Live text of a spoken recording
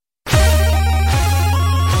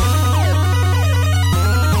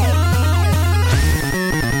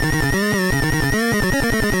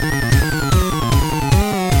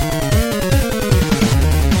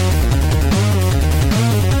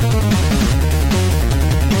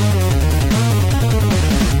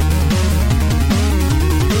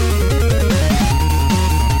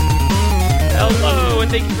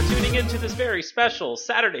special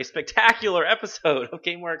Saturday spectacular episode of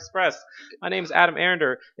GameWare Express. My name is Adam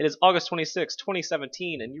Arender. It is August 26,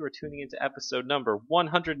 2017, and you are tuning into episode number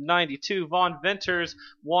 192. Von Venters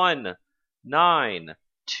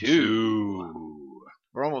 192.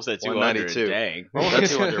 We're almost at 192. 200. Dang. We're almost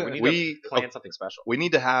at 200. We need to plan something special. We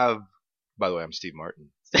need to have. By the way, I'm Steve Martin.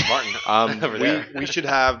 Steve Martin. Over there. We should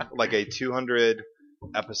have like a 200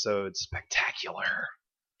 episode spectacular.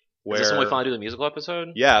 Is this when we finally do the musical episode?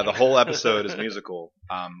 Yeah, the whole episode is musical.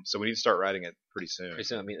 So we need to start writing it pretty soon. Pretty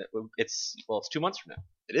soon. I mean, it's 2 months from now.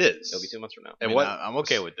 It is. It'll be 2 months from now. And I'm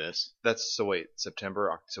okay with this. That's so wait,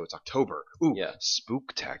 September. So it's October. Ooh, yeah.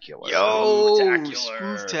 Spooktacular.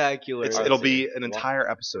 Spooktacular. It'll be an entire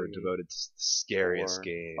episode devoted to the scariest 4,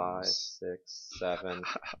 games. 5, 6, 7,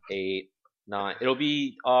 8, 9. It'll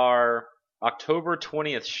be our October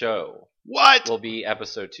 20th show. What? Will be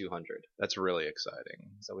episode 200. That's really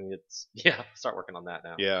exciting. So we need to start working on that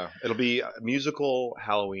now. Yeah, it'll be a musical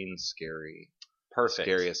Halloween scary. Perfect.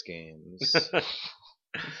 Scariest games.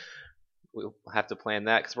 We'll have to plan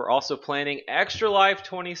that because we're also planning Extra Life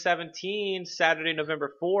 2017, Saturday,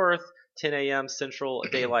 November 4th, 10 a.m. Central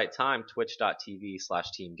Daylight Time,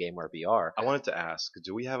 twitch.tv/TeamGameWareBR. I wanted to ask,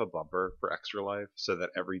 do we have a bumper for Extra Life so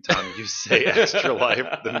that every time you say Extra Life,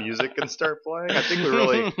 the music can start playing? I think we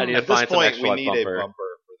really, I need to at this find some point, Extra we Life need bumper. a bumper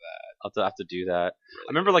for that. I'll have to do that. I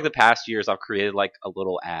remember like the past years I've created like a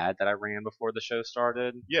little ad that I ran before the show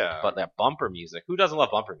started. Yeah. But that bumper music, who doesn't love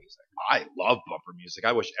bumper music? I love bumper music.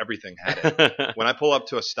 I wish everything had it. When I pull up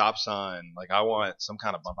to a stop sign, like I want some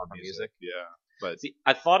kind of bumper music. Yeah. But see,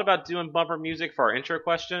 I thought about doing bumper music for our intro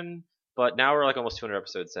question, but now we're like almost 200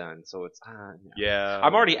 episodes in, so it's yeah.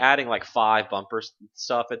 I'm already adding like 5 bumper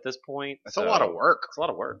stuff at this point. That's a lot of work. It's a lot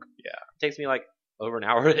of work. Yeah. It takes me like over an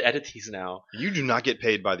hour to edit these now. You do not get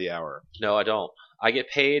paid by the hour. No, I don't. I get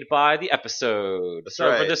paid by the episode. That's so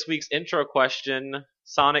right. For this week's intro question,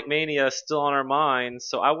 Sonic Mania is still on our minds,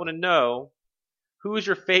 so I want to know, who is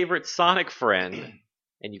your favorite Sonic friend?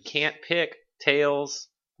 And you can't pick Tails,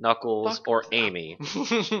 Knuckles, or Amy.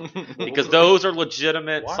 Because those are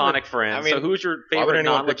legitimate Sonic friends. I mean, so who's your why would favorite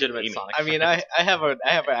anyone pick non-legitimate Amy? Sonic I friend? mean, I have an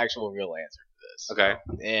actual real answer for this. Okay.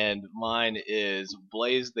 And mine is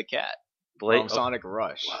Blaze the Cat Blaze. from Sonic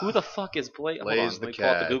Rush. Who the fuck is Blaze? Hold Blaze on, the let me pull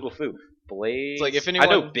up Cat. the Google Food. Blaze. It's like if I know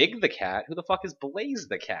anyone- Big the Cat. Who the fuck is Blaze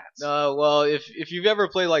the Cat? Well, if you've ever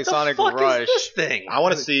played like the Sonic fuck Rush, is this thing? I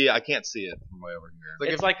want to see. I can't see it from way over here. like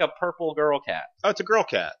It's like a purple girl cat. Oh, it's a girl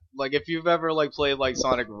cat. like if you've ever like played like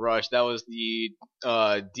Sonic Rush, that was the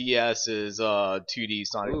DS's 2D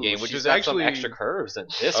Sonic Ooh, game, which she's was got actually some extra curves in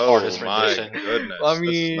this Oh artist my rendition. goodness. I This is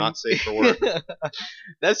mean- not safe for work.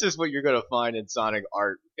 That's just what you're gonna find in Sonic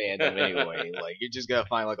art fandom anyway. Like you're just gonna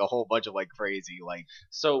find like a whole bunch of like crazy like.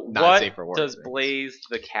 So Not what safe for work does things. Blaze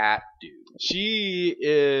the Cat do? She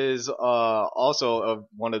is also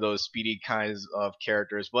one of those speedy kinds of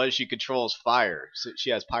characters, but she controls fire. So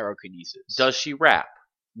she has pyrokinesis. Does she rap?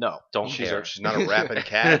 No, Don't She's care. she's not a rapping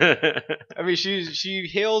cat. I mean she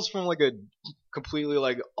hails from like a completely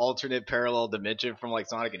like alternate parallel dimension from like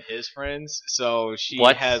Sonic and his friends. So she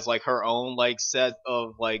What? has like her own like set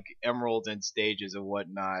of like emeralds and stages and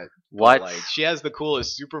whatnot. What? Like she has the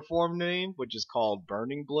coolest super form name, which is called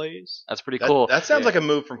Burning Blaze. That's pretty That, cool. that sounds Yeah. like a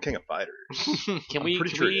move from King of Fighters. Can I'm we,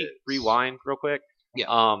 pretty can sure we it is. rewind real quick?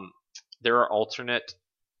 Yeah. There are alternate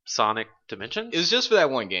Sonic dimensions? It was just for that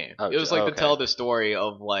one game. Oh, It was like okay. to tell the story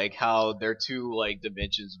of like how their two like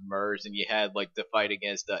dimensions merged, and you had like to fight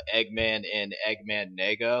against the Eggman and Eggman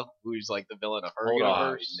Nega, who's like the villain of her Hold on.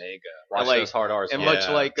 universe. Watch and, like- those hard R's. And man. much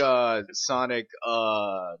like Sonic,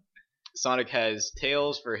 Sonic has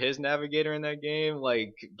Tails for his navigator in that game.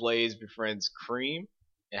 Like Blaze befriends Cream.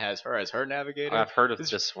 It has her as her navigator. I've heard of It's-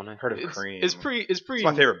 this one. Heard of it's, Cream. it's pretty. It's pretty.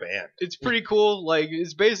 It's my favorite band. It's pretty cool. Like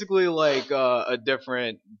it's basically like a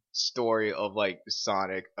different story of like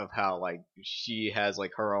Sonic of how like she has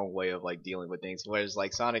like her own way of like dealing with things, whereas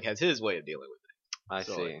like Sonic has his way of dealing with I things.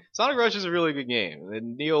 So, see. like, Sonic Rush is a really good game,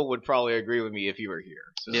 and Neil would probably agree with me if he were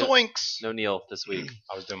here. So, Yeah. Zoinks! No Neil this week.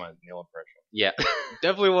 I was doing my Neil impression. Yeah.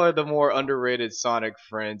 definitely one of the more underrated Sonic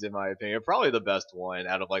friends in my opinion. Probably the best one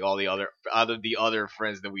out of like all the other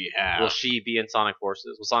friends that we have. Will she be in Sonic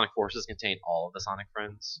Forces? Will Sonic Forces contain all of the Sonic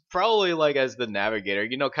friends? Probably like as the navigator,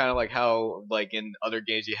 you know, kind of like how like in other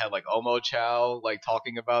games you had like Omo Chow like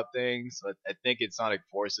talking about things. But I think in Sonic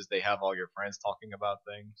Forces they have all your friends talking about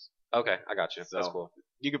things. Okay, I got you. That's So- cool.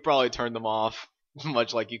 You could probably turn them off,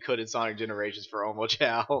 much like you could in Sonic Generations for Omo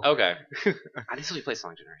Chow. Okay. I need to play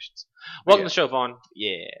Sonic Generations. Welcome Yeah. to the show, Vaughn.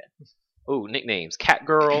 Yeah. Ooh, nicknames.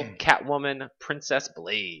 Catgirl, Catwoman, Princess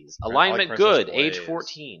Blaze. I like Alignment Princess good, Blaze. age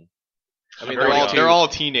 14. I mean, Very they're all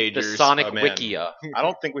The teenagers. Sonic Oh, man. Wikia. I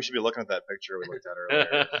don't think we should be looking at that picture we looked at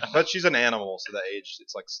earlier. But she's an animal, so that age,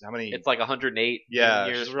 it's like how many? It's like 108 Yeah,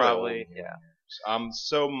 years she's really probably. old. Yeah.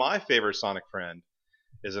 So my favorite Sonic friend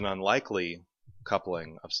is an unlikely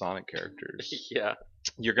coupling of Sonic characters. Yeah.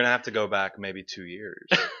 You're gonna have to go back maybe 2 years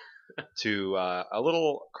to a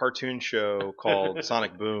little cartoon show called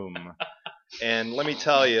Sonic Boom. And let me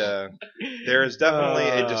tell you, there is definitely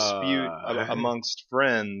a dispute amongst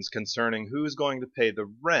friends concerning who's going to pay the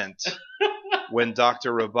rent when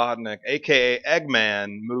Dr. Robotnik, aka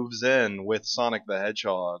Eggman, moves in with Sonic the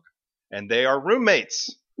Hedgehog, and they are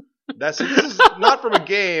roommates. This is not from a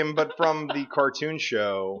game, but from the cartoon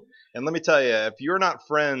show. And let me tell you, if you're not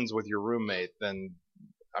friends with your roommate, then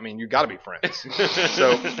I mean, you got to be friends.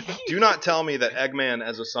 So do not tell me that Eggman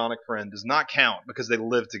as a Sonic friend does not count because they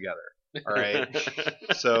live together. All right.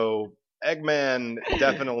 So Eggman,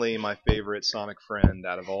 definitely my favorite Sonic friend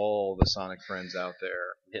out of all the Sonic friends out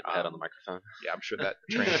there. Hit that on the microphone. Yeah, I'm sure that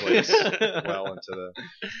translates well into the.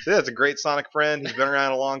 So yeah, it's a great Sonic friend. He's been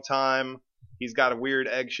around a long time. He's got a weird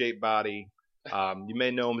egg-shaped body. You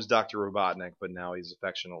may know him as Dr. Robotnik, but now he's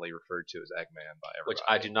affectionately referred to as Eggman by everybody. Which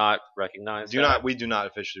I do not recognize. We do not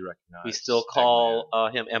officially recognize. We still call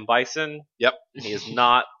him M. Bison. Yep. He is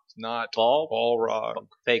not It's not Balrog. Balrog.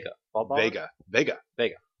 Vega. Vega.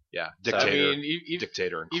 Vega. Yeah, So, dictator. I mean,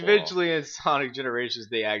 Dictator. And Claw. eventually in Sonic Generations,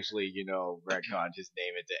 they actually, retconned his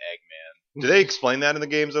name into Eggman. Do they explain that in the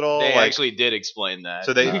games at all? They Like, actually did explain that.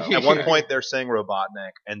 So they at one point they're saying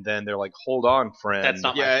Robotnik, and then they're like, "Hold on, friend." That's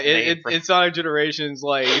not yeah, my name in Sonic Generations,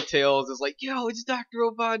 like Tails is like, "Yo, it's Dr.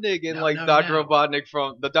 Robotnik," and No, Dr. no. Robotnik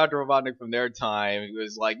from their time, it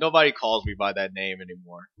was like, nobody calls me by that name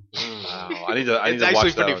anymore. Wow, I need to. It's watch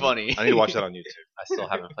actually that pretty on- funny. I need to watch that on YouTube. I still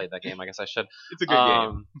haven't played that game. I guess I should. It's a good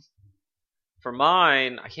game. For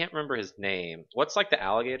mine, I can't remember his name. What's like the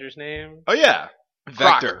alligator's name? Oh yeah,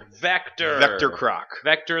 Croc. Vector. Vector Croc.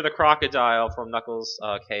 Vector the crocodile from Knuckles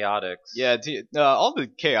Chaotix. Yeah, all the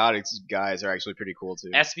Chaotix guys are actually pretty cool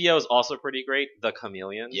too. SBO is also pretty great. The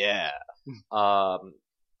Chameleon. Yeah.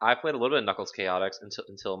 I played a little bit of Knuckles Chaotix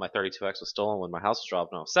until my 32X was stolen when my house was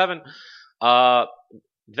dropped when I was 7.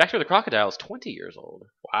 Vector the crocodile is 20 years old.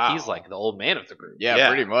 Wow. He's like the old man of the group. Yeah, Yeah.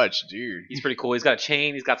 pretty much, dude. He's pretty cool. He's got a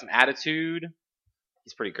chain. He's got some attitude.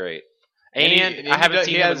 He's pretty great. And And, he I haven't does-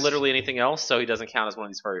 seen he him has- in literally anything else, so he doesn't count as one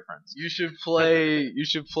of these furry friends. You should play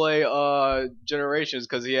Generations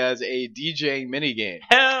because he has a DJing minigame.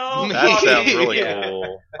 Hell, That sounds really yeah.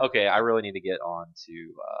 cool. Okay, I really need to get on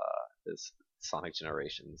to this Sonic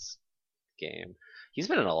Generations game. He's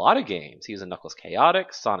been in a lot of games. He was in Knuckles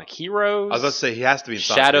Chaotix, Sonic Heroes, I was about to say he has to be in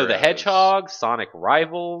Sonic Shadow the Heroes. Hedgehog, Sonic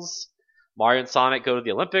Rivals, Mario and Sonic go to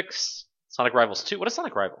the Olympics, Sonic Rivals 2. What is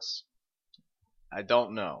Sonic Rivals? I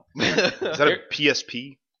don't know. Is that a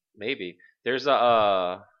PSP? Maybe. There's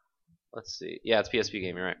a let's see. Yeah, it's a PSP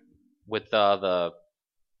game, you're right. With the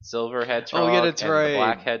silver hedgehog Oh, yeah, that's and right. the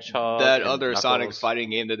black hedgehog. that and other Sonic Knuckles. fighting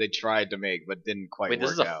game that they tried to make but didn't quite Wait, work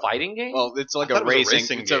this is a out. fighting game? Well, it's like I a thought it was a racing.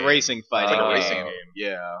 racing It's a game. racing fighting It's like a game. racing game.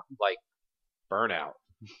 Yeah. Like Burnout,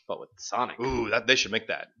 but with Sonic. Ooh, they should make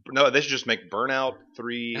that. No, they should just make Burnout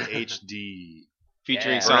 3 HD.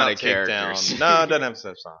 Featuring Yeah. Sonic Burnout characters. Takedown. No, it doesn't have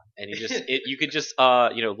Sonic. And you just you could just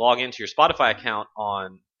log into your Spotify account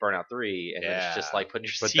on Burnout 3 and then it's Yeah. just like putting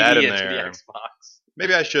your Put CD that in into there. the Xbox.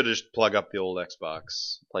 Maybe I should just plug up the old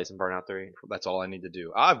Xbox. Play some Burnout 3. That's all I need to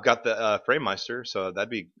do. I've got the Framemeister, so that'd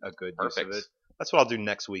be a good Perfect. use of it. That's what I'll do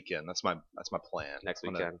next weekend. That's my plan. Next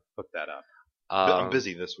I'm gonna weekend. hook that up. Um, I'm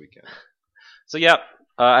busy this weekend. So yeah,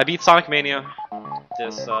 I beat Sonic Mania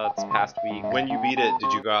this past week. When you beat it,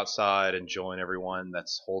 did you go outside and join everyone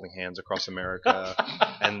that's holding hands across America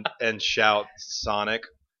and shout Sonic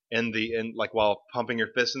like while pumping your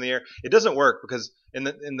fist in the air? It doesn't work because in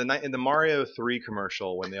the Mario 3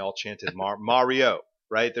 commercial when they all chanted Mario,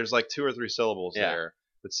 right? There's like 2 or 3 syllables Yeah. there.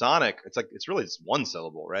 But Sonic, it's really just 1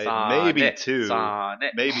 syllable, right? Sonic, Maybe 2.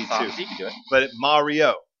 Sonic, maybe Sonic. 2. You can do it. But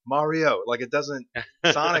Mario, like it doesn't.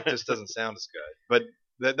 Sonic just doesn't sound as good.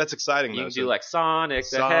 But that's exciting. You though. can So do like Sonic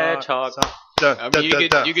the Hedgehog. I mean, you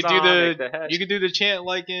could do Sonic the the Hedgehog. you could do the chant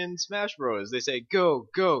like in Smash Bros. They say "Go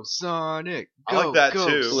Go Sonic." I like Go, that go,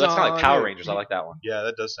 too. Ooh, that's kind of like Power Sonic." Rangers. I like that one. Yeah,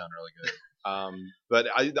 that does sound really good. But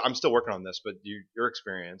I'm still working on this. But your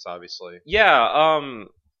experience, obviously. Yeah,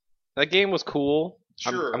 that game was cool.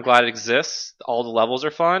 Sure. I'm glad it exists. All the levels are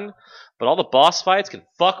fun, but all the boss fights can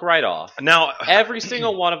fuck right off. Now, Every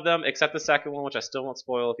single one of them, except the second one, which I still won't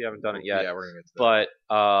spoil if you haven't done it yet. yeah, we're gonna get to that.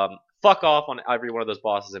 But fuck off on every one of those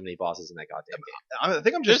bosses and mini bosses in that goddamn game. I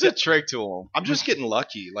think I'm There's just a trick to them. I'm just getting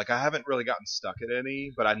lucky. Like I haven't really gotten stuck at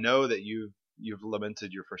any, but I know that you've you've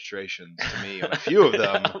lamented your frustrations to me on a few of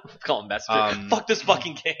them. Call him messages. Fuck this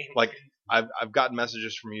fucking game. Like I've gotten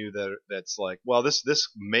messages from you that's like, well, this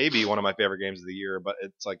may be one of my favorite games of the year, but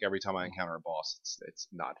it's like every time I encounter a boss, it's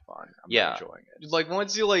not fun. I'm not enjoying it. Like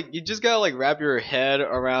once you just gotta like wrap your head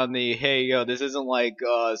around the hey yo, this isn't like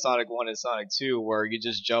Sonic 1 and Sonic 2 where you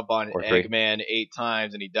just jump on Eggman 8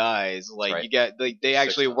 times and he dies. Like you get like they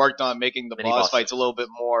actually worked on making the boss fights a little bit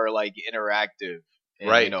more like interactive. And,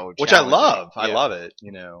 right, which I love. I love it.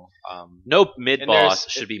 No mid boss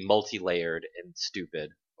should be multi-layered and stupid.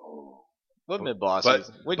 What mid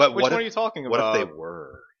bosses? Which one are you talking about? What if they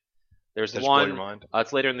were? There's one.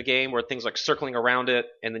 It's later in the game where things like circling around it,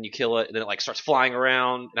 and then you kill it, and then it like starts flying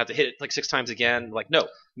around, and have to hit it like 6 times again. Like no,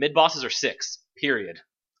 mid bosses are 6. Period.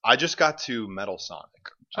 I just got to Metal Sonic.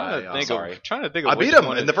 Trying to think of I beat him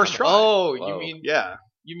in the first try. Oh, Whoa.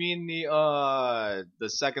 You mean the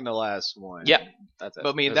second to last one? Yeah, that's it.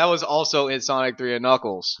 But I mean that was also in Sonic 3 and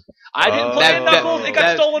Knuckles. I didn't play Knuckles. It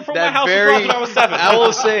got stolen from my house when I was 7. I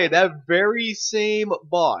will say that very same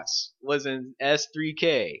boss was in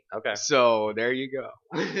S3K. Okay. So there you go.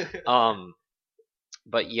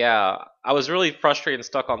 But yeah, I was really frustrated and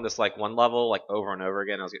stuck on this like one level like over and over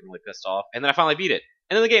again. I was getting really pissed off, and then I finally beat it,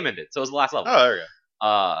 and then the game ended. So it was the last level. Oh, there you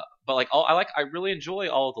go. But like I really enjoy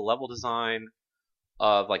all of the level design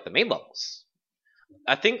of like the main levels.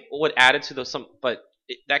 I think what added to those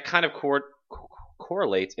that kind of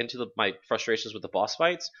correlates into my frustrations with the boss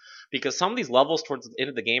fights because some of these levels towards the end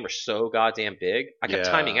of the game are so goddamn big. I kept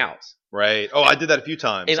timing out. Right. Oh, I did that a few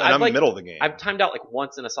times, and I'm in the middle of the game. I've timed out like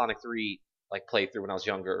once in a Sonic 3 like playthrough when I was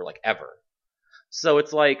younger, like ever. So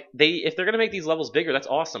it's like if they're gonna make these levels bigger, that's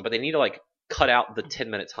awesome, but they need to like cut out the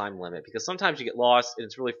 10-minute time limit because sometimes you get lost and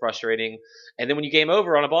it's really frustrating. And then when you game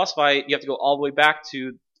over on a boss fight, you have to go all the way back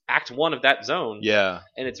to Act 1 of that zone. Yeah.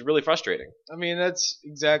 And it's really frustrating. I mean, that's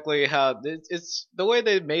exactly how it's the way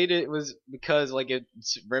they made it was because like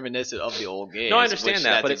it's reminiscent of the old game. No, I understand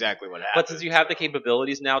that, that's exactly what happened. But since you have the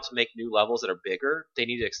capabilities now to make new levels that are bigger, they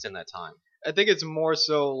need to extend that time. I think it's more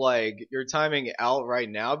so like you're timing out right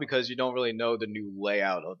now because you don't really know the new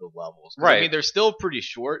layout of the levels. Right. I mean, they're still pretty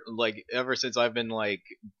short. Like ever since I've been like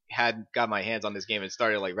got my hands on this game and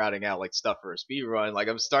started like routing out like stuff for a speed run, like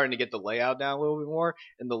I'm starting to get the layout down a little bit more,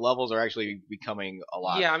 and the levels are actually becoming a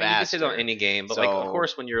lot. Yeah, I mean, faster. you can say that on any game, but like of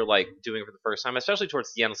course when you're like doing it for the first time, especially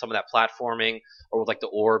towards the end, some of that platforming or with like the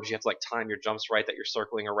orbs, you have to like time your jumps right that you're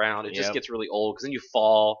circling around. It just gets really old because then you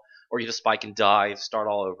fall. Or you just spike and die, start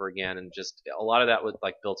all over again, and just a lot of that would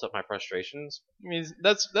like built up my frustrations. I mean,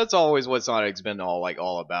 that's always what Sonic's been all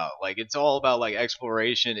about. Like it's all about like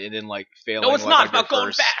exploration and then like failing. No, it's like, not about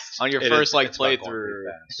going fast. On your first like playthrough,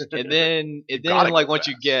 and then like once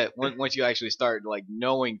you actually start like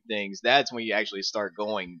knowing things, that's when you actually start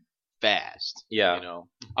going fast. Yeah. You know.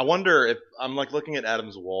 I wonder if I'm like looking at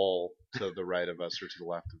Adam's wall to the right of us or to the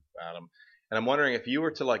left of Adam. And I'm wondering if you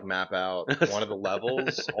were to like map out one of the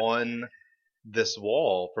levels on this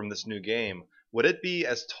wall from this new game, would it be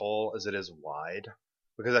as tall as it is wide?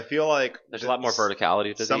 Because I feel like there's a lot more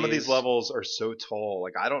verticality to some of these levels are so tall.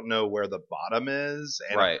 Like I don't know where the bottom is,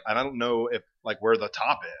 and I don't know if like where the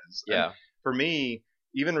top is. Yeah. And for me,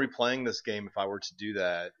 even replaying this game, if I were to do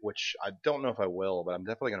that, which I don't know if I will, but I'm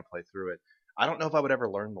definitely going to play through it. I don't know if I would ever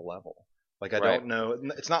learn the level. Like I don't know.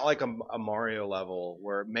 It's not like a Mario level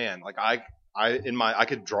where man, like I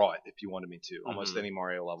could draw it if you wanted me to. Almost any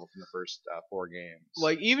Mario level from the first 4 games.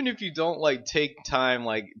 Like even if you don't like take time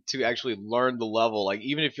like to actually learn the level, like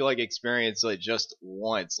even if you like experience it just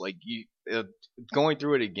once, like you going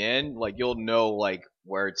through it again, like you'll know like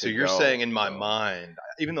where to. So you're saying in my mind,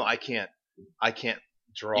 even though I can't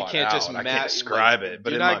draw you can't it just out. map, I can't describe it,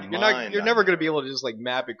 but in my mind, you're never going to be able to just like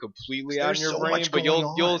map it completely out in your brain. But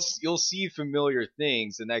you'll see familiar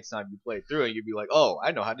things the next time you play through, and you'll be like, oh,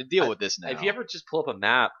 I know how to deal with this now. If you ever just pull up a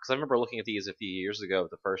map, because I remember looking at these a few years ago,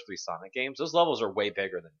 the first 3 Sonic games, those levels are way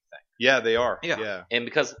bigger than you think. Yeah, they are. Yeah. And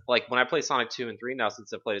because like when I play Sonic 2 and 3 now,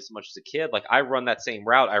 since I played it so much as a kid, like I run that same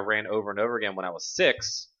route I ran over and over again when I was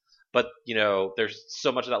 6. But you know, there's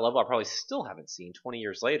so much of that level I probably still haven't seen 20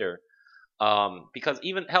 years later. Because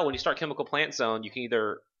even hell, when you start Chemical Plant Zone, you can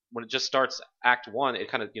either when it just starts Act 1, it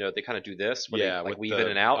kind of they kind of do this where they like weave in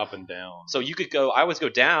and out, up and down. So you could go. I always go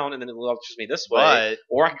down, and then it launches me this way,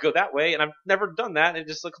 or I could go that way, and I've never done that. And it's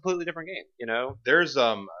just a completely different game, you know. There's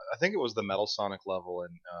I think it was the Metal Sonic level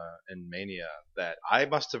in Mania that I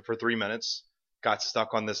must have for 3 minutes got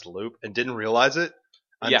stuck on this loop and didn't realize it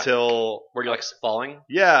until where you're like falling.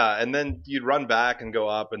 Yeah, and then you'd run back and go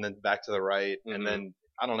up, and then back to the right, and then.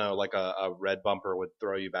 I don't know, like a red bumper would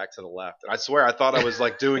throw you back to the left. And I swear I thought I was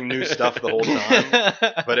like doing new stuff the whole time,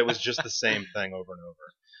 but it was just the same thing over and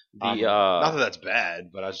over. Not that that's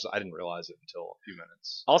bad, but I didn't realize it until a few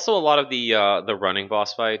minutes. Also, a lot of the running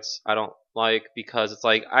boss fights I don't like because it's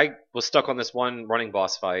like I was stuck on this one running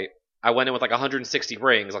boss fight. I went in with like 160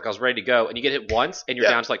 rings, like I was ready to go, and you get hit once, and you're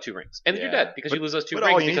down to like 2 rings, and then you're dead because you lose those 2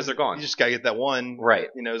 rings because they're gone. You just gotta get that one, right?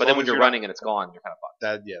 But then when you're running and it's gone, you're kind of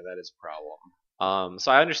fucked. That is a problem.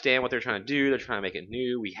 So I understand what they're trying to do. They're trying to make it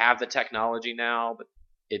new. We have the technology now, but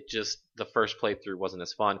it just the first playthrough wasn't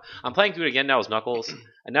as fun. I'm playing through it again now as Knuckles,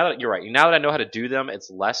 and now that you're right, now that I know how to do them, it's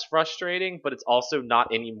less frustrating, but it's also not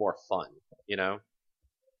any more fun.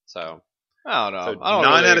 So. I don't know. So I don't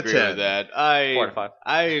 9 really out of agree 10. with that. 4 out of 5.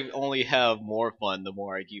 I only have more fun the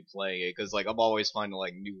more I keep playing it because like I'm always finding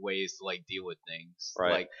like new ways to like deal with things.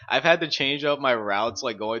 Right. Like I've had to change up my routes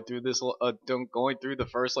like going through the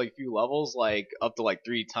first like few levels like up to like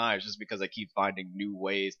 3 times just because I keep finding new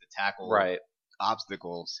ways to tackle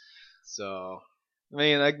obstacles. So I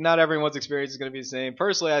mean, like, not everyone's experience is going to be the same.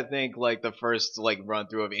 Personally, I think, like, the first, like,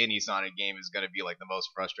 run-through of any Sonic game is going to be, like, the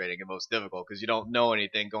most frustrating and most difficult because you don't know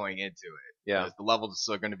anything going into it. Yeah. The levels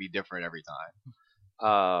are going to be different every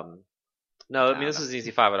time. No, I mean, this is an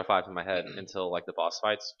easy 5 out of 5 in my head until, like, the boss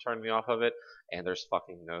fights turn me off of it, and there's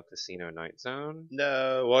fucking no Casino Night Zone.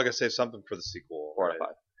 No, well, I gotta save something for the sequel. 4 out of 5.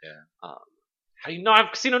 Yeah. How do you not have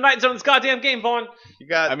Casino Night Zone in this goddamn game, Vaughn? You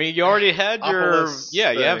got. I mean, you already had your you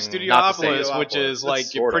have Studiopolis, which is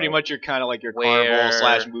like you're pretty much your kind of like your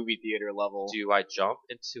carnival / movie theater level. Do I jump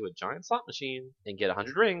into a giant slot machine and get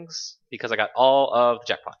 100 rings because I got all of the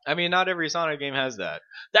jackpot? I mean, not every Sonic game has that.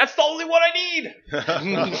 That's the only one I need.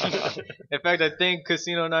 In fact, I think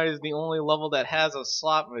Casino Night is the only level that has a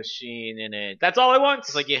slot machine in it. That's all I want.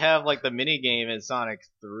 It's like you have like the mini game in Sonic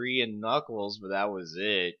 3 and Knuckles, but that was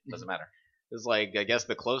it. Doesn't matter. It's like, I guess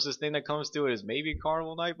the closest thing that comes to it is maybe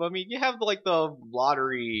Carnival Night, but I mean, you have like the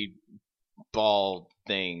lottery ball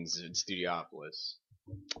things in Studiopolis.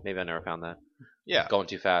 Maybe I never found that. Yeah. Going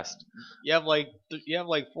too fast. You have like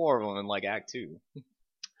 4 of them in like Act 2.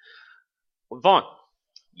 Vaughn.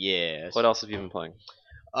 Yes. What else have you been playing?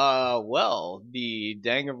 Well, the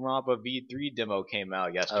Danganronpa V3 demo came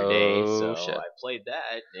out yesterday, so shit. I played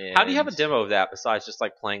that. And how do you have a demo of that besides just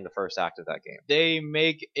like playing the first act of that game? They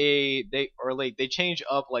they change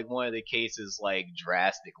up like one of the cases like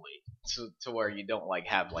drastically to where you don't like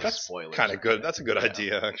have like spoilers. Kind of good. That's a good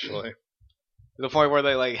idea, actually. To the point where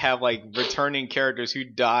they like have like returning characters who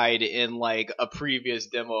died in like a previous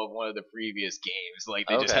demo of one of the previous games. Like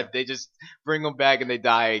they just bring them back and they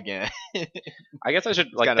die again. I guess I should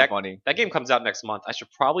like kind of funny. That game comes out next month. I should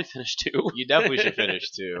probably finish 2. You definitely should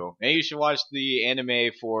finish 2. And you should watch the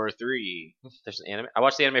anime for 3. There's an anime. I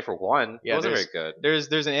watched the anime for 1. Yeah, it wasn't very good.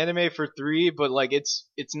 There's an anime for 3, but like it's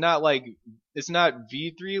not like it's not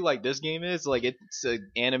V3 like this game is. Like it's an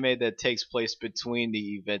anime that takes place between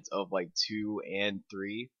the events of like 2 and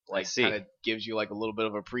 3. Like kind of gives you like a little bit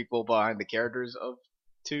of a prequel behind the characters of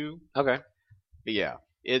 2. Okay. But yeah,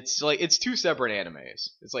 it's like it's 2 separate animes.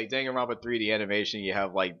 It's like Danganronpa 3, the animation. You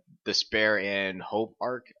have like Despair and Hope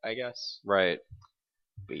arc, I guess. Right.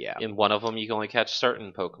 But yeah, in one of them you can only catch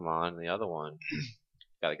certain Pokemon, and the other one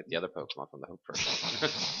gotta get the other Pokemon from the Hope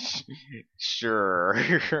first. Sure.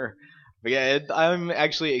 But yeah, I'm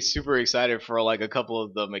actually super excited for like a couple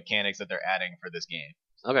of the mechanics that they're adding for this game.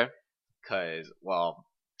 Okay. Because, well,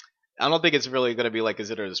 I don't think it's really going to be like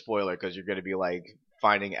considered a spoiler because you're going to be like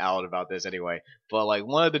finding out about this anyway. But like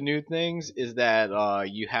one of the new things is that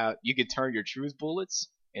you can turn your truth bullets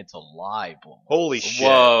into lie bullets. Holy shit!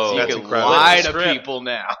 Whoa, so that's you can incredible. lie to people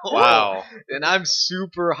now. Wow. And I'm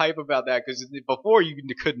super hype about that because before you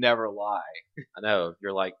could never lie. I know,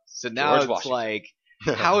 you're like so now George it's Washington. like.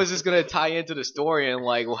 How is this going to tie into the story and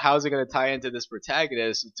like, well, how is it going to tie into this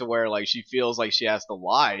protagonist to where like she feels like she has to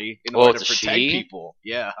lie in order to protect people?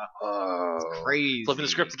 Yeah, it's crazy. Flipping the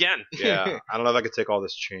script again. Yeah, I don't know if I could take all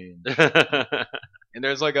this change. And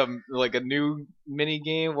there's like a new mini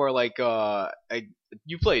game where like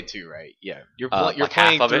you played 2, right? Yeah, you're like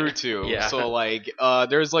playing half of through it. 2. Yeah. So like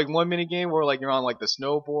there's like one mini game where like you're on like the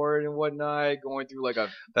snowboard and whatnot, going through like a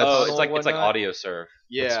it's like audio serve.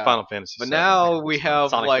 Yeah, it's Final Fantasy. But 7. now we have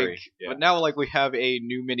Sonic like 3. Yeah. but now like we have a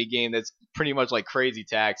new mini game that's pretty much like Crazy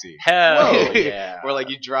Taxi. Hell Whoa. yeah. Where like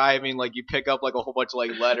you drive and like you pick up like a whole bunch of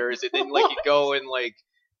like letters and then like you go and like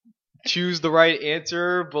choose the right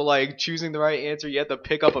answer, but like choosing the right answer you have to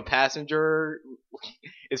pick up a passenger.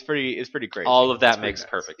 It's pretty crazy. All of that It's makes nice.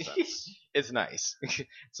 perfect sense. It's nice.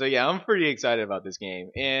 So yeah, I'm pretty excited about this game.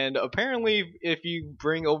 And apparently if you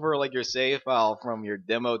bring over like your save file from your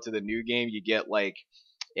demo to the new game, you get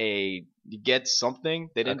something.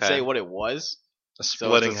 They didn't Okay. say what it was. A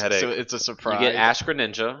splitting headache. So it's a surprise. You get Ashgra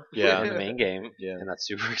Ninja Yeah. in the main game, Yeah. and that's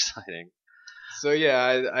super exciting. So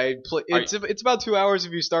yeah, I play. It's about 2 hours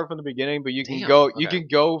if you start from the beginning, but you can You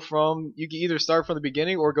can either start from the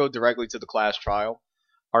beginning or go directly to the class trial.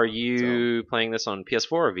 Are you playing this on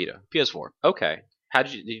PS4 or Vita? PS4. Okay.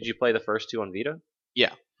 Did you play the first two on Vita?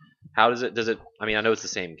 Yeah. How does it? I mean, I know it's the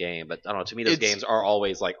same game, but I don't know. To me, those games are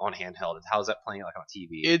always like on handheld. How's that playing like on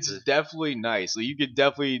TV? It's definitely nice. Like, you could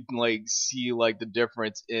definitely like see like the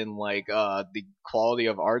difference in like the quality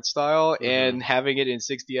of art style, and having it in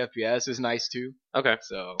 60 FPS is nice too. Okay.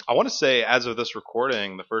 So I want to say, as of this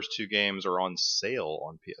recording, the first two games are on sale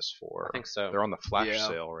on PS4. I think so. They're on the flash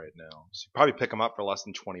sale right now, so you probably pick them up for less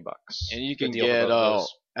than $20. And you can get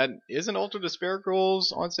and isn't Ultra Despair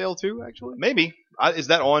Girls on sale too? Actually, maybe. Is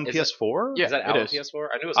that on PS4? Yeah, is that out on PS4?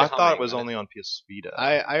 I knew it was. I thought it was only on PS Vita.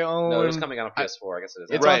 I own. No, it was coming out on PS4. I guess it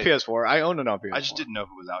is. It's on PS4. I own it on PS4. I just didn't know if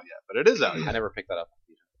it was out yet, but it is out. I never picked that up.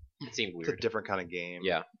 It seemed weird. It's a different kind of game.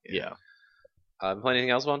 Yeah. Playing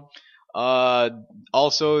anything else, one?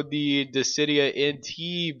 Also the Dissidia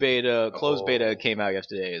NT beta, closed beta came out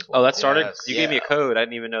yesterday as well. Oh, that started? Yes. You gave me a code. I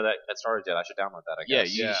didn't even know that started yet. I should download that, I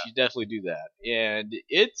guess. Yeah, you should definitely do that. And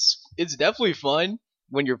it's definitely fun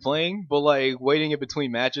when you're playing, but like waiting in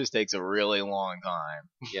between matches takes a really long time.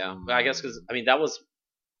 Yeah, but I guess because, I mean, that was,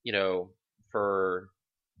 for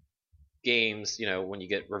games, when you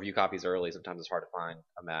get review copies early, sometimes it's hard to find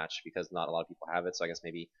a match because not a lot of people have it. So I guess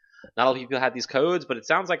maybe not all people had these codes, but it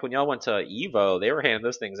sounds like when y'all went to Evo, they were handing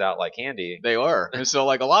those things out like candy. They were. And so,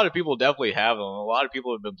 like, a lot of people definitely have them. A lot of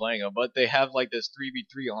people have been playing them, but they have, like, this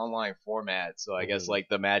 3v3 online format. So I guess, like,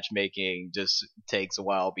 the matchmaking just takes a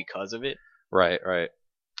while because of it. Right.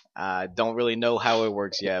 Don't really know how it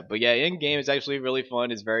works yet. But, yeah, in-game it's actually really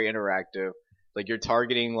fun. It's very interactive. Like, you're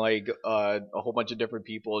targeting, like, a whole bunch of different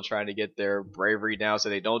people trying to get their bravery down so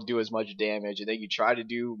they don't do as much damage. And then you try to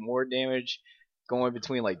do more damage going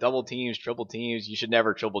between, like, double teams, triple teams. You should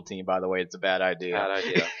never triple team, by the way. It's a bad idea. I'm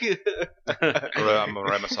going to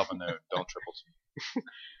write myself a note. Don't triple team.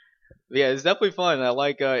 Yeah, it's definitely fun. I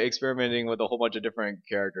like experimenting with a whole bunch of different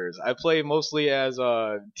characters. I play mostly as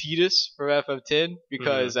Tidus from FF10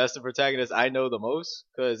 because that's the protagonist I know the most,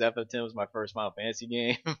 because FF10 was my first Final Fantasy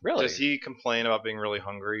game. Really? Does he complain about being really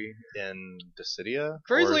hungry in Dissidia?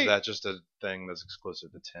 Crazily, or is that just a thing that's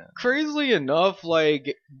exclusive to 10? Crazily enough,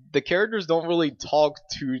 like, the characters don't really talk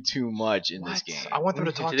too much in this game. I want them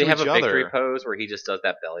to talk to each other. Do they have a victory other. pose where he just does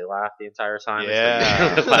that belly laugh the entire time?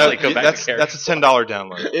 Yeah. That's a $10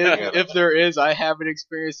 download. If there is, I haven't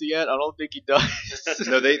experienced it yet. I don't think he does.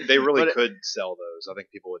 No, they really could sell those. I think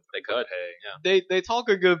people would. They could pay. Yeah. They talk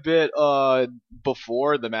a good bit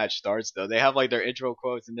before the match starts though. They have like their intro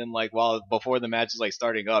quotes, and then like before the match is like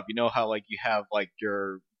starting up, you know how like you have like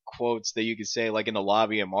your quotes that you can say like in the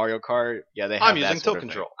lobby in Mario Kart. Yeah, they have. I'm using tilt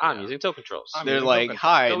control. I'm using tilt controls. They're like,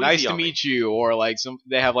 "Hi, nice to meet you," or like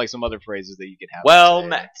they have like some other phrases that you can have. Well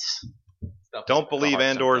met. Don't believe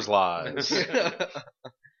Andor's lies.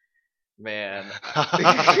 Man.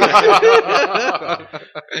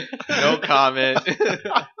 No comment.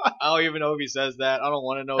 I don't even know if he says that. I don't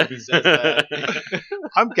want to know if he says that.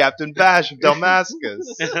 I'm Captain Bash of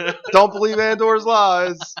Damascus. Don't believe Andor's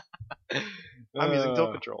lies. I'm using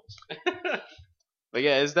tilt controls. But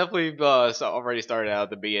yeah, it's definitely already started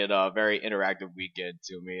out to be a very interactive weekend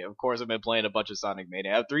to me. Of course, I've been playing a bunch of Sonic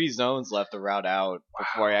Mania. I have 3 zones left to route out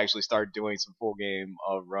before I actually start doing some full game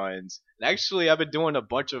runs. And actually, I've been doing a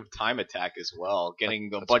bunch of Time Attack as well,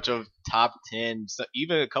 getting a bunch of top 10,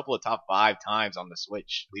 even a couple of top 5 times on the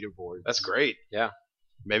Switch leaderboard. That's great. Yeah.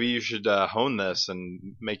 Maybe you should hone this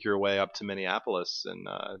and make your way up to Minneapolis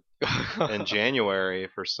in January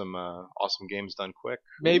for some awesome games done quick.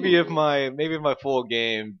 Maybe if my full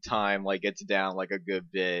game time like gets down like a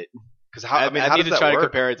good bit. Because I need to try to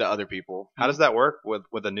compare it to other people. How does that work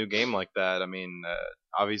with a new game like that? I mean,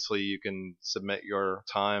 obviously you can submit your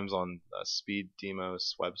times on Speed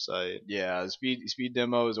Demos website. Yeah, Speed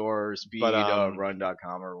Demos or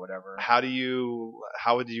speedrun.com or whatever. How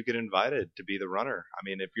would you get invited to be the runner? I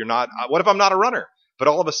mean, if you're not, what if I'm not a runner? But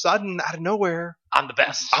all of a sudden, out of nowhere, I'm the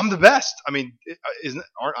best. I'm the best. I mean,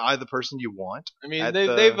 aren't I the person you want? I mean,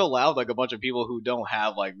 they've allowed like a bunch of people who don't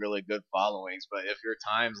have like really good followings, but if your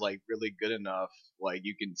time's like really good enough, like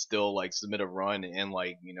you can still like submit a run and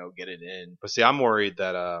like get it in. But see, I'm worried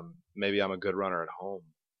that maybe I'm a good runner at home,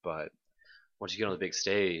 but once you get on the big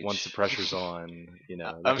stage, once the pressure's on,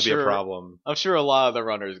 that could be a problem. I'm sure a lot of the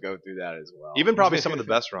runners go through that as well. Even probably some of the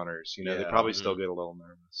best runners, they probably still get a little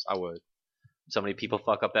nervous. I would. So many people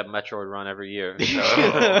fuck up that Metroid run every year. So,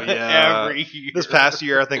 yeah. Every year. This past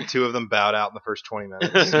year, I think 2 of them bowed out in the first 20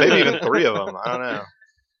 minutes. Maybe even 3 of them. I don't know.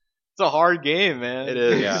 a hard game, man. It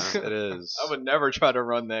is. Yeah. It is. I would never try to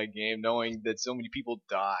run that game knowing that so many people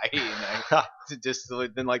die just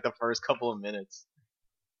within like the first couple of minutes.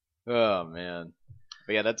 Oh man.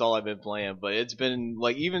 But yeah, that's all I've been playing. But it's been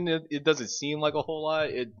like, even if it doesn't seem like a whole lot,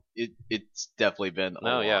 it's definitely been a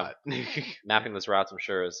lot. Mapping those routes, I'm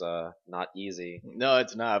sure, is not easy. No,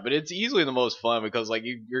 it's not. But it's easily the most fun because like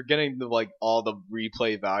you're getting like all the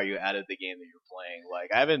replay value out of the game that you're playing. Like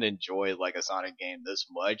I haven't enjoyed like a Sonic game this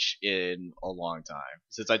much in a long time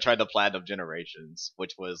since I tried the Platinum Generations,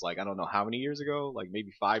 which was like I don't know how many years ago, like maybe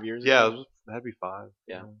 5 years ago. Yeah, that'd be 5.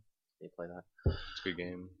 Yeah, you play that. It's a good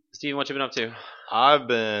game. Steven, what you been up to? I've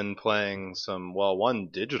been playing one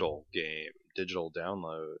digital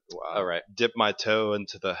download. All right. Dipped my toe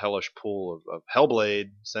into the hellish pool of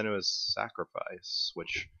Hellblade: Senua's Sacrifice,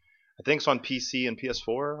 which I think is on PC and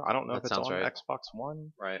PS4. I don't know if it's on Xbox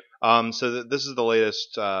One. Right. So this is the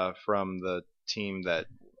latest from the team that.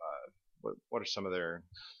 What are some of their?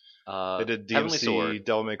 They did DMC,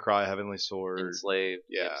 Devil May Cry, Heavenly Sword, Enslaved.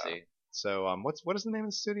 Yeah. DMC. So what is the name of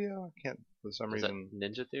the studio? I can't for some reason.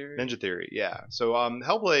 Ninja Theory. Ninja Theory, yeah. So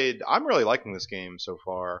Hellblade, I'm really liking this game so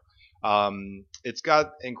far. It's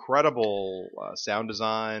got incredible sound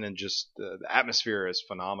design and just the atmosphere is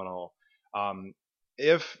phenomenal.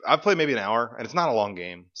 If I've played maybe an hour, and it's not a long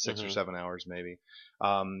game, 6 or 7 hours maybe.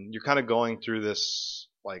 You're kind of going through this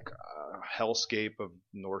like hellscape of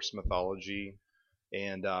Norse mythology,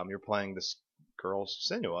 and you're playing this girl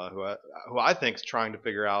Senua, who I think is trying to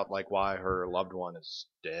figure out like why her loved one is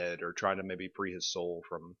dead, or trying to maybe free his soul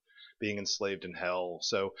from being enslaved in hell.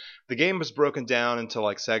 So the game is broken down into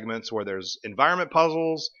like segments where there's environment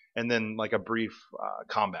puzzles and then like a brief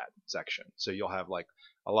combat section. So you'll have like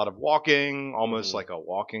a lot of walking, almost like a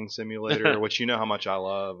walking simulator, which you know how much I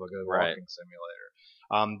love a good walking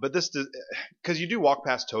simulator. But this, because you do walk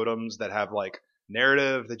past totems that have like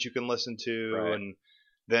narrative that you can listen to, and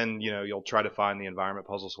then you'll try to find the environment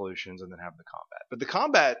puzzle solutions and then have the combat. But the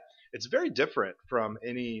combat, it's very different from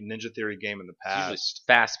any Ninja Theory game in the past. It's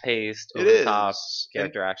fast-paced, over the top,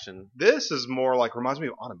 character action. This is more like, reminds me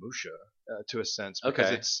of Onimusha to a sense,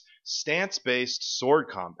 because it's stance-based sword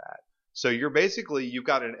combat. So you've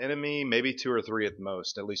got an enemy, maybe 2 or 3 at the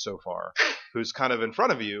most, at least so far, who's kind of in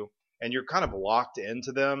front of you, and you're kind of locked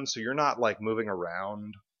into them, so you're not like moving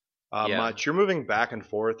around much. You're moving back and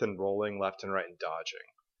forth and rolling left and right and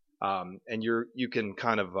dodging. And you can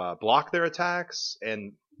kind of block their attacks,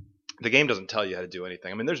 and the game doesn't tell you how to do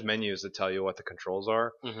anything. I mean, there's menus that tell you what the controls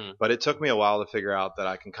are, but it took me a while to figure out that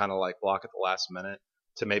I can kind of like block at the last minute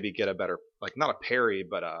to maybe get a better, like not a parry,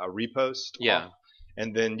 but a riposte. Yeah. Off.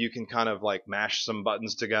 And then you can kind of like mash some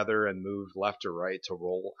buttons together and move left or right to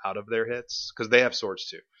roll out of their hits, because they have swords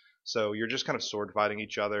too. So you're just kind of sword fighting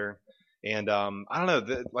each other. And I don't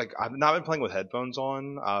know, like I've not been playing with headphones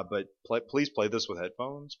on, but please play this with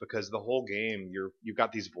headphones, because the whole game you've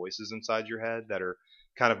got these voices inside your head that are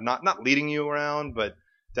kind of not leading you around, but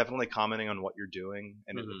definitely commenting on what you're doing,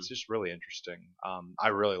 and it's just really interesting. I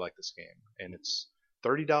really like this game, and it's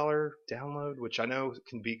 $30 download, which I know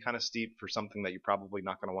can be kind of steep for something that you're probably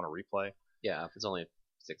not going to want to replay. Yeah, if it's only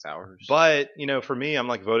 6 hours. But for me, I'm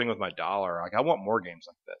like voting with my dollar. Like I want more games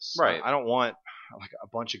like this. Right. I don't want like a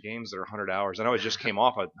bunch of games that are 100 hours. I know it just came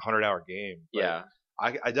off a 100-hour game. Yeah.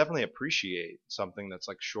 I definitely appreciate something that's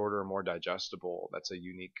like shorter, more digestible. That's a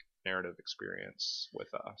unique narrative experience with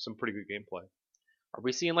some pretty good gameplay. Are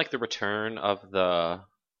we seeing like the return of the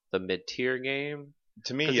mid-tier game?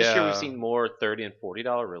 To me, this year we've seen more $30 and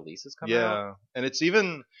 $40 releases come out. Yeah, and it's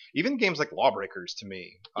even games like Lawbreakers to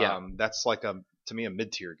me. Yeah. That's like to me a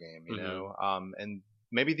mid-tier game, you know. And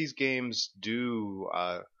maybe these games do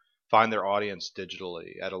find their audience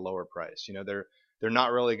digitally at a lower price. They're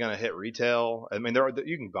not really going to hit retail. I mean,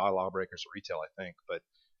 you can buy Lawbreakers retail, I think, but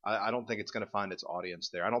I don't think it's going to find its audience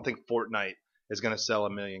there. I don't think Fortnite is going to sell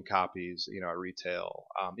 1 million copies, at retail,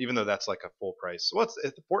 even though that's like a full price. Well,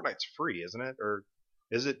 Fortnite's free, isn't it? Or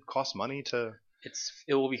is it cost money to?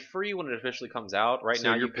 It will be free when it officially comes out. Right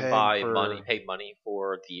now, you can pay money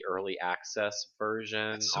for the early access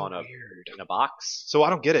version in a box. So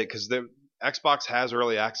I don't get it, because the Xbox has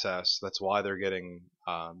early access. That's why they're getting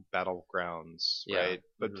Battlegrounds, right?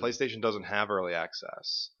 But PlayStation doesn't have early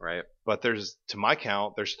access, right? But to my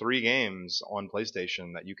count, there's 3 games on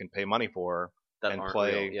PlayStation that you can pay money for and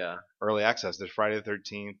play early access. There's Friday the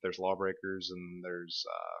 13th, there's Lawbreakers, and there's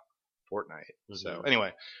Fortnite. So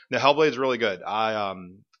anyway, the Hellblade's really good.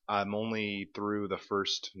 I'm only through the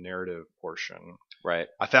first narrative portion. Right.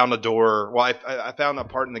 I found a door. Well, I found a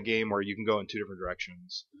part in the game where you can go in 2 different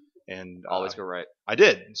directions. And always go right. I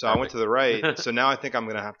did. So I went to the right. So now I think I'm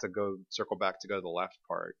gonna have to circle back to go to the left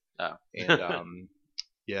part. Oh. And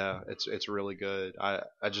Yeah, it's really good. I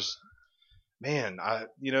just man,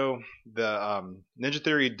 the Ninja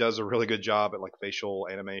Theory does a really good job at like facial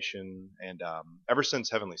animation, and ever since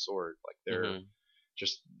Heavenly Sword, like they're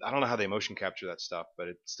just I don't know how they motion capture that stuff, but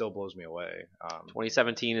it still blows me away.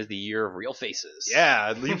 2017 is the year of real faces.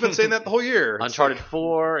 Yeah, you've been saying that the whole year. Uncharted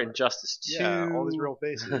 4, Injustice 2. Yeah, all these real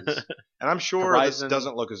faces. And I'm sure Horizon. this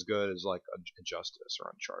doesn't look as good as like Injustice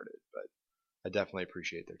or Uncharted, but I definitely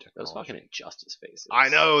appreciate their technology. Those fucking Injustice faces. I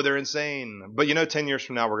know, they're insane. But 10 years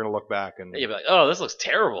from now, we're going to look back and you'll be like, oh, this looks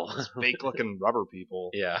terrible. fake looking rubber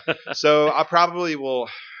people. Yeah. So I probably will,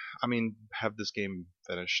 have this game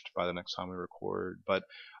finished by the next time we record. But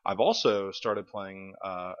I've also started playing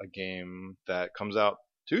a game that comes out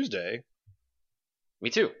Tuesday. Me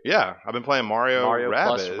too. Yeah, I've been playing Mario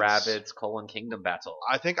plus Rabbids Kingdom Battle.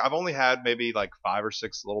 I think I've only had maybe like 5 or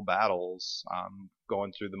 6 little battles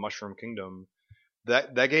going through the Mushroom Kingdom.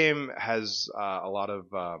 That game has a lot of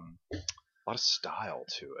style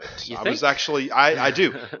to it. You I think? was actually I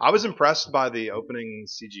do. I was impressed by the opening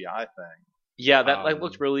CGI thing. Yeah, that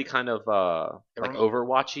looked really kind of like rem-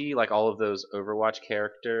 Overwatchy, like all of those Overwatch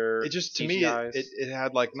character. It just to CGIs. me it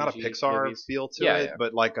had like not a CG Pixar movies. feel to Yeah, it, yeah.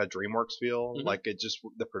 but like a DreamWorks feel. Mhm. Like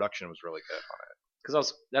the production was really good on it.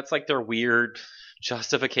 Because that's like their weird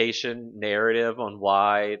justification narrative on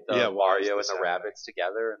why the Yeah, why is Wario and this the happening? Rabbids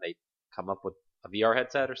together, and they come up with a VR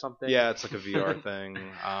headset or something. Yeah, it's like a VR thing.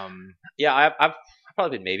 Yeah, I've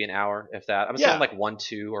probably been maybe an hour, if that. I'm still Yeah. on like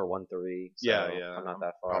 1-2 or 1-3. So Yeah. I'm not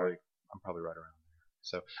that far. I'm probably right around there.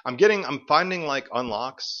 So I'm finding like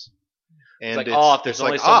unlocks, and like, if there's it's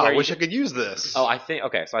only like, somewhere I you wish could- I could use this. Oh, I think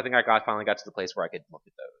I finally got to the place where I could look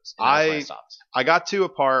at those. And that's when I stopped. I got to a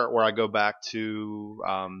part where I go back to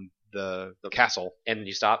the castle, And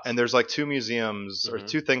you stopped. and there's like 2 museums or Mhm.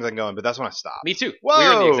 2 things I can go in, but that's when I stopped. Me too. Whoa! We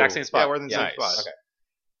were in the exact same spot. Yeah, we're in the same Nice. spot.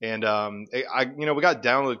 Okay. And we got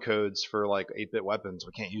download codes for like 8-bit weapons.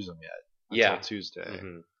 We can't use them yet until Tuesday.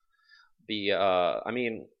 Mhm.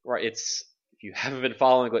 Right. It's if you haven't been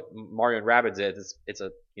following what Mario and Rabbids is, it's a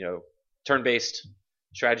turn-based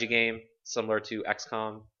strategy game similar to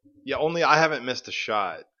XCOM. Yeah, only I haven't missed a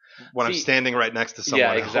shot when I'm See, standing right next to someone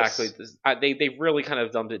Yeah, else. exactly. They really kind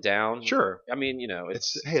of dumbed it down. Sure. I mean,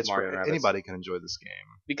 it's It's Mario and Rabbids. anybody can enjoy this game.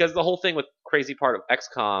 Because the whole thing with crazy part of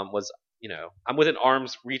XCOM was, I'm within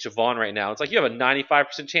arm's reach of Vaughn right now. It's like you have a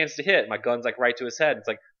 95% chance to hit. My gun's like right to his head. It's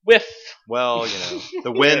like whiff. Well,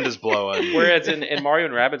 the wind is blowing. Whereas in Mario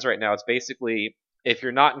and Rabbids right now, it's basically if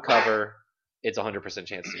you're not in cover, it's 100%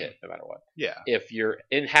 chance to hit no matter what. Yeah. If you're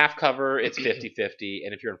in half cover, it's 50-50,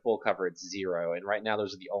 and if you're in full cover, it's 0. And right now,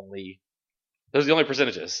 those are the only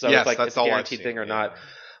percentages. So Yes, it's like that's it's a all I've guaranteed seen, thing or yeah. not.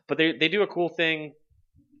 But they do a cool thing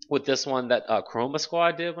with this one that Chroma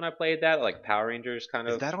Squad did when I played that, like Power Rangers kind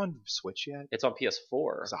of. Is that on Switch yet? It's on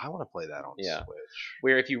PS4. 'Cause I want to play that on Yeah. Switch.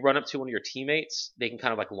 Where if you run up to one of your teammates, they can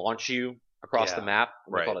kind of like launch you across the map.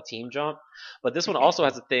 We right. call it a team jump. But this one also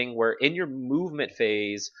has a thing where in your movement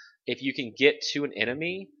phase, if you can get to an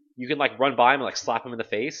enemy, you can like run by him and like slap him in the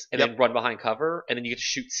face, and then run behind cover, and then you get to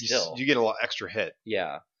shoot still. You get a lot extra hit.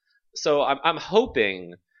 Yeah. So I'm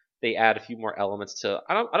hoping they add a few more elements to.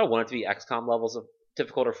 I don't want it to be XCOM levels of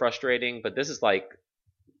difficult or frustrating, but this is like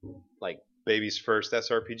Baby's first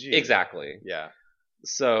SRPG. exactly. Yeah.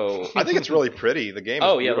 So I think it's really pretty. The game.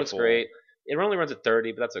 oh is yeah, it looks beautiful. great. It only runs at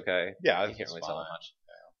 30, but that's okay. Yeah, You can't really tell fine.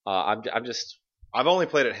 that much. I'm just. I've only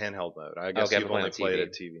played it handheld mode. I guess Okay, I've you've been only playing played on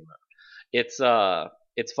it TV mode.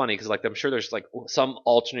 It's funny because like I'm sure there's like some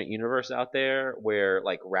alternate universe out there where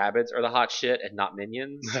like Rabbids are the hot shit and not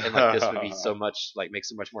minions, and like this would be so much like makes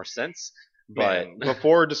so much more sense. But Man,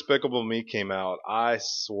 before Despicable Me came out, I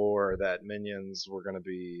swore that Minions were going to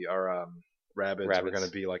be, or Rabbids were Rabbids. going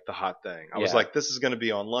to be like the hot thing. I was Yeah. like, this is going to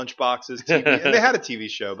be on lunchboxes, TV, and they had a TV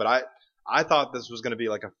show, but I thought this was going to be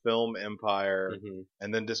like a film empire. mhm.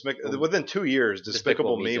 And then within 2 years,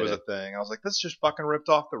 Despicable Me did was it. a thing. I was like, this just fucking ripped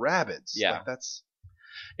off the Rabbids. Yeah. Like, that's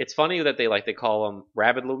It's funny that they call them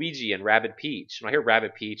Rabbid Luigi and Rabbid Peach. When I hear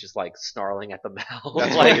Rabbid Peach, it's like snarling at the mouth.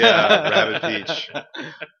 That's like, what- yeah, Rabbid Peach.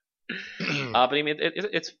 But I mean,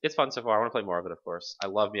 it's fun so far. I want to play more of it, of course. I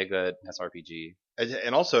love me a good SRPG.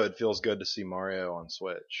 And also, it feels good to see Mario on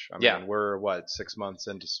Switch. I mean, Yeah. we're 6 months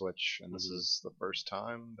into Switch, and this is the first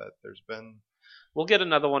time that there's been. We'll get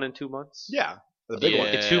another one in 2 months. Yeah, the big one.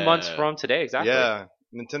 In 2 months from today, exactly. Yeah,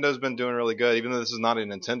 Nintendo's been doing really good, even though this is not a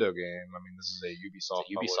Nintendo game. I mean, this is a Ubisoft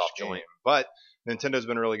It's a Ubisoft published joint. game. But Nintendo's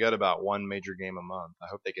been really good about one major game a month. I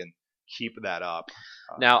hope they can keep that up.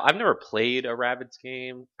 Now, I've never played a Rabbids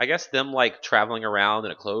game. I guess them like traveling around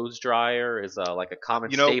in a clothes dryer is like a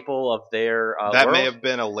common staple of their that world. May have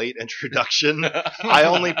been a late introduction. I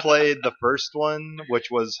only played the first one,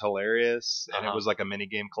 which was hilarious, and it was like a mini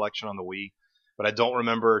game collection on the Wii. But I don't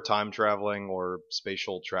remember time traveling or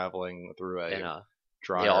spatial traveling through a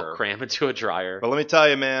dryer. They all cram into a dryer. But let me tell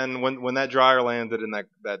you, man, when that dryer landed in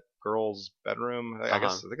that girl's bedroom, I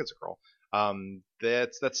think it's a girl.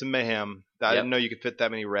 That's some mayhem. I didn't know you could fit that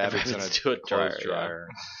many rabbits in a dryer.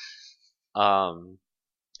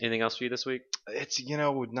 Anything else for you this week? It's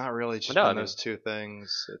not really just those two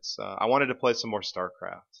things. It's I wanted to play some more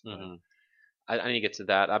StarCraft. Mm-hmm. I need to get to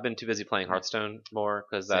that. I've been too busy playing Hearthstone more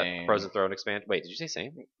because that Frozen Throne expansion. Wait, did you say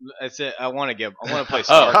same? I said I want to play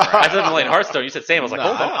StarCraft. I said I'm playing Hearthstone. You said same. I was like,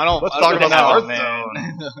 hold on. Let's talk about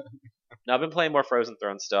Hearthstone. No, I've been playing more Frozen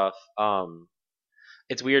Throne stuff.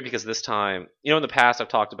 It's weird because this time, in the past I've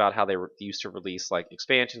talked about how they used to release like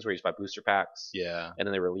expansions where you just buy booster packs. Yeah. And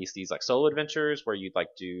then they release these like solo adventures where you'd like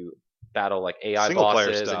do battle like AI Single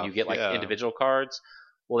bosses and you get like individual cards.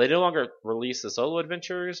 Well, they no longer release the solo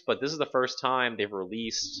adventures, but this is the first time they've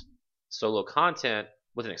released solo content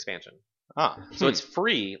with an expansion. So it's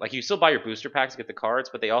free. Like you still buy your booster packs to get the cards,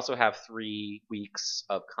 but they also have 3 weeks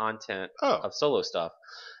of content of solo stuff.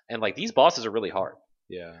 And like these bosses are really hard.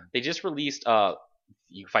 Yeah. They just released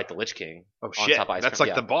you fight the Lich King. Oh shit! That's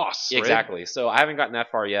like the boss. Right? Exactly. So I haven't gotten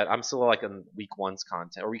that far yet. I'm still like in week 1's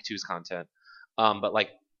content or week 2's content. But like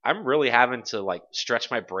I'm really having to like stretch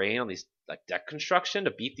my brain on these like deck construction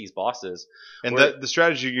to beat these bosses. And the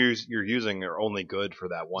strategy you're using are only good for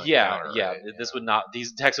that one. Counter, yeah. Right? This would not.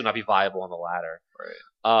 These decks would not be viable on the ladder.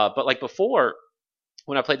 Right. But like before,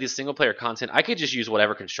 when I played these single player content, I could just use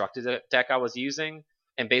whatever constructed deck I was using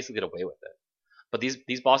and basically get away with it. But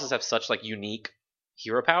these bosses have such like unique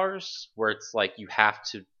hero powers where it's like you have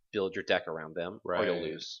to build your deck around them or you'll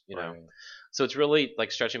lose. So it's really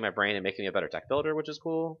like stretching my brain and making me a better deck builder, which is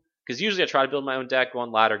cool. Because usually I try to build my own deck, go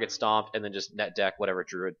on ladder, get stomped, and then just net deck whatever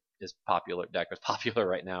druid deck is popular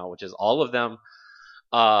right now, which is all of them.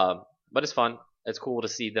 But it's fun. It's cool to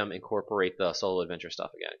see them incorporate the solo adventure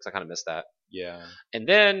stuff again because I kind of missed that. Yeah. And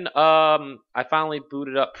then I finally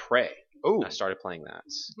booted up Prey. Oh. I started playing that.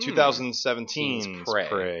 2017's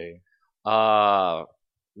Prey.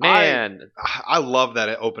 Man, I love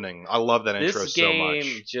that opening. I love that intro so much. This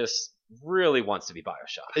game just really wants to be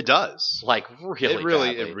BioShock. It does. Like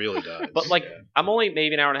really, it really does. But like, I'm only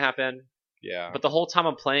maybe an hour and a half in. Yeah. But the whole time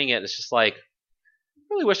I'm playing it, it's just like, I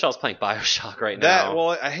really wish I was playing BioShock right now.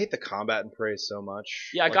 Well, I hate the combat in Prey so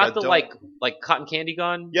much. Yeah, I got the like cotton candy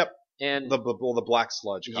gun. Yep. And the black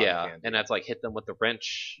sludge. Yeah, and that's like hit them with the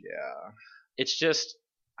wrench. Yeah. It's just,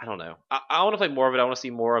 I don't know. I want to play more of it. I want to see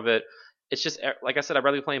more of it. It's just, like I said, I'd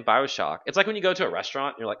rather be playing BioShock. It's like when you go to a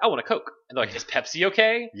restaurant and you're like, I want a Coke. And they're like, is Pepsi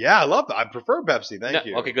okay? Yeah, I love that. I prefer Pepsi. Thank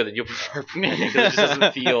you. Okay, good. Then you'll prefer Pepsi because it just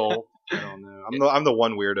doesn't feel... I don't know. I'm the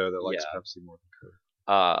one weirdo that likes Pepsi more than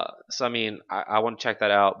Coke. So, I mean, I want to check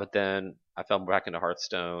that out, but then I fell back into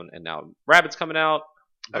Hearthstone, and now Rabbids coming out.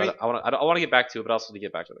 But I want to get back to it, but also to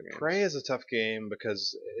get back to the game. Prey is a tough game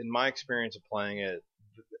because, in my experience of playing it,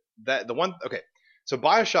 so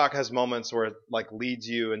BioShock has moments where it like leads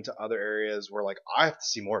you into other areas where like I have to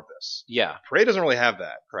see more of this. Yeah. Prey doesn't really have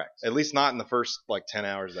that. Correct. At least not in the first like 10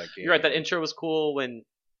 hours of that game. You're right. That intro was cool when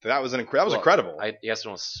that was incredible. I guess I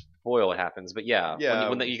don't spoil what happens, but yeah.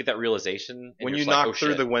 When you get that realization when you knock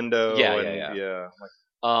through the window. Yeah.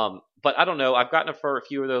 But I don't know. I've gotten for a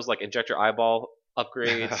few of those like inject your eyeball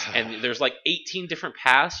upgrades, and there's like 18 different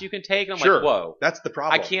paths you can take. And I'm like, whoa, that's the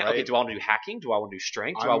problem. I can't. Right? Okay, do I want to do hacking? Do I want to do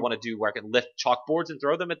strength? Do I want to do where I can lift chalkboards and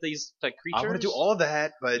throw them at these like creatures? I want to do all of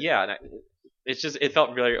that, but yeah, it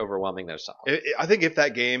felt very overwhelming. I think if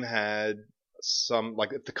that game had some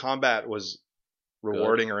like if the combat was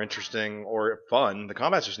rewarding or interesting or fun, the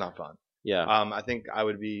combat's just not fun. Yeah. I think I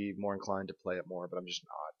would be more inclined to play it more, but I'm just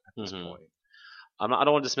not at this point. I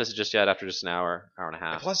don't want to dismiss it just yet after just an hour and a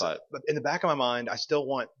half. Plus, but in the back of my mind, I still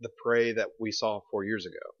want the Prey that we saw 4 years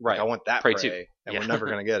ago. Right. Like, I want that Prey 2. And we're never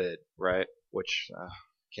going to get it. Right. Which,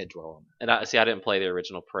 can't dwell on that. And I didn't play the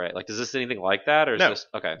original Prey. Like, does this anything like that? Or is no.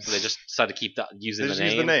 Okay, so they just decided to keep using the name?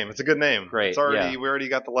 Use the name. It's a good name. Great. It's already, we already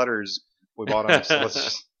got the letters. We bought them, so let's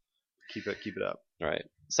just keep it up. Right.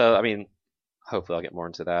 So, I mean, hopefully I'll get more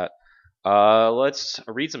into that. Let's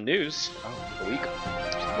read some news of the week.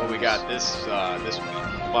 What we got this week?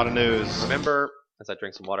 A lot of news. Remember, as I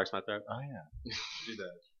drink some water to my throat. Oh yeah, do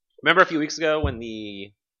that. Remember a few weeks ago when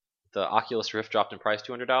the Oculus Rift dropped in price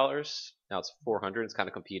 $200? Now it's $400. It's kind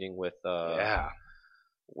of competing with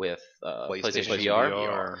with PlayStation VR.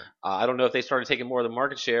 VR. I don't know if they started taking more of the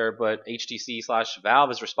market share, but HTC/Valve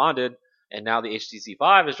has responded, and now the HTC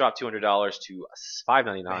Vive has dropped $200 to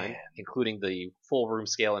 $599, including the full room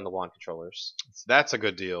scale and the wand controllers. That's a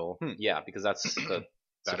good deal. Yeah, because that's the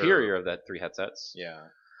superior of that 3 headsets. Yeah.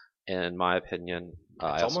 In my opinion,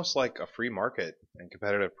 it's almost like a free market and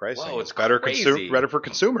competitive pricing. Whoa, it's better better for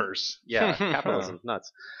consumers. Yeah, capitalism's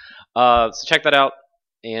nuts. So check that out.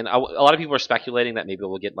 And a lot of people are speculating that maybe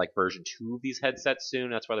we'll get like version 2 of these headsets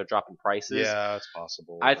soon. That's why they're dropping prices. Yeah, it's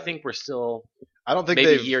possible. I think we're still. I don't think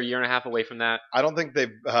maybe a year and a half away from that. I don't think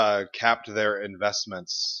they've capped their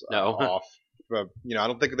investments off. I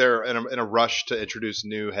don't think they're in a rush to introduce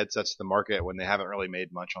new headsets to the market when they haven't really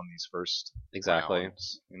made much on these first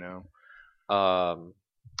rounds,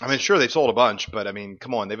 I mean, sure, they've sold a bunch, but I mean,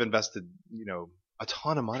 come on, they've invested a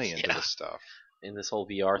ton of money into this stuff. In this whole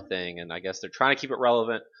VR thing, and I guess they're trying to keep it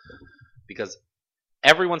relevant because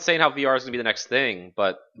everyone's saying how VR is going to be the next thing,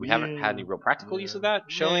 but we haven't had any real practical use of that,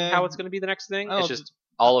 showing how it's going to be the next thing. It's just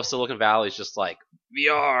all of Silicon Valley is just like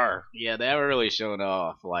VR. Yeah, they haven't really shown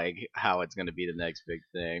off like how it's going to be the next big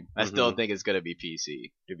thing. I still think it's going to be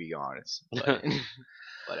PC, to be honest. But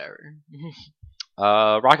whatever.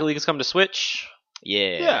 Rocket League is coming to Switch.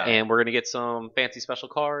 Yeah. And we're going to get some fancy special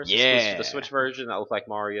cars. Yeah. The Switch version that look like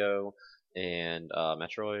Mario and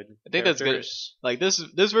Metroid. I think that's good. Like this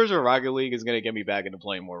version of Rocket League is gonna get me back into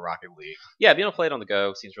playing more Rocket League. Yeah, being able to play it on the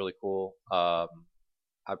go seems really cool. I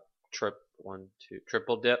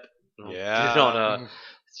triple dip. Yeah.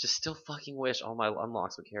 Just still fucking wish all my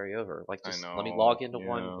unlocks would carry over. Like, just let me log into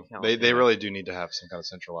one account. They really do need to have some kind of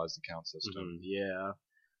centralized account system. Yeah.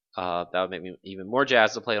 That would make me even more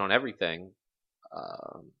jazzed to play it on everything.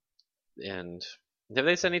 And have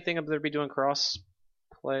they said anything about they'd be doing crossplay?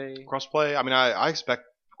 I mean, I expect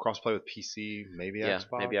crossplay with PC, maybe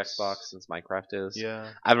Xbox. Maybe Xbox, since Minecraft is.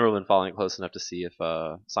 Yeah. I haven't really been following it close enough to see if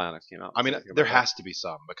Psyonix came out. I mean, there has to be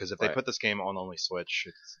some, because if they put this game on only Switch,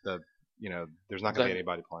 it's there's not going to be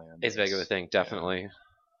anybody playing. It's a big of a thing, definitely.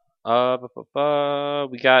 Yeah.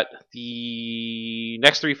 We got the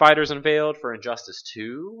next 3 fighters unveiled for Injustice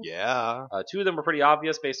 2. Yeah. 2 of them were pretty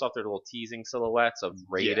obvious based off their little teasing silhouettes of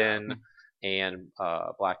Raiden and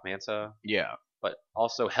Black Manta. Yeah. But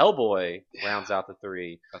also Hellboy rounds out the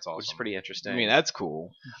 3. That's awesome. Which is pretty interesting. I mean, that's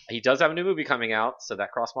cool. He does have a new movie coming out, so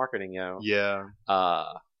that cross-marketing, Yeah.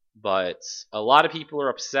 But a lot of people are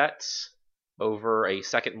upset over a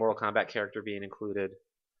second Mortal Kombat character being included.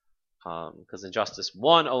 Because Injustice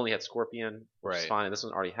 1 only had Scorpion, which is fine, and this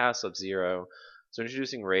one already has Sub-Zero. So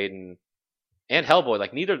introducing Raiden and Hellboy,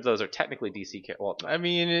 like neither of those are technically DC characters. Well, I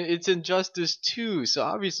mean, it's Injustice 2, so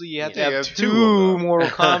obviously you have to have 2 Mortal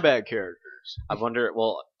Kombat characters. I wonder.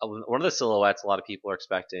 Well, one of the silhouettes a lot of people are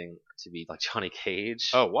expecting to be like Johnny Cage.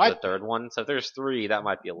 Oh, what? The third one. So if there's 3, that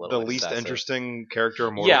might be a little. The least excessive. interesting character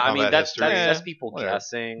in Mortal Kombat I mean history. that's people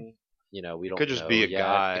guessing. We don't. Could just be a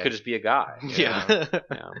guy. It could just be a guy. Yeah.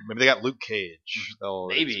 Maybe they got Luke Cage.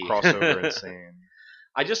 Maybe crossover insane.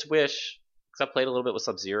 I just wish, because I played a little bit with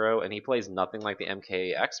Sub-Zero, and he plays nothing like the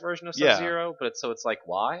MKX version of Sub-Zero. But it's like,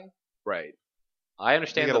 why? Right. I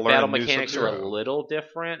understand the battle mechanics are a little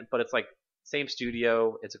different, but it's like same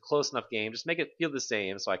studio. It's a close enough game. Just make it feel the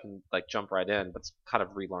same, so I can like jump right in. But it's kind of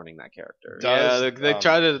relearning that character. Yeah, they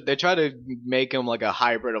try to make him like a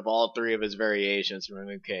hybrid of all 3 of his variations from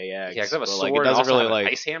MKX. Yeah, because I have a sword. It doesn't really like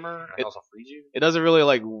ice hammer. It also frees you. It doesn't really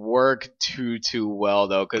like work too well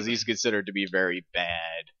though, because he's considered to be very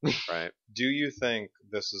bad. Right. Do you think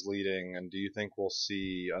this is leading, and do you think we'll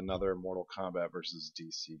see another Mortal Kombat versus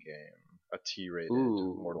DC game, a T-rated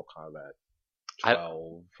Mortal Kombat?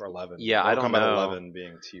 12 or 11. Yeah, I don't know. know. 11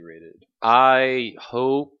 being T-rated. I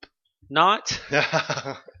hope not,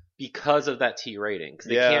 because of that T rating. Because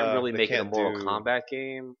they can't really make it a Mortal Kombat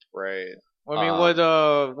game, right? Well, I mean,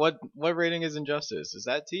 what rating is Injustice? Is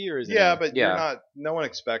that T or is it? Yeah, but you're not. No one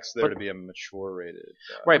expects there to be a mature rated.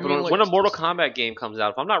 Right, but when a Mortal Kombat game comes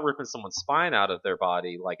out, if I'm not ripping someone's spine out of their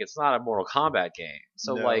body, like it's not a Mortal Kombat game.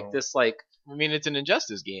 So like this, like. I mean, it's an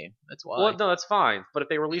Injustice game. That's why. Well, no, that's fine. But if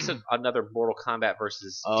they release another Mortal Kombat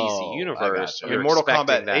versus DC Universe, I mean, Mortal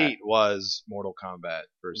Kombat 8 was Mortal Kombat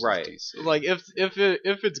versus DC. Like, if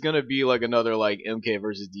it's gonna be like another like MK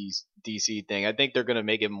versus DC thing, I think they're gonna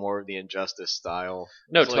make it more of the Injustice style.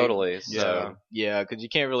 No, it's totally. Like, so yeah, because you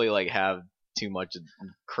can't really like have too much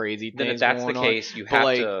crazy things. Then if that's the case, you have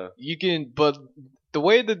to. You can, but. The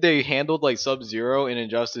way that they handled like Sub-Zero in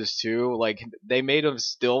Injustice 2, like they made him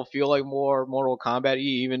still feel like more Mortal Kombat-y,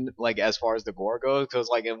 even like as far as the gore goes. Because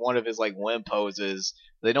like in one of his like win poses,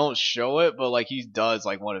 they don't show it, but like he does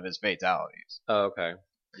like one of his fatalities. Oh, okay.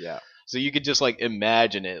 Yeah. So you could just like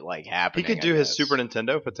imagine it like happening. He could do his Super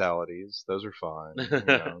Nintendo fatalities. Those are fine.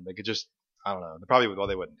 They could just, I don't know. They probably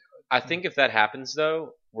they wouldn't do it. I think if that happens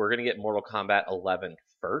though, we're gonna get Mortal Kombat 11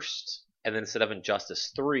 first, and then instead of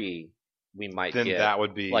Injustice 3, we might then get that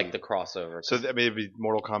would be like the crossover. So I mean, it'd be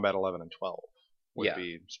Mortal Kombat 11 and 12 would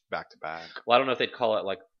be back to back. Well, I don't know if they'd call it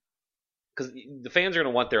like, because the fans are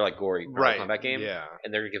gonna want their like gory Mortal Kombat game,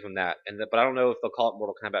 and they're gonna give them that. But I don't know if they'll call it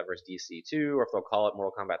Mortal Kombat versus DC 2, or if they'll call it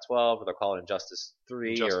Mortal Kombat 12, or they'll call it Injustice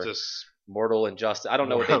 3, or Mortal Injustice. I don't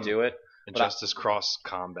know what they do it. Injustice Cross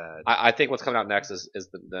Combat. I think what's coming out next is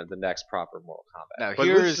the next proper Mortal Kombat.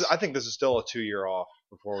 Now, I think this is still a 2-year off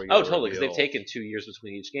before we get totally, because they've taken 2 years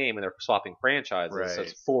between each game and they're swapping franchises, so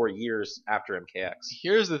it's 4 years after MKX.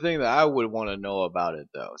 Here's the thing that I would want to know about it,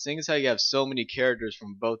 though. Seeing as how you have so many characters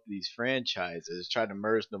from both of these franchises, try to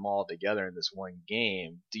merge them all together in this one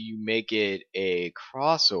game, do you make it a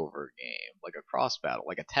crossover game, like a cross battle,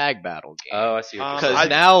 like a tag battle game? Oh, I see. Because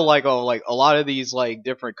now, like a lot of these like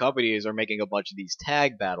different companies are making a bunch of these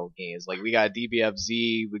tag battle games. Like we got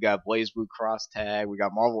DBFZ, we got BlazBlue Cross Tag, we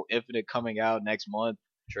got Marvel Infinite coming out next month.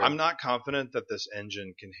 True. I'm not confident that this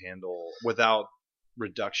engine can handle without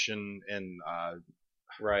reduction in.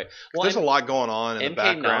 Right. Well, there's a lot going on in the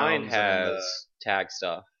background. MK9 has tag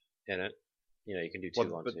stuff in it. You can do 2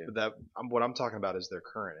 on 2. But what I'm talking about is their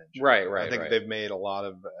current engine. Right. I think they've made a lot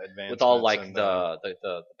of advancements with all like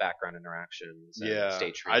the background interactions. And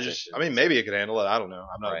state transitions. I mean, maybe it could handle it. I don't know.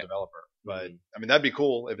 I'm not a developer, but I mean that'd be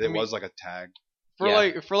cool if it was like a tag.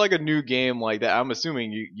 For like a new game like that, I'm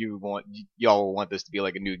assuming y'all want this to be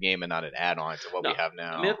like a new game and not an add-on to what we have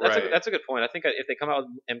now. I mean, that's a good point. I think if they come out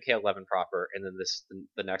with MK11 proper and then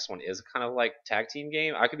the next one is kind of like tag team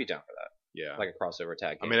game, I could be down for that. Yeah, like a crossover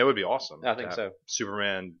tag game. I mean, it would be awesome. I think so.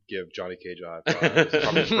 Superman give Johnny Cage a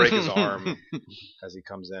probably break his arm as he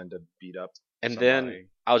comes in to beat up. And then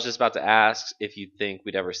I was just about to ask if you think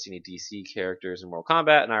we'd ever see any DC characters in Mortal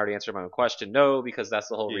Kombat, and I already answered my own question. No, because that's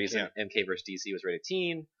the whole reason MK vs. DC was rated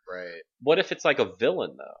teen. Right. What if it's like a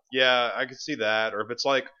villain though? Yeah, I could see that. Or if it's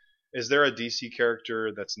like, is there a DC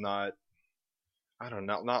character that's not? I don't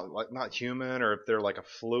know, not human, or if they're like a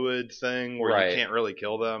fluid thing where you can't really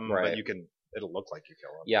kill them, but it'll look like you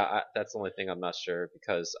kill them. Yeah, that's the only thing I'm not sure,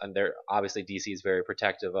 because they're obviously DC is very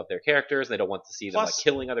protective of their characters. They don't want to see them like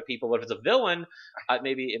killing other people. But if it's a villain,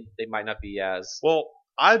 maybe they might not be as well.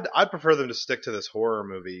 I'd prefer them to stick to this horror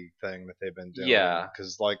movie thing that they've been doing. Yeah,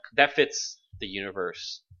 because like that fits the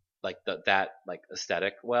universe, like that like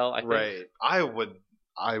aesthetic well. I think. Right.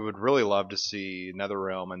 I would really love to see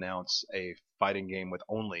NetherRealm announce a fighting game with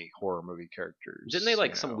only horror movie characters. Didn't they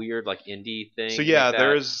like some weird like indie thing? So yeah,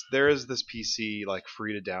 like there is this PC like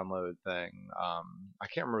free to download thing. I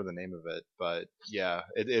can't remember the name of it, but yeah,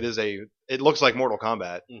 it looks like Mortal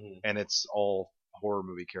Kombat, and it's all horror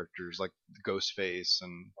movie characters like Ghostface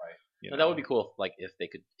and that would be cool. If they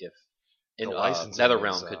could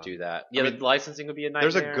NetherRealm could do that. Yeah, the licensing would be a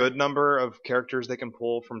nightmare. There's a good number of characters they can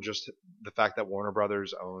pull from just the fact that Warner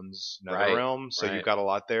Brothers owns NetherRealm, so you've got a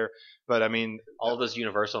lot there. But I mean, all of those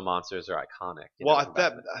Universal monsters are iconic.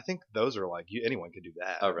 I think those are like anyone could do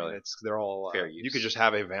that. Oh, really? They're all fair use. You could just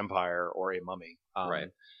have a vampire or a mummy. Right.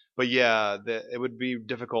 But yeah, it would be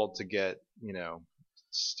difficult to get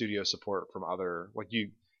studio support from other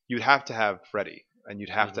you'd have to have Freddy and you'd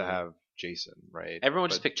have to have Jason, right? Everyone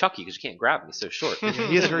just picked Chucky because you can't grab him; he's so short.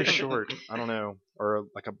 He is very short. I don't know, or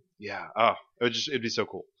like it'd be so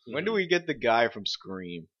cool. When do we get the guy from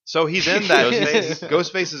Scream? So he's in that.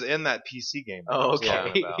 Ghostface is in that PC game. Oh,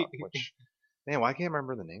 okay. Man, why can't I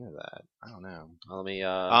remember the name of that? I don't know. Let me.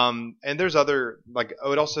 And there's other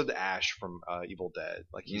it also had Ash from Evil Dead.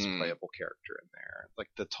 Like he's a playable character in there. Like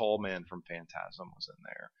the tall man from Phantasm was in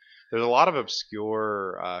there. There's a lot of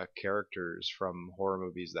obscure characters from horror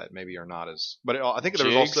movies that maybe are not as. But I think there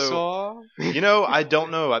was also. I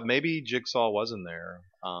don't know. Maybe Jigsaw was in there.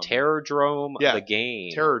 Terrordrome, the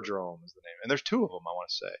game. Terrordrome is the name, and there's 2 of them. I want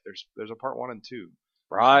to say there's a part 1 and 2.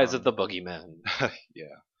 Rise of the Boogeyman. Yeah.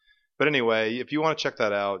 But anyway, if you want to check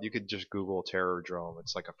that out, you could just Google Terrordrome.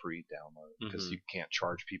 It's like a free download because you can't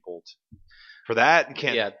charge people for that. You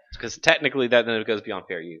can't. Yeah, because technically that then it goes beyond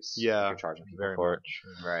fair use. Yeah, you're charging people very for much.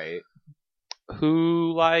 It. Right.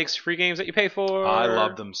 Who likes free games that you pay for? I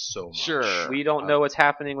love them so much. Sure. We don't know what's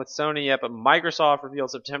happening with Sony yet, but Microsoft revealed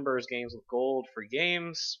September's games with gold free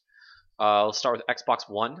games. Let's start with Xbox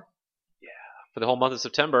One. Yeah. For the whole month of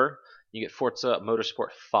September, you get Forza Motorsport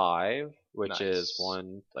 5. Which is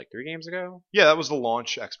one 3 games ago. Yeah, that was the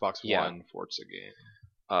launch Xbox One Forza game.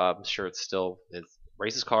 I'm sure it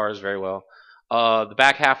races cars very well. The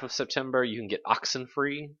back half of September, you can get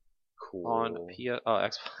Oxenfree. cool. on Xbox One.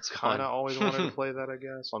 Kind of always wanted to play that, I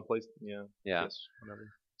guess. On PlayStation, Yeah. Yes, whatever.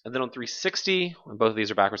 And then on 360, when both of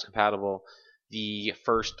these are backwards compatible, the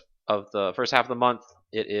first half of the month,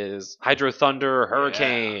 it is Hydro Thunder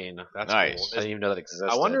Hurricane. That's Nice. cool. I didn't even know that existed.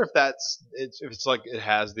 I wonder if it's like it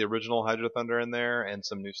has the original Hydro Thunder in there and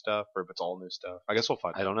some new stuff, or if it's all new stuff. I guess we'll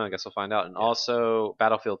find out. I don't know. I guess we'll find out. And also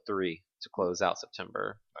Battlefield 3 to close out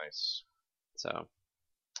September. Nice. So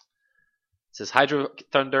it says Hydro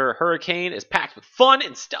Thunder Hurricane is packed with fun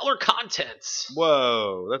and stellar content.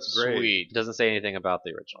 Whoa, that's great. Sweet. It doesn't say anything about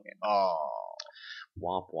the original game. Oh.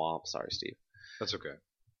 Womp womp. Sorry, Steve. That's okay.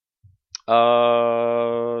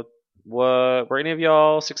 Were any of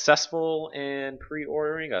y'all successful in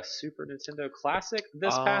pre-ordering a Super Nintendo Classic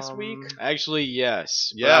this past week? Actually,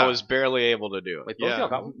 yes. Yeah. But I was barely able to do it. Wait, both of y'all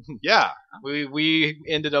got one? Yeah. We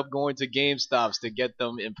ended up going to GameStops to get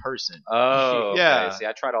them in person. Oh, Yeah. Okay. See,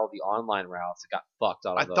 I tried all the online routes. It got fucked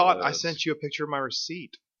out I of thought I those. sent you a picture of my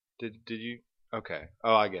receipt. Did you? Okay.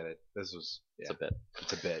 Oh, I get it. This was It's a bit.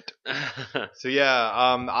 It's a bit. So yeah,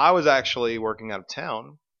 I was actually working out of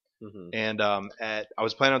town, Mhm. and I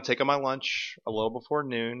was planning on taking my lunch a little before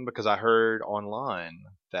noon because I heard online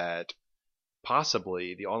that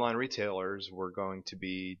possibly the online retailers were going to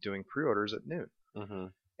be doing pre-orders at noon.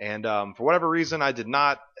 Mhm. And for whatever reason, I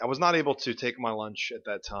was not able to take my lunch at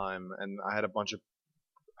that time, and I had a bunch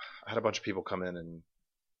of people come in, and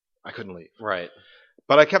I couldn't leave. Right.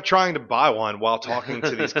 But I kept trying to buy one while talking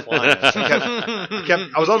to these clients. I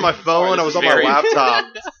was on my phone. I was on my laptop.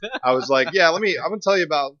 I was like, "Yeah, I'm gonna tell you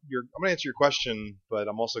about I'm gonna answer your question, but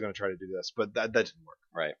I'm also gonna try to do this." But that didn't work.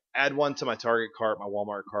 Right. Add one to my Target cart, my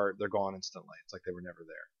Walmart cart. They're gone instantly. It's like they were never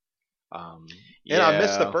there. And I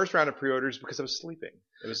missed the first round of pre-orders because I was sleeping.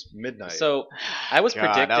 It was midnight. So I was God,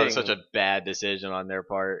 predicting. that was such a bad decision on their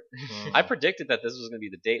part. I predicted that this was going to be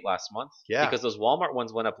the date last month. Yeah. Because those Walmart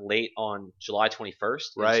ones went up late on July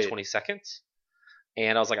 21st, Right. 22nd.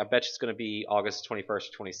 And I was like, I bet you it's going to be August 21st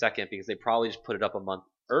or 22nd because they probably just put it up a month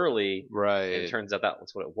early. right. And it turns out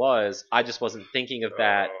that's what it was. I just wasn't thinking of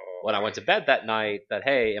that when I went to bed that night, that,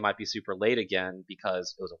 hey, it might be super late again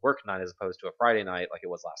because it was a work night as opposed to a Friday night like it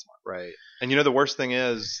was last month. Right. And the worst thing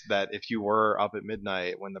is that if you were up at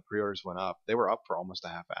midnight when the pre-orders went up, they were up for almost a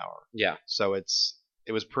half hour. Yeah. So it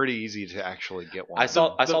was pretty easy to actually get one. I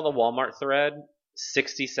saw the Walmart thread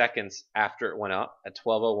 60 seconds after it went up at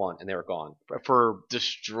 12:01 and they were gone. For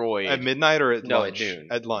Destroyed. at midnight or at No, lunch? at noon.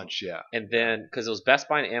 At lunch, yeah. And then, because it was Best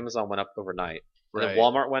Buy and Amazon went up overnight. And Right. then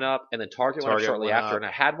Walmart went up, and then Target went up shortly went after. up. And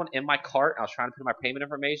I had one in my cart. I was trying to put in my payment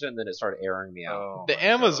information, and then it started erroring me out. Oh, The my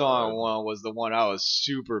Amazon God. one was the one I was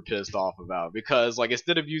super pissed off about because, like,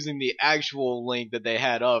 instead of using the actual link that they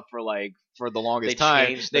had up for the longest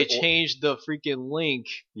time, they changed the freaking link.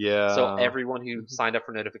 Yeah. So everyone who signed up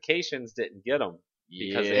for notifications didn't get them.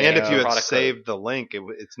 Because Yeah. and if you had product saved the link,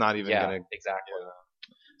 it's not even Yeah, gonna. exactly.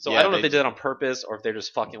 So Yeah, I don't know if they they did it on purpose or if they're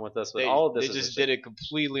just fucking with us. But all of this they is just did it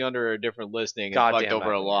completely under a different listing and Goddamn fucked over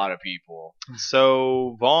a nightmare. lot of people.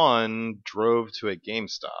 So Vaughn drove to a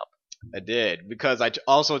GameStop. I did because I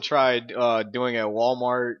also tried doing it at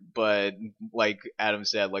Walmart, but like Adam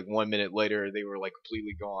said, like 1 minute later they were like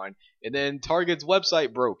completely gone, and then Target's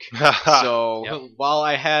website broke. So Yep. while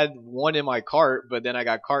I had one in my cart, but then I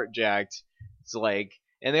got cart jacked, it's like,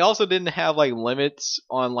 and they also didn't have like limits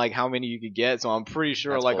on like how many you could get. So I'm pretty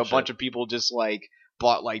sure That's like bullshit. a bunch of people just like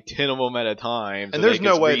bought like 10 of them at a time. And so there's they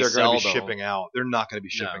no could way they're going to be resell them. shipping out. They're not going to be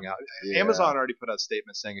No. shipping out. Yeah. Amazon already put out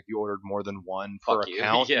statements saying if you ordered more than one per Fuck you.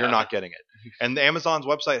 account, Yeah. you're not getting it. And the Amazon's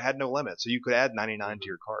website had no limit, so you could add 99 to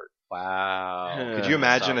your cart. Wow. Could you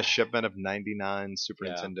imagine a shipment of 99 Super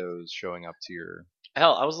Yeah. Nintendos showing up to your?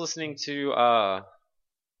 Hell, I was listening to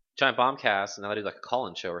Giant Bombcast, and now they do like a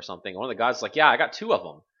call-in show or something. One of the guys was like, "Yeah, I got 2 of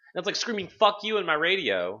them." And it's like screaming "fuck you" in my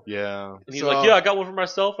radio. Yeah. And he's So- like, "Yeah, I got one for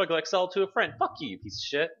myself. I could like sell it to a friend. Fuck you, you piece of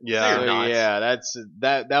shit." Yeah. No, So, you're not. yeah,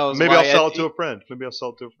 that was Maybe why I'll sell it to a friend. Maybe I'll sell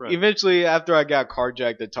it to a friend. Eventually, after I got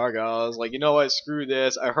carjacked at Target, I was like, you know what? Screw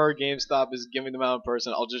this. I heard GameStop is giving them out in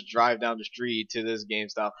person. I'll just drive down the street to this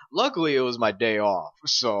GameStop. Luckily, it was my day off,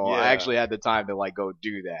 so Yeah. I actually had the time to like go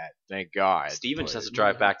do that. Thank God. Steven just But- has to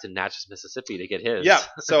drive back to Natchez, Mississippi to get his. Yeah,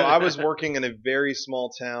 so I was working in a very small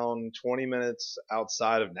town, 20 minutes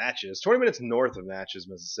outside of Natchez, 20 minutes north of Natchez,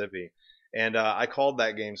 Mississippi. And I called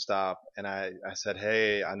that GameStop and I said,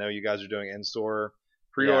 hey, I know you guys are doing in-store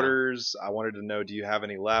pre-orders. I wanted to know, do you have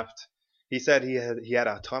any left? He said he had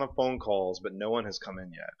a ton of phone calls, but no one has come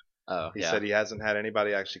in yet. Oh, He yeah. said he hasn't had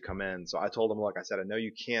anybody actually come in. So I told him, look, I said, I know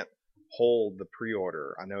you can't hold the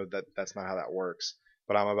pre-order. I know that that's not how that works.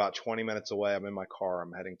 but I'm about 20 minutes away. I'm in my car.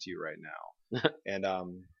 I'm heading to you right now. And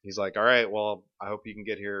he's like, all right, well, I hope you can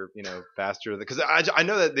get here, faster. Because I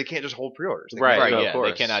know that they can't just hold pre-orders. Right, no, yeah,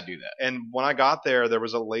 they cannot do that. And when I got there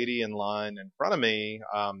was a lady in line in front of me,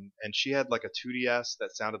 and she had like a 2DS that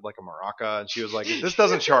sounded like a maraca, and she was like, this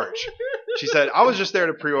doesn't charge. She said, I was just there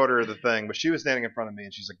to pre-order the thing, but she was standing in front of me,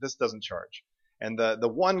 and she's like, this doesn't charge. And the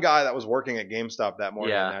one guy that was working at GameStop that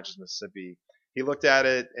morning in Natchez, Mississippi, he looked at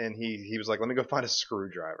it, and he was like, let me go find a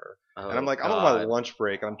screwdriver. And I'm like, I'm on my lunch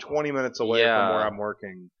break, and I'm 20 minutes away from where I'm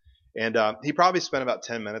working. And he probably spent about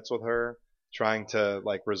 10 minutes with her trying to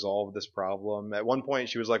like resolve this problem. At one point,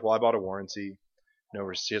 she was like, well, I bought a warranty.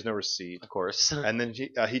 She has no receipt. Of course. And then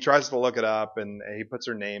he tries to look it up, and he puts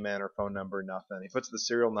her name in, her phone number, nothing. He puts the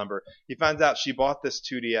serial number. He finds out she bought this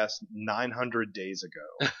 2DS 900 days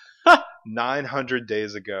ago. 900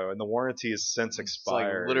 days ago, and the warranty has since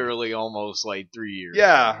expired. Like literally almost like 3 years.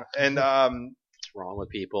 Yeah, and what's wrong with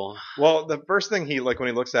people? Well, the first thing when he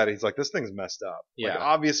looks at it, he's like, this thing's messed up. Yeah, like,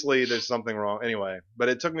 obviously there's something wrong. Anyway, but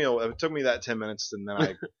it took me that 10 minutes, and then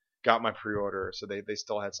I got my pre-order, so they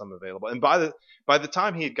still had some available. And by the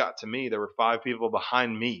time he had got to me, there were 5 people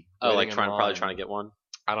behind me. Oh, like probably trying to get one.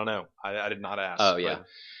 I don't know. I did not ask. Oh yeah.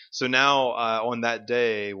 So now on that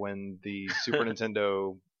day when the Super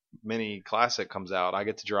Nintendo Mini Classic comes out, I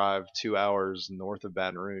get to drive 2 hours north of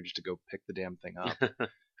Baton Rouge to go pick the damn thing up.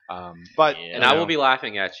 I will be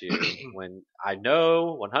laughing at you when I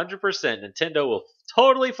know 100% Nintendo will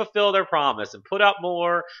totally fulfill their promise and put out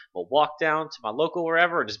more. We'll walk down to my local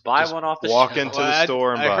wherever and just buy one off the walk shelf. into the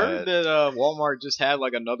store and buy it. I heard that Walmart just had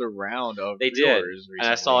like another round of they did, and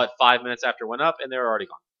I saw it 5 minutes after it went up, and they were already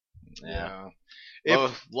gone. Yeah.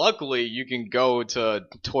 Well, luckily, you can go to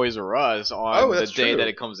Toys R Us on the day that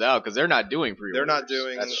it comes out because they're not doing pre-orders. They're not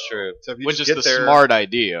doing. That's true. So which is the smart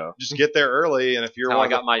idea. Just get there early, and if you're I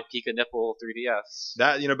got my Pika Nipple 3DS.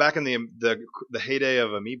 That back in the heyday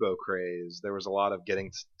of Amiibo craze, there was a lot of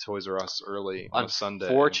getting to Toys R Us early on Sunday.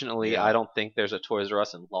 Unfortunately, I don't think there's a Toys R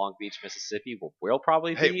Us in Long Beach, Mississippi. We'll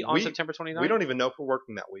probably be on September 29th. We don't even know if we're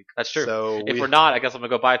working that week. That's true. So if we're not, I guess I'm gonna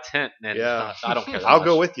go buy a tent. And I don't care. I'll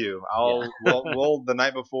go with you. We'll the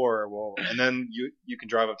night before. And then you can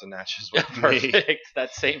drive up to Natchez with me. Perfect.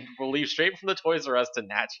 We'll leave straight from the Toys R Us to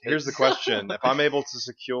Natchez. Here's the question: if I'm able to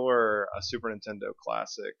secure a Super Nintendo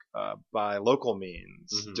Classic by local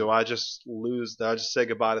means, do I just say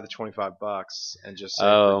goodbye to the $25 and just say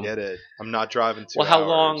forget it? I'm not driving 2 hours. Well, how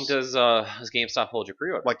long does GameStop hold your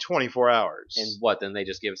pre-order? Like 24 hours. And what? Then they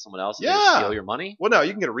just give it to someone else and they steal your money? Well, no,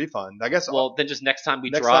 you can get a refund. I guess. Well, then just next time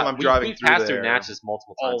next time I'm driving we pass through Natchez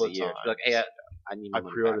multiple times a year. Time. Like, hey, I need. I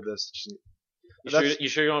pre-ordered this. You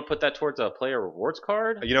sure you want to put that towards a player rewards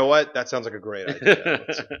card? You know what? That sounds like a great idea.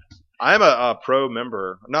 I'm a pro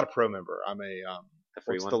member. I'm not a pro member. I'm a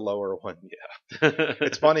what's the lower one? Yeah.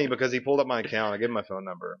 It's funny because he pulled up my account. I gave him my phone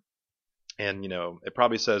number, and it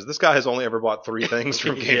probably says this guy has only ever bought 3 things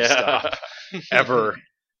from GameStop ever.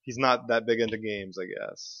 He's not that big into games, I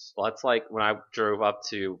guess. Well, that's like when I drove up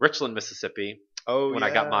to Richland, Mississippi. When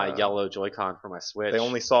I got my yellow Joy-Con for my Switch. They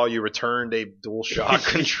only saw you returned a DualShock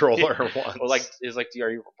controller once. Well,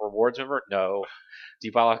 are you a rewards member? No. Do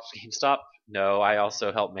you buy a GameStop? No. I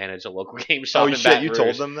also help manage a local game shop in Baton Rouge. You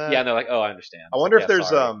told them that? Yeah, and they're like, oh, I understand. I wonder if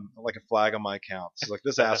there's like a flag on my account. It's like,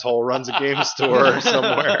 this asshole runs a game store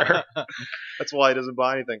somewhere. That's why he doesn't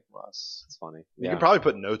buy anything from us. It's funny. You can probably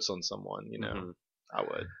put notes on someone, I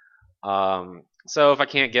would. So if I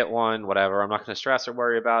can't get one, whatever. I'm not going to stress or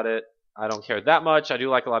worry about it. I don't care that much. I do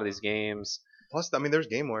like a lot of these games. Plus, there's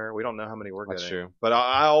GameWare. We don't know how many we're getting. That's true. But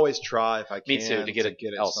I always try if I can. Me too, to get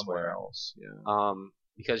it somewhere else. Yeah.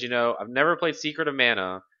 Because I've never played Secret of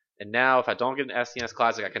Mana, and now if I don't get an SNES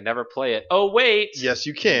Classic, I can never play it. Oh wait. Yes,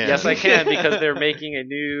 you can. Yes, I can because they're making a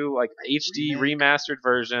new HD remastered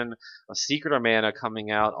version of Secret of Mana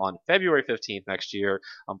coming out on February 15th next year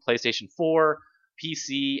on PlayStation 4.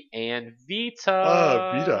 PC and Vita.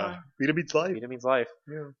 Vita. Vita means life. Vita means life.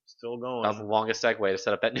 Yeah, still going. That was the longest segue to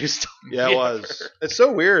set up that new story. Yeah, it was. It's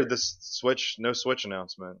so weird. This no Switch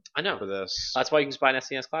announcement. I know for this. That's why you can just buy an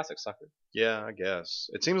SNES Classic, sucker. Yeah, I guess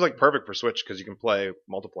it seems like perfect for Switch because you can play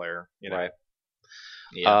multiplayer. Right.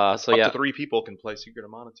 Yeah. Up to 3 people can play Secret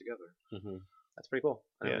of Mana together. Mm-hmm. That's pretty cool.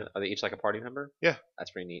 Yeah. Are they each like a party member? Yeah. That's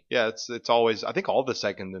pretty neat. Yeah, it's always. I think all the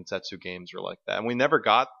second Densetsu games are like that, and we never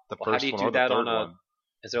got the first one or the third one.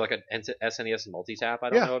 Is there like an SNES multi-tap I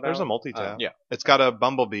don't know about? There's a multi-tap. Yeah. It's got a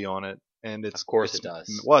Bumblebee on it, and of course it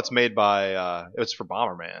does. Well, it's made by it's for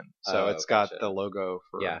Bomberman, so it's got the logo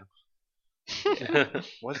for. Yeah.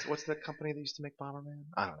 What's the company that used to make Bomberman?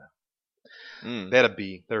 I don't know. They had a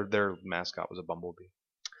bee. Their mascot was a bumblebee.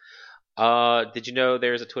 Did you know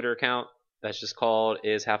there's a Twitter account that's just called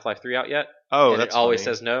 "Is Half-Life 3 out yet?" Oh, and that's it always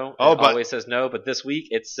funny. says no. Oh, it always says no. But this week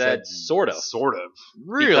it said sort of. Sort of.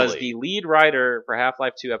 Really? Because the lead writer for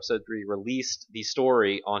Half-Life 2 Episode 3 released the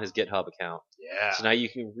story on his GitHub account. Yeah. So now you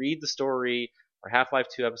can read the story for Half-Life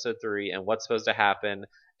 2 Episode 3 and what's supposed to happen.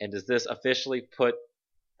 And does this officially put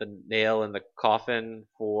the nail in the coffin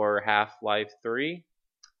for Half-Life 3?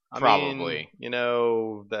 Probably. I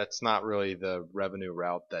mean, that's not really the revenue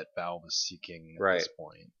route that Valve is seeking at this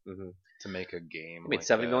point. Mm-hmm. To make a game. I made like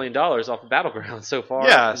 $70 million off of Battlegrounds so far.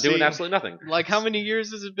 Yeah, doing absolutely nothing. Like, how many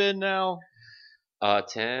years has it been now?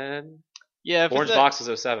 10. Yeah, Orange Box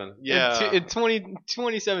is 07. Yeah.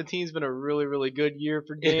 2017 has been a really, really good year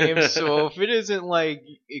for games. So if it isn't like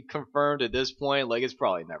confirmed at this point, like it's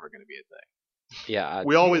probably never going to be a thing. Yeah,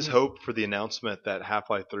 we always hope for the announcement that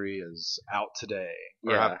Half-Life 3 is out today.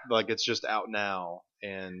 Or Yeah. like it's just out now.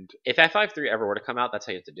 And if Half-Life 3 ever were to come out, that's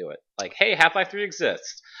how you have to do it. Like, hey, Half-Life 3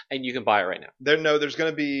 exists, and you can buy it right now. there's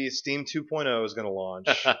going to be Steam 2.0 is going to launch,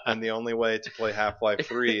 and the only way to play Half-Life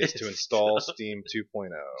 3 is to install Steam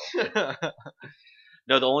 2.0.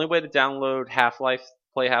 No, the only way to download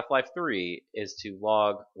play Half-Life 3 is to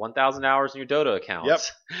log 1,000 hours in your Dota account. Yep,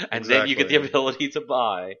 and then you get the exactly. ability to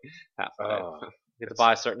buy Half-Life. You get to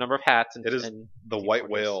buy a certain number of hats. And, It is and the white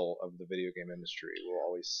whale of the video game industry. Will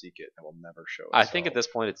always seek it and will never show I itself. think at this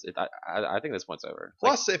point, I think this point's over.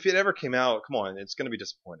 Plus, if it ever came out, come on, it's going to be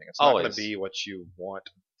disappointing. It's not Always. going to be what you want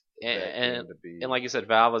that and game to be. and like you said,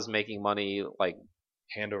 Valve is making money like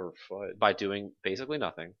hand over foot. by doing basically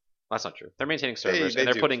nothing. That's not true. They're maintaining servers They and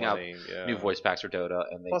they're do putting plenty, out new voice packs for Dota.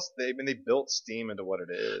 And Plus, they built Steam into what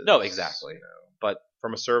it is. No, exactly. But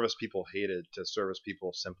from a service people hated to service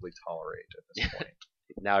people simply tolerate at this point.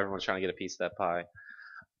 Now everyone's trying to get a piece of that pie.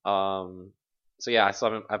 So yeah,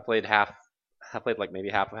 I played like maybe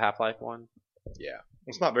half of Half-Life 1. Yeah,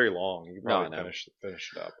 it's not very long. You can probably No, I know.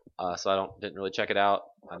 finish it up. So I didn't really check it out.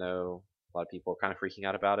 I know a lot of people are kind of freaking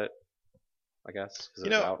out about it. I guess 'cause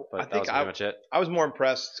it's out, but that was pretty much it. I was more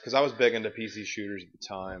impressed because I was big into PC shooters at the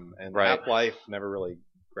time, and Right. Half-Life never really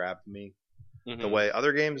grabbed me the Mhm. way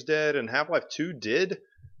other games did, and Half-Life 2 did,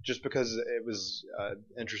 just because it was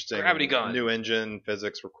interesting. Gravity gun. New engine,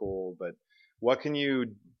 physics were cool, but what can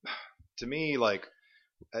you? To me, like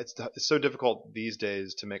it's so difficult these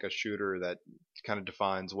days to make a shooter that kind of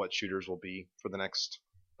defines what shooters will be for the next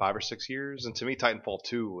 5 or 6 years. And to me, Titanfall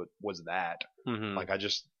 2 was that. Mhm. Like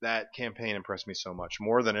that campaign impressed me so much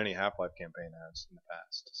more than any Half-Life campaign has in the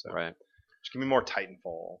past. So Right. just give me more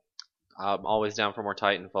Titanfall. I'm always down for more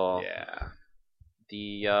Titanfall. Yeah.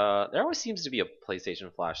 There always seems to be a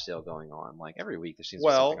PlayStation Flash sale going on. Like every week there seems to be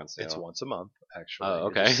Well, something on sale. it's once a month actually. Oh,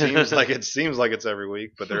 It okay. just seems like it's every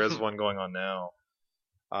week, but there is one going on now.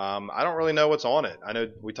 I don't really know what's on it. I know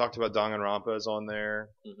we talked about Danganronpa is on there.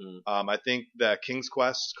 Mhm. I think the King's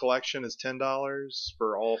Quest collection is $10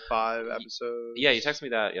 for all 5 episodes. Yeah, you texted me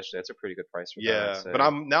that yesterday. That's a pretty good price for that. Yeah, I'd say. but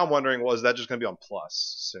I'm now wondering, is that just going to be on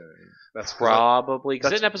Plus soon? That's Probably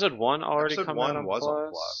because that's- didn't episode 1 already episode come 1 out on was Plus? on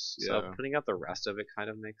Plus, So yeah. putting out the rest of it kind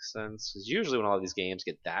of makes sense. Because usually when all of these games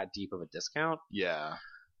get that deep of a discount, Yeah.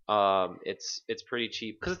 it's pretty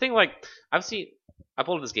cheap. Because the thing, like, I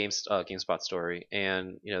pulled up this GameSpot story,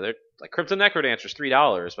 and they're like Crypto Necrodancer's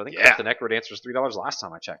 $3, but I think Yeah. Crypto Necrodancer's $3 last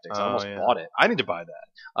time I checked it. So I almost yeah. bought it. I need to buy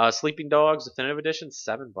that. Sleeping Dogs Definitive Edition,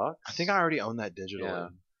 $7. I think I already own that digitally.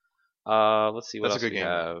 Yeah. Let's see what That's a else good we game.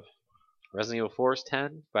 have. Resident Evil 4 is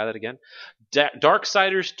 10. Buy that again.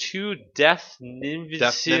 Darksiders 2 Death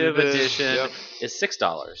Definitive Edition Yep. is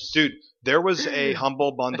 $6. Dude, there was a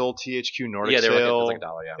humble bundle THQ Nordic yeah, they were sale. like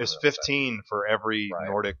 $1. Yeah, It was 15 for every Right.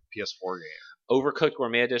 Nordic PS4 game. Overcooked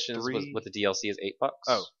Gourmet Editions Three- with the DLC is $8.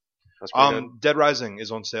 Oh. That's pretty good. Dead Rising is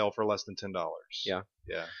on sale for less than $10. Yeah.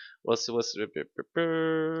 Yeah. What's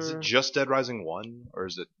Is it just Dead Rising 1 or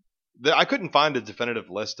is it I couldn't find a definitive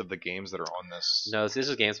list of the games that are on this. No, this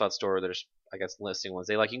is GameSpot store. There's, I guess, listing ones.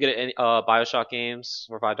 You can get any BioShock games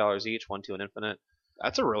for $5 each, 1, 2, and Infinite.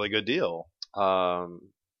 That's a really good deal. Final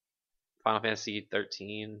Fantasy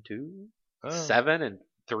 13, 2, Oh. 7, and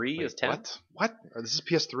 3 Wait, is 10. What? This is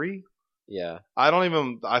PS3? Yeah.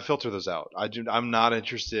 I filter those out. I'm not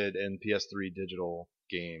interested in PS3 digital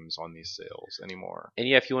games on these sales anymore. And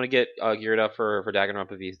yeah, if you want to get geared up for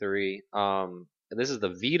Danganronpa V3, and this is the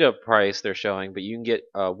Vita price they're showing, but you can get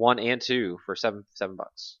 1 and 2 for $7.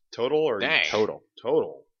 Total or Dang. each? Total.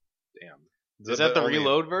 Total. Damn. Is that the only-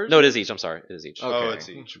 reload version? No, it is each. I'm sorry, it is each. Oh, Okay. it's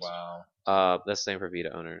each. Wow. That's the same for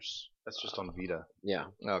Vita owners. That's just on Vita. Yeah.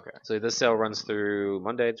 Okay. So this sale runs through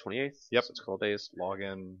Monday, the 28th. Yep. So it's 12 days.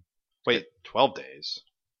 Login. Wait, 12 days.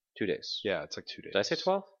 2 days. Yeah, it's like 2 days. Did I say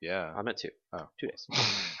 12? Yeah. I meant 2. Oh. 2 days.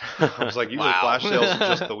 I was like, usually Wow. flash sales are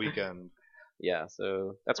just the weekend. Yeah,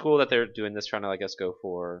 so that's cool that they're doing this, trying to, I guess, go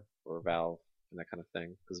for Valve and that kind of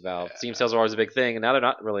thing. Because Valve Steam sales are always a big thing, and now they're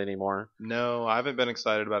not really anymore. No, I haven't been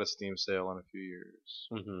excited about a Steam sale in a few years.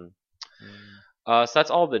 So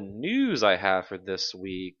that's all the news I have for this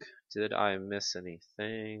week. Did I miss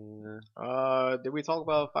anything? Did we talk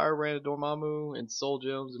about Firebrand, Dormammu, and Soul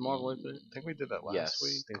Gems and Marvel Infinite? I think we did that last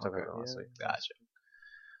week. I think we talked about that last week. Gotcha.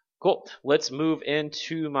 Cool. Let's move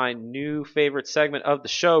into my new favorite segment of the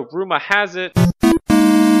show. Rumor has it.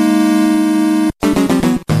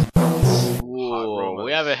 Ooh,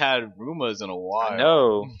 we haven't had rumors in a while.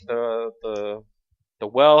 No, the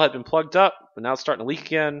well had been plugged up, but now it's starting to leak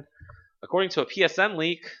again. According to a PSN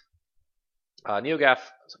leak, NeoGaf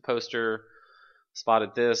poster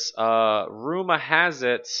spotted this. Rumor has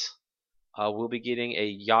it we'll be getting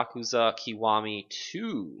a Yakuza Kiwami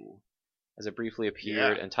 2, as it briefly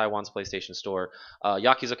appeared in Taiwan's PlayStation Store.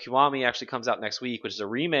 Yakuza Kiwami actually comes out next week, which is a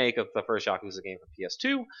remake of the first Yakuza game for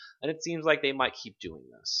PS2, and it seems like they might keep doing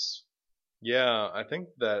this. Yeah, I think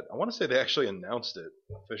that I want to say they actually announced it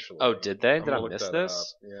officially. Oh, did they? Did I miss this? Up.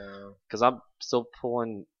 Yeah, because I'm still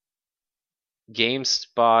pulling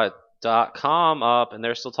GameSpot.com up, and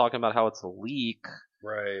they're still talking about how it's a leak.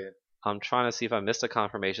 Right. I'm trying to see if I missed a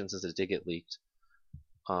confirmation since it did get leaked.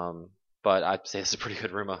 But I'd say it's a pretty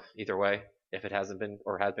good rumor either way, if it hasn't been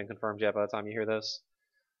or has been confirmed yet by the time you hear this.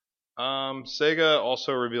 Sega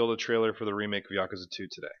also revealed a trailer for the remake of Yakuza 2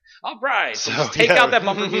 today. All right, so just take out that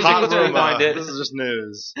bumper music until you find it. This is just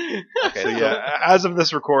news. Okay, so yeah, as of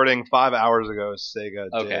this recording, 5 hours ago, Sega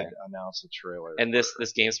did announce a trailer. And this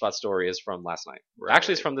GameSpot story is from last night. Right.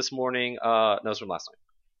 Actually, it's from this morning. No, it's from last night.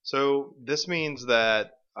 So this means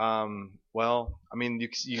that, well, I mean,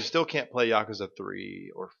 you still can't play Yakuza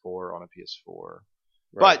 3 or 4 on a PS4,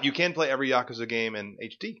 but you can play every Yakuza game in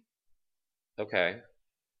HD. Okay.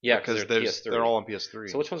 Yeah, because they're all on PS3.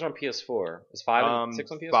 So which ones are on PS4? Is 5 and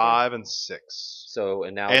 6 on PS4? 5 and 6. So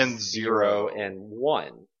and now and it's 0 and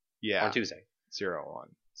 1. Yeah. On Tuesday. 0 on.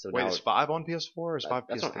 So wait, is 5 on PS4 or is 5 PS3?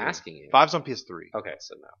 That's what I'm asking you. 5's on PS3. Okay,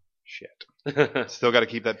 so no. Shit. Still got to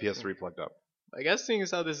keep that PS3 plugged up. I guess seeing as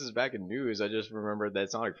how this is back in news, I just remembered that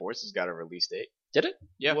Sonic Forces got a release date. Did it?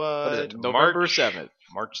 Yeah. What is it? November 7th.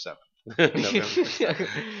 March 7th.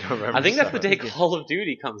 I think that's the day Call of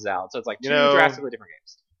Duty comes out, so it's like two drastically different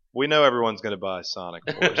games. We know everyone's going to buy Sonic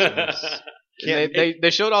Forces. They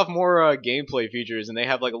showed off more gameplay features, and they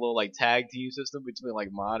have like a little like tag team system between like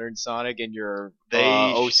modern Sonic and your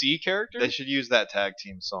OC character. They should use that tag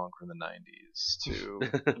team song from the 90s to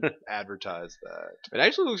advertise that. It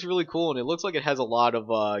actually looks really cool, and it looks like it has a lot of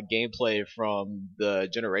gameplay from the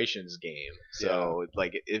Generations game. So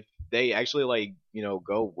like if they actually like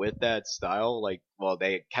go with that style, like well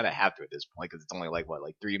they kind of have to at this point because it's only like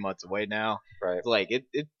 3 months away now. Right. So, like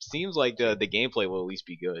it seems like the gameplay will at least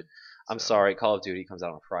be good. I'm sorry, Call of Duty comes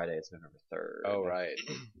out on Friday. It's November 3rd. Oh, right.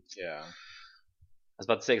 Yeah. I was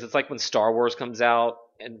about to say, because it's like when Star Wars comes out,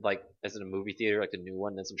 and like, as in a movie theater, like the new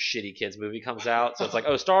one, then some shitty kids movie comes out. So it's like,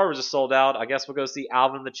 oh, Star Wars is sold out. I guess we'll go see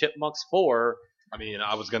Alvin and the Chipmunks 4. I mean,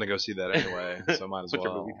 I was going to go see that anyway, so might as well.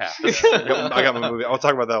 Your movie pass. I got my movie. I'll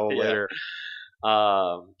talk about that a little later.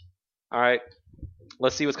 All right.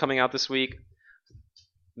 Let's see what's coming out this week.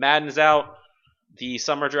 Madden's out. The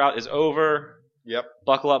summer drought is over. Yep.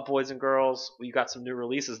 Buckle up, boys and girls. We got some new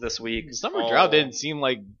releases this week. The summer drought didn't seem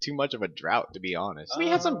like too much of a drought, to be honest. We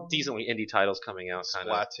had some decently indie titles coming out, kind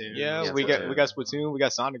of. Splatoon. Yeah, we got Splatoon. We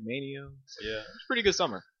got Sonic Mania. Yeah, it's a pretty good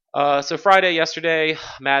summer. So Friday, yesterday,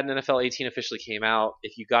 Madden NFL 18 officially came out.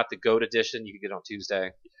 If you got the GOAT edition, you could get it on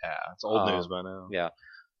Tuesday. Yeah, it's old news by now. Yeah.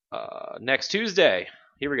 Next Tuesday,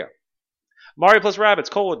 here we go. Mario plus Rabbids: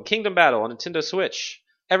 Kingdom Battle on Nintendo Switch.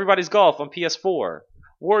 Everybody's Golf on PS4.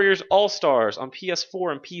 Warriors All-Stars on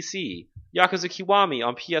PS4 and PC. Yakuza Kiwami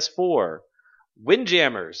on PS4.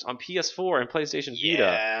 Windjammers on PS4 and PlayStation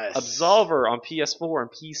Vita. Absolver on PS4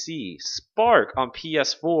 and PC. Spark on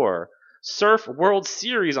PS4. Surf World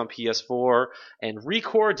Series on PS4. And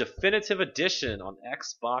Recore Definitive Edition on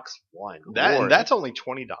Xbox One. That's only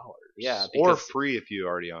 $20. Yeah. Or free if you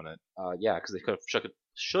already own it. Yeah, because they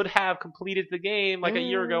should have completed the game like a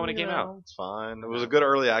year ago when it came out. It's fine. It was a good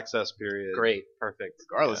early access period. Great. Perfect.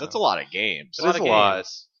 Regardless, that's a lot of games. It is a lot.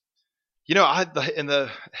 In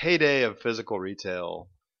the heyday of physical retail,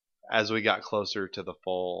 as we got closer to the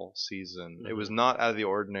fall season, it was not out of the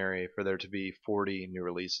ordinary for there to be 40 new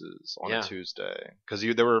releases on a Tuesday. Because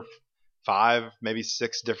there were 5, maybe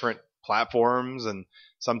 6 different platforms, and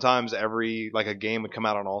sometimes a game would come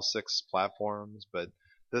out on all 6 platforms, but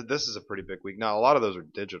This is a pretty big week. Now, a lot of those are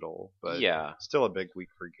digital, but still a big week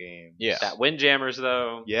for games. Yeah. That Windjammers,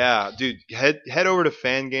 though. Yeah, dude, head over to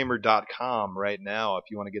fangamer.com right now if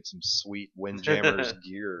you want to get some sweet Windjammers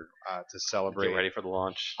gear to celebrate. Get ready for the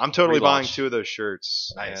launch. I'm totally buying 2 of those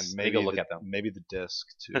shirts. Nice. And maybe look at them. Maybe the disc,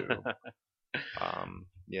 too.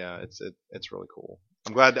 Yeah, it's really cool.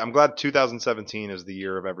 I'm glad 2017 is the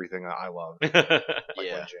year of everything I love.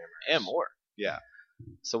 Yeah, and more. Yeah.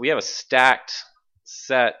 So we have a stacked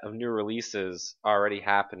set of new releases already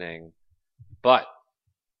happening, but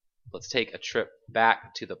let's take a trip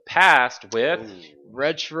back to the past with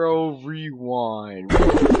Retro Rewind.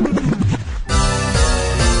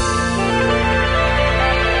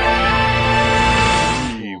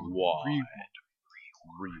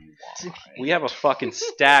 We have a fucking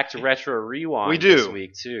stacked retro rewind we do. This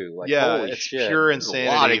week too. Like, yeah, holy it's shit. pure insanity.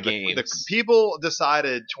 A lot of games. The people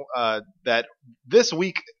decided that this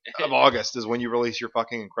week of August is when you release your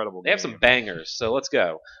fucking incredible game. They have some bangers, so let's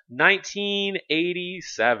go.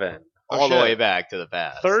 1987. All the way back to the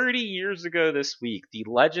past. 30 years ago this week, The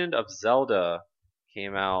Legend of Zelda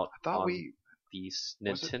came out on the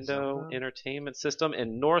Nintendo Entertainment System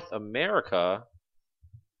in North America.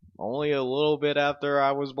 Only a little bit after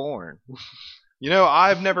I was born. You know,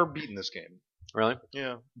 I've never beaten this game. Really?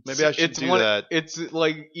 Yeah. Maybe I should do that. It's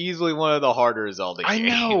like easily one of the harder Zelda games. I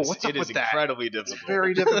know. What's up with that? It is incredibly difficult. It's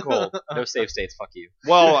very difficult. No save states. Fuck you.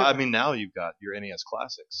 Well, I mean, now you've got your NES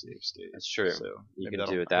Classic save state. That's true. So you can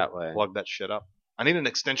do it that way. Plug that shit up. I need an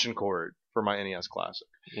extension cord for my NES Classic.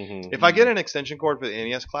 Mm-hmm. If I get an extension cord for the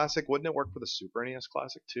NES Classic, wouldn't it work for the Super NES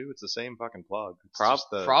Classic too? It's the same fucking plug.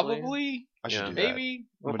 Probably. I should do that. Maybe.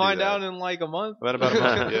 We'll find out in like a month. About a month,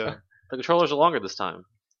 yeah. The controllers are longer this time.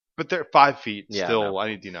 But they're 5 feet. Yeah, still, I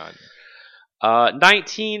need D9.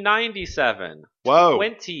 1997. Whoa.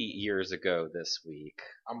 20 years ago this week.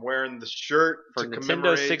 I'm wearing the shirt for to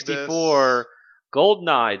Nintendo 64.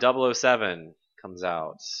 GoldenEye 007 comes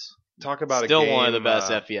out. Talk about still a game, one of the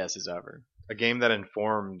best FPSs ever. A game that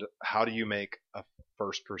informed how do you make a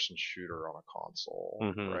first-person shooter on a console,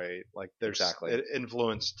 right? Like, it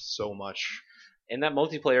influenced so much. And that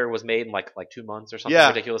multiplayer was made in like 2 months or something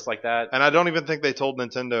ridiculous like that. And I don't even think they told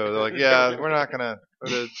Nintendo. They're like, yeah, we're not gonna.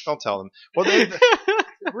 Don't tell them. Well,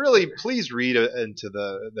 really, please read into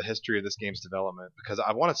the history of this game's development, because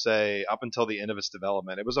I want to say up until the end of its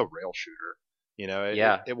development, it was a rail shooter. You know,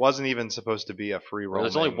 it wasn't even supposed to be a free roll.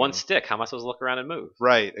 There's only one stick. How am I supposed to look around and move?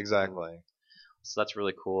 Right, exactly. So that's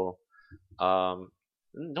really cool. Don't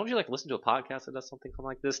you listen to a podcast that does something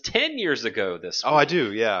like this? 10 years ago this week. Oh, I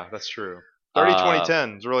do. Yeah, that's true.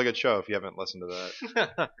 2010 is a really good show if you haven't listened to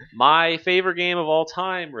that. My favorite game of all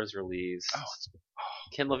time was released.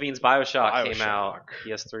 Ken Levine's Bioshock came out.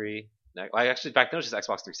 PS3. Actually, back then it was just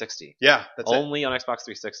Xbox 360. Yeah, that's only on Xbox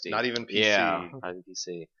 360. Not even PC. Yeah, not even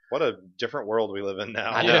PC. What a different world we live in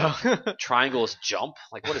now. I know. Triangles jump.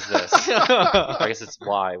 Like, what is this? I guess it's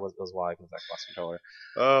Y. It was Y because Xbox controller.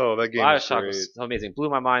 Oh, that game Bioshock was so amazing. Blew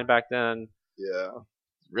my mind back then. Yeah.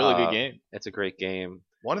 Really good game. It's a great game.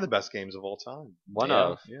 One of the best games of all time.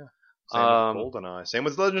 Yeah. Same with GoldenEye. Same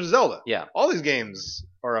with Legend of Zelda. Yeah. All these games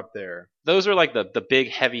are up there. Those are like the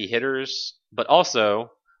big heavy hitters, but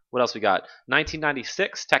also, what else we got?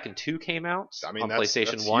 1996, Tekken 2 came out on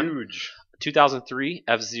PlayStation 1. Huge. 2003,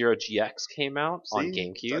 F-Zero GX came out on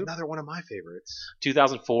GameCube. Another one of my favorites.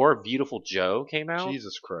 2004, Beautiful Joe came out.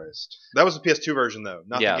 Jesus Christ. That was the PS2 version, though,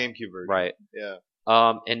 not the GameCube version. Right. Yeah.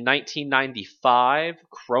 In 1995,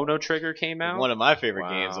 Chrono Trigger came out. One of my favorite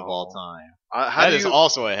games of all time. That is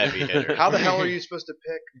also a heavy hitter. How the hell are you supposed to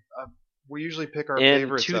pick? We usually pick our in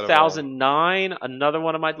favorites. In 2009, another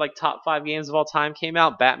one of my top 5 games of all time came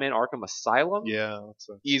out, Batman Arkham Asylum. Yeah.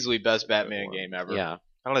 Easily best Batman game ever. Yeah.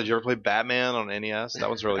 I don't know, did you ever play Batman on NES?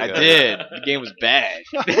 That was really good. I did. The game was bad.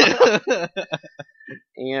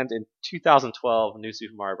 And in 2012, New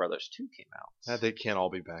Super Mario Brothers 2 came out. They can't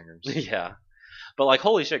all be bangers. Yeah. But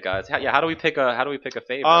holy shit, guys! How do we pick a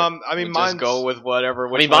favorite? I mean, mine go with whatever.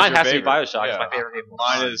 Mine has to be Bioshock. It's my favorite game.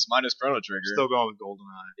 Mine is Chrono Trigger. Still going with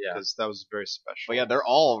GoldenEye. Yeah, because that was very special. But yeah, they're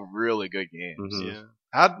all really good games. Mm-hmm.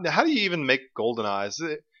 Yeah. How do you even make GoldenEye? Is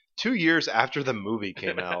it 2 years after the movie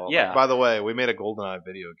came out? Yeah. By the way, we made a GoldenEye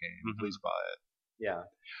video game. Mm-hmm. Please buy it. Yeah.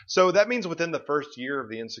 So that means within the first year of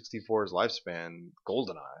the N64's lifespan,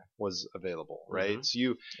 GoldenEye was available, right?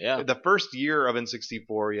 Mm-hmm. So the first year of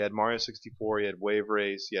N64, you had Mario 64, you had Wave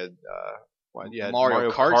Race, you had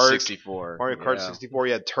Mario Kart 64. Mario Kart 64,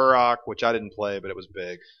 you had Turok, which I didn't play, but it was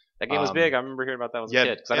big. That game was big. I remember hearing about that as a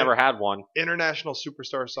kid because I never had one. International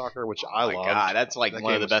Superstar Soccer, which I love. God, that's like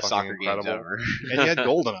one of the best soccer games ever. And you had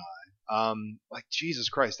GoldenEye. Like Jesus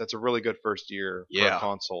Christ, that's a really good first year for Yeah. a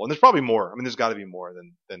console. And there's probably more. I mean, there's got to be more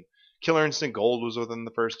than Killer Instinct Gold was within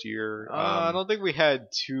the first year. I don't think we had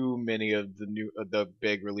too many of the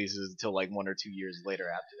big releases until like 1 or 2 years later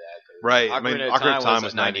after that. Right. I mean, Ocarina of Time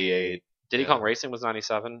was 98. Diddy Kong Racing was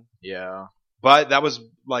 97. Yeah. But that was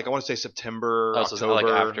like, I want to say September, Oh, so it's October.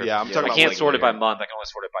 like after. Yeah, I'm talking I about can't like sort it by later. month. I can only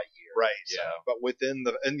sort it by year. Right. So. Yeah. But within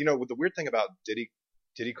the weird thing about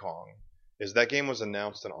Diddy Kong is that game was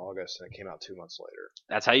announced in August and it came out 2 months later.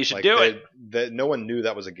 That's how you should Like, do it. That no one knew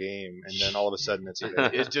that was a game, and then all of a sudden it's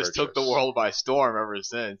It just took the world by storm ever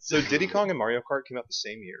since. So Diddy Kong and Mario Kart came out the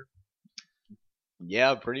same year.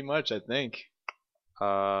 Yeah, pretty much, I think.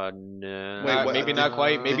 No. Wait, what- Maybe not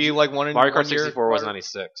quite. Maybe like Mario one Kart 64 was year,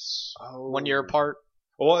 96. 1 year apart.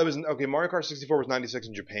 Well, it was okay. Mario Kart 64 was 96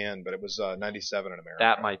 in Japan, but it was 97 in America.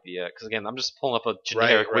 That might be it. Because again, I'm just pulling up a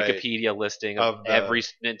generic Right. Wikipedia listing of Of the- every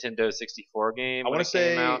Nintendo 64 game. I want to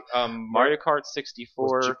say out. Mario Mario Kart was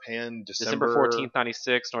 64, Japan December 14th,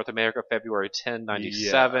 96. North America, February 10,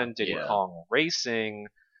 97. Yeah, Diddy yeah. Kong Racing,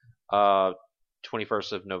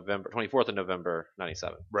 24th of November,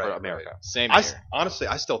 97. Right, for America. Same I year. honestly,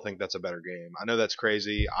 I still think that's a better game. I know that's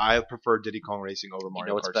crazy. I prefer Diddy Kong Racing over You Mario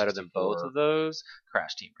know what's Kart better 64. than both of those?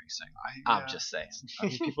 Crash Team Racing. Yeah. I'm just saying. I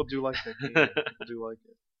mean, people do like that game. People do like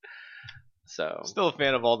it. So Still a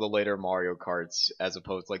fan of all the later Mario Karts as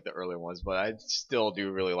opposed to like the earlier ones, but I still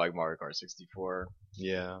do really like Mario Kart 64.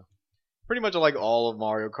 Yeah. Pretty much I like all of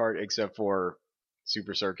Mario Kart except for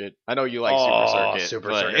Super Circuit. I know you like Oh, Super Circuit. Super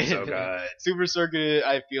but Circuit's so good. Super Circuit,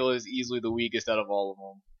 I feel, is easily the weakest out of all of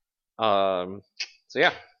them. So yeah,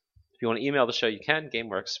 if you want to email the show, you can.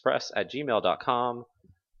 GameWareExpress@gmail.com.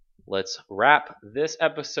 Let's wrap this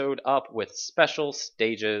episode up with special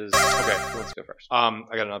stages. Okay, who wants to go first? I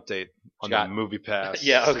got an update on Got- the Movie Pass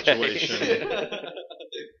Yeah, okay. situation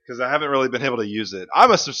because I haven't really been able to use it.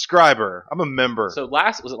 I'm a subscriber. I'm a member. So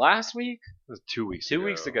was it last week? It was 2 weeks. 2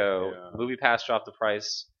 weeks ago, Yeah. Movie Pass dropped the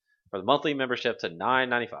price for the monthly membership to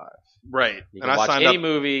 $9.95. Right. You And can I watch signed any up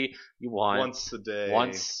movie you want once a day.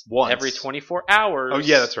 once Once. every 24 hours. Oh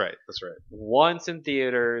yeah, that's right. That's right. Once in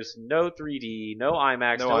theaters, no 3D, no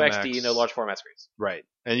IMAX, No no, IMAX. XD, no large format screens. Right.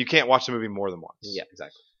 And you can't watch the movie more than once. Yeah,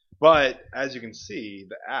 exactly. But as you can see,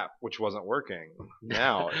 the app, which wasn't working,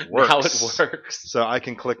 now it works. Now it works. So I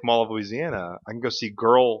can click Mall of Louisiana. I can go see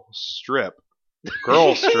Girl Strip.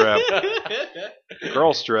 Girl Strip.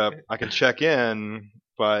 Girl Strip. I can check in,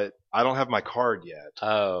 but I don't have my card yet.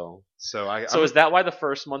 Oh. So Is that why the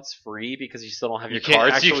first month's free? Because you still don't have You your can't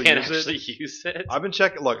card, so you actually can't use it? actually use it? I've been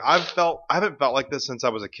checking. Look, I haven't felt like this since I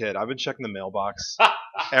was a kid. I've been checking the mailbox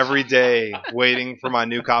every day, waiting for my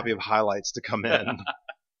new copy of Highlights to come in.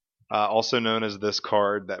 Also known as this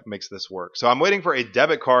card that makes this work. So I'm waiting for a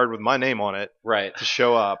debit card with my name on it Right. to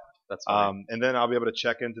show up. That's fine. And then I'll be able to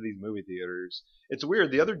check into these movie theaters. It's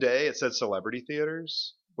weird. The other day it said Celebrity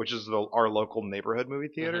Theaters, which is our local neighborhood movie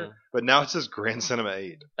theater, Mhm. but now it says Grand Cinema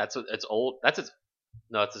 8. That's what it's old. It's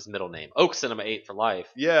his middle name. Oak Cinema 8 for life.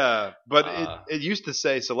 Yeah, but Uh, it used to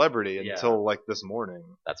say Celebrity yeah. until like this morning.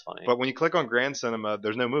 That's funny. But when you click on Grand Cinema,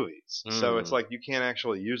 there's no movies, so Mm. it's like you can't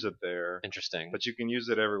actually use it there, Interesting. but you can use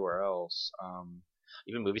it everywhere else.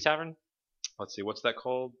 Even Movie Tavern? Let's see, what's that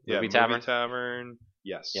called? Movie Tavern? Tavern.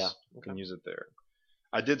 Yes. Yeah. You can use it there.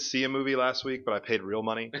 I did see a movie last week, but I paid real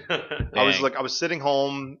money. Okay. I was sitting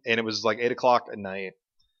home and it was like 8:00 at night,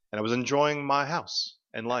 and I was enjoying my house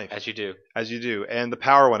and life As you do. as you do, and the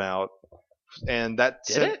power went out. And that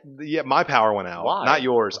Did sent, yeah, my power went out, Why? not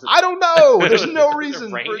yours. Was it- I don't know. There's no Was it reason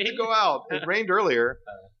for it to raining? go out. It rained earlier,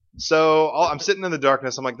 so I'm sitting in the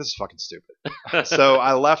darkness. I'm like, this is fucking stupid. So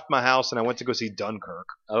I left my house and I went to go see Dunkirk,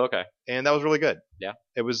 Oh, okay. and that was really good. Yeah.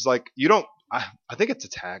 It was like you don't. I think it's a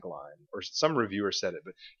tagline, or some reviewer said it,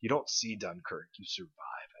 but you don't see Dunkirk, you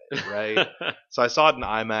survive it, right? So I saw it in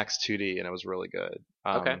IMAX 2D, and it was really good.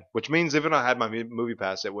 Okay. Which means even if I had my movie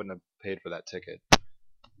pass, it wouldn't have paid for that ticket.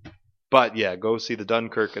 But yeah, go see the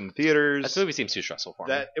Dunkirk in the theaters. That movie seems too stressful for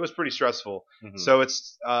me. It was pretty stressful. Mhm. So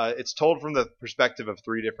it's told from the perspective of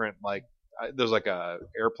three different there's like a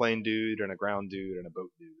airplane dude and a ground dude and a boat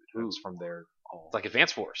dude. And it's from there. It's like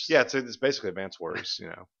Advance Wars. Yeah, it's basically Advance Wars, you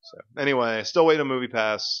know. So anyway, still waiting on Movie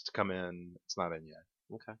Pass to come in. It's not in yet.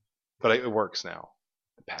 Okay. But it works now.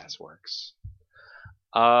 The pass works.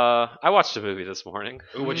 I watched a movie this morning.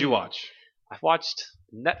 Ooh, what'd you watch? I watched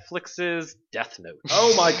Netflix's Death Note.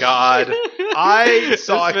 Oh my god. I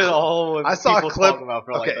saw It's been a, all I saw a people clip- talking about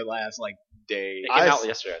for like okay. the last like day. It came I- out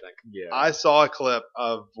yesterday, I think. Yeah. I saw a clip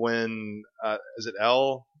of when is it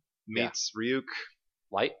L meets Ryuk?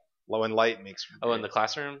 Light? When Light meets Oh, in the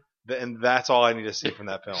classroom? And that's all I need to see from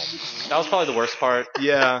that film. That was probably the worst part.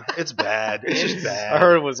 Yeah, it's bad. It's just bad. I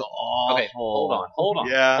heard it was awful. Okay, hold on.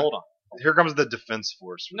 Yeah. Hold on. Here comes the defense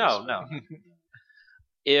force. No.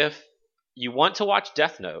 If you want to watch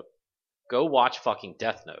Death Note, go watch fucking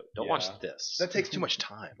Death Note. Don't watch this. That takes too much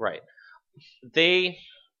time. Right. This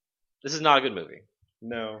is not a good movie.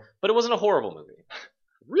 No. But it wasn't a horrible movie.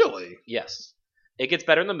 Really? Yes. It gets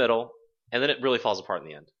better in the middle, and then it really falls apart in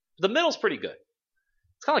the end. The middle's pretty good.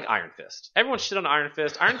 It's kind of like Iron Fist. Everyone shit on Iron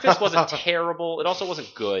Fist. Iron Fist wasn't terrible. It also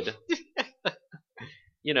wasn't good.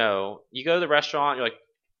 You know, you go to the restaurant, you're like,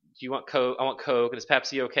 do you want Coke? I want Coke. And is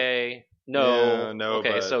Pepsi okay? No. Yeah, no.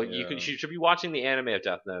 Okay, but, so you should be watching the anime of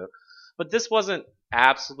Death Note. But this wasn't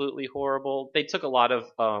absolutely horrible. They took a lot of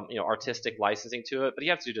artistic licensing to it, but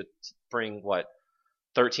you have to bring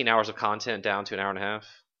 13 hours of content down to an hour and a half.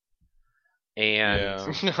 And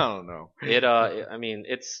I don't know. It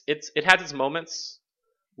has its moments.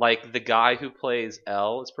 Like the guy who plays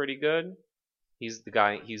L is pretty good. He's the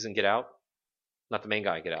guy. He's in Get Out, not the main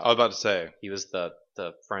guy in Get Out. I was about to say. He was the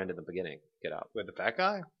friend in the beginning. Get Out. Wait, the fat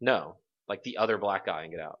guy? No, like the other black guy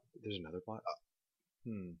in Get Out. There's another black.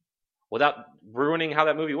 Without ruining how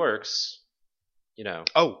that movie works,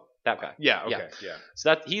 Oh, that guy. yeah. Okay. Yeah. So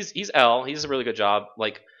that he's L. He's a really good job.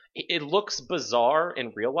 Like it looks bizarre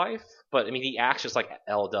in real life, but I mean he acts just like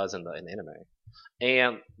L does in the anime.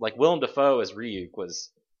 And like Willem Dafoe as Ryuk was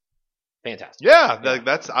fantastic. Yeah,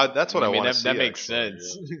 that's what I mean, want to see. That makes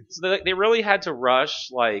sense. So they really had to rush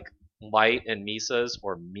like Light and Misa's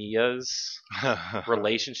or Mia's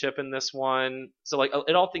relationship in this one. So like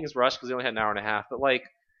it all things rushed because they only had an hour and a half. But like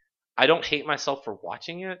I don't hate myself for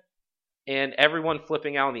watching it. And everyone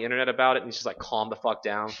flipping out on the internet about it and just like calm the fuck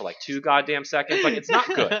down for like 2 goddamn seconds. Like it's not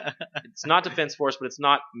good. It's not Defense Force, but it's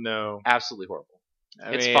not absolutely horrible.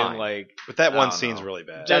 It's fine. But that one scene's really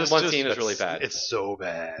bad. That one scene is really bad. It's so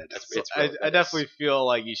bad. I definitely feel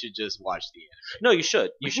like you should just watch the anime. No, you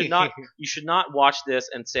should. You should not. You should not watch this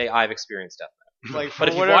and say I've experienced Death Note. But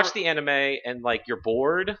if you watch the anime and like you're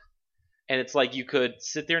bored, and it's like you could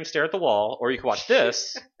sit there and stare at the wall, or you could watch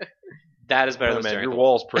this. That is better than staring. Your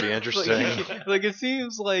wall's pretty interesting. Like it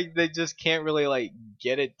seems like they just can't really like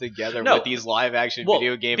get it together with these live action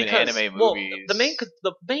video game and anime movies.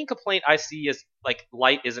 The main complaint I see is like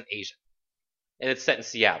Light isn't Asian, and it's set in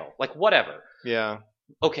Seattle. Like whatever. Yeah.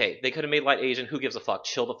 Okay, they could have made Light Asian. Who gives a fuck?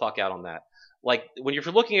 Chill the fuck out on that. Like when you're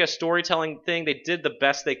looking at a storytelling thing, they did the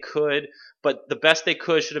best they could, but the best they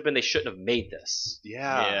could should have been they shouldn't have made this.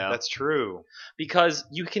 Yeah, that's true. Because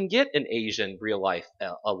you can get an Asian real life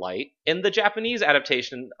a Light in the Japanese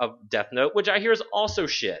adaptation of Death Note, which I hear is also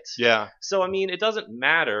shit. Yeah. So I mean, it doesn't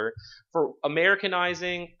matter for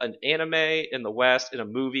Americanizing an anime in the West in a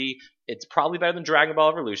movie. It's probably better than Dragon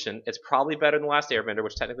Ball Evolution. It's probably better than The Last Airbender,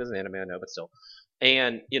 which technically is an anime, I know, but still.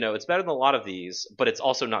 And it's better than a lot of these, but it's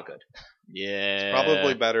also not good. Yeah. It's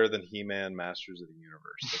probably better than He-Man Masters of the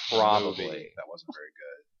Universe. Probably. That wasn't very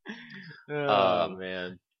good. Oh,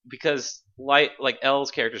 man. Because like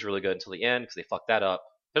L's character is really good until the end because they fucked that up.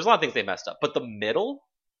 There's a lot of things they messed up, but the middle,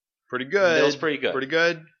 pretty good. Middle's pretty good. Pretty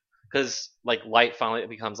good. Because like Light finally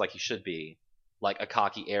becomes like he should be, like a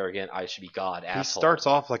cocky, arrogant, I should be God asshole. He starts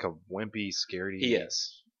off like a wimpy, scaredy. He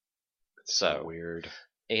is. It's so weird.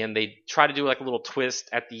 And they try to do like a little twist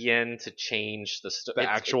at the end to change the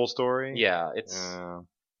actual story. Yeah, it's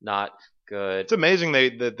not good. It's amazing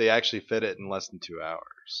that they actually fit it in less than 2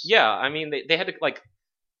 hours. Yeah, I mean they had to like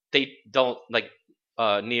they don't like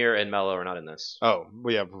Nier and Mello are not in this. Oh,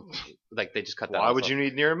 well, yeah. Like they just cut that. Why would you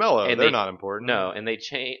need Nier and Mello? And they're not important. No, and they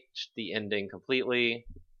changed the ending completely.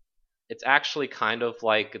 It's actually kind of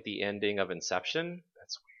like the ending of Inception.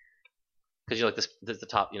 That's weird. Because you're like this is the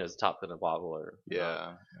top, it's the top of the bottle, or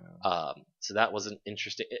so that wasn't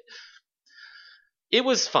interesting. It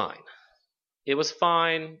was fine. It was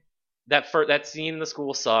fine. That scene in the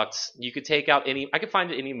school sucked. You could take out I could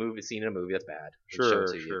find any movie scene in a movie that's bad. Sure.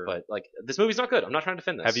 But like this movie's not good. I'm not trying to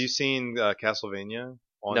defend this. Have you seen Castlevania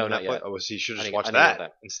on No, Netflix? not yet. Oh, so you should just watch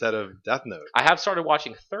that instead of Death Note. I have started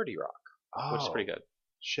watching 30 Rock, which is pretty good.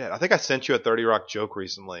 Shit, I think I sent you a 30 Rock joke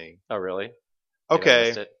recently. Oh, really?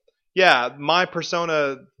 Okay. Yeah, my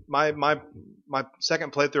Persona, my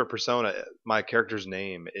second playthrough of Persona, my character's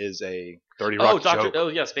name is a 30 Rock joke. Oh,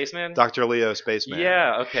 yeah, Spaceman. Dr. Leo Spaceman.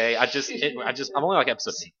 Yeah, okay. I'm only like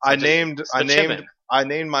episode 8. I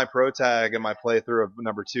named my pro tag in my playthrough of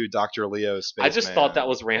number 2 Dr. Leo Spaceman. I just thought that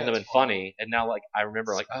was random and funny, and now like I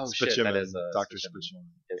remember like shit, that is Dr. Spitchman.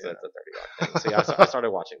 It's a 30 Rock thing. So yeah, I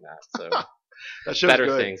started watching that. So that show's better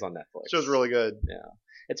good. things on Netflix. Show's really good. Yeah.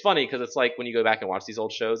 It's funny because it's like when you go back and watch these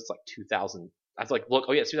old shows, it's like 2000 I was like, look,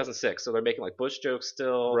 oh yeah, it's 2006, so they're making like Bush jokes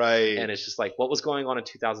still, Right. And it's just like, what was going on in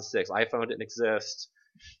 2006? iPhone didn't exist.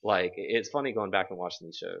 Like, it's funny going back and watching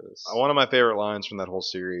these shows. One of my favorite lines from that whole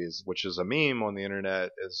series, which is a meme on the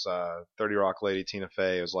internet, is 30 Rock lady Tina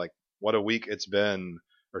Fey was like, "What a week it's been,"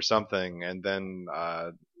 or something, and then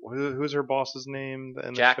who's her boss's name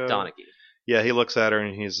in Jack the show? Donaghy. Yeah, he looks at her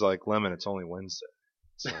and he's like, "Lemon, it's only Wednesday."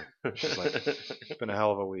 It's like, she's like, "It's been a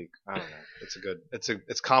hell of a week." I don't know.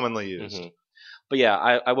 It's commonly used. Mm-hmm. But yeah,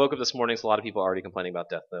 I woke up this morning, so a lot of people are already complaining about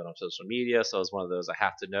Death Note on social media, so it's one of those I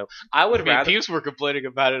have to know. Peeps were complaining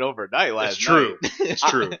about it overnight last It's true. night. It's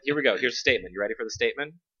true. Here we go. Here's a statement. You ready for the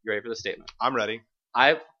statement? I'm ready.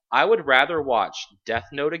 I would rather watch Death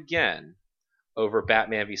Note again over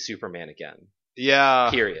Batman v Superman again. Yeah.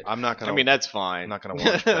 Period. I'm not gonna. I mean, that's fine. I'm not gonna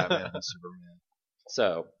watch Batman v Superman.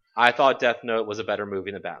 So I thought Death Note was a better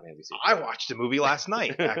movie than Batman v Superman. I watched a movie last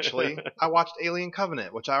night, actually. I watched Alien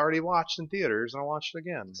Covenant, which I already watched in theaters, and I watched it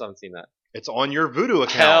again. I haven't seen that. It's on your Vudu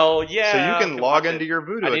account. Hell yeah! So you can log into your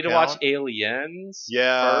Vudu account. I need to watch Aliens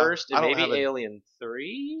first, and maybe Alien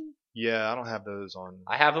 3? Yeah, I don't have those on.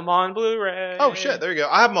 I have them on Blu-ray. Oh, shit, there you go.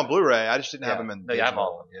 I have them on Blu-ray. I just didn't have them in No, you have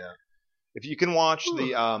all of them. Yeah. If you can watch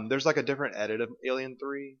there's like a different edit of Alien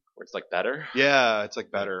 3. Where it's like better? Yeah, it's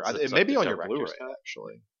like better. It may be on your Blu-ray, cut?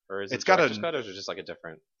 actually. Or is it's it got director's cut, or is it just like a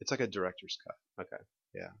different? It's like a director's cut. Okay.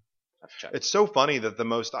 Yeah. I have to check. It's so funny that the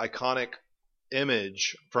most iconic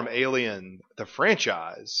image from Alien, the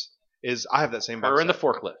franchise, is I have that same box Her in the set.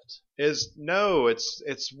 forklift.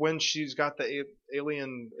 It's when she's got the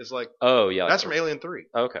alien is like. Oh yeah. That's from Alien 3.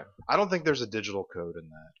 Okay. I don't think there's a digital code in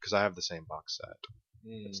that because I have the same box set.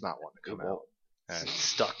 It's not one to come out.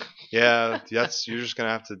 Stuck. Yeah, you're just gonna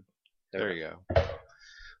have to. There you go.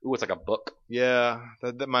 Ooh, it's like a book. Yeah,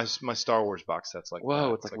 my Star Wars box set's like. Whoa,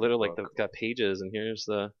 that. it's like literally like got pages, and here's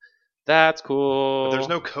the. That's cool. But there's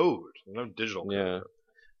no code. There's no digital code. Yeah.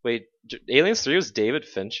 Wait, Aliens 3 was David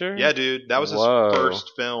Fincher? Yeah, dude, that was his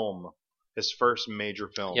first film. His first major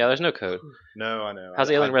film. Yeah, there's no code. No, I know. How's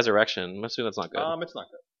Alien Resurrection? I'm assuming that's not good. It's not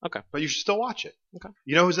good. Okay. But you should still watch it. Okay.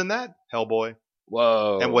 You know who's in that? Hellboy.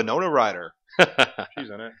 Whoa. And Winona Ryder. She's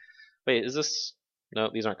in it. Wait, is this... No,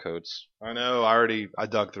 these aren't codes. I know. I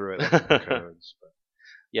dug through it. Looking for codes. But.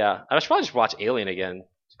 Yeah, I should probably just watch Alien again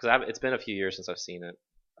because it's been a few years since I've seen it.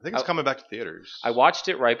 I think it's coming back to theaters. I watched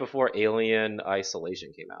it right before Alien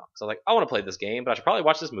Isolation came out. So I was like, I want to play this game, but I should probably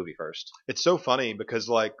watch this movie first. It's so funny because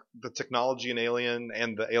like the technology in Alien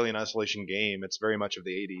and the Alien Isolation game, it's very much of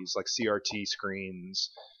the 80s, like CRT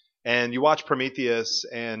screens. And you watch Prometheus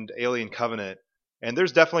and Alien Covenant, and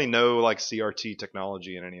there's definitely no like CRT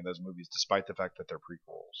technology in any of those movies, despite the fact that they're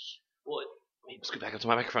prequels. Well, let me scoot back up to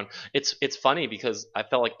my microphone. It's funny because I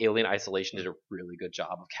felt like Alien Isolation did a really good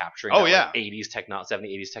job of capturing that, like, 80s 70s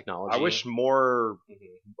 80s technology. I wish more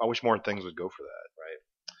things would go for that.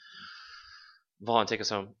 Right. Vaughn, take us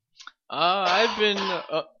home. I've been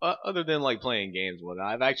other than like playing games with it,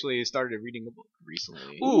 I've actually started reading a book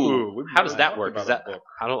recently. Ooh, how does that work?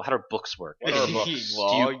 How do books work? What are books?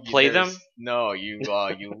 Well, do you play them? No, you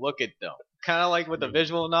look at them. Kind of like with a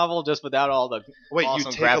visual novel, just without all the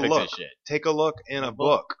awesome graphics and shit. Take a look in a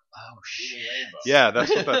book. Oh shit! Yeah, that's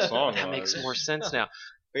what that song That was. makes more sense now.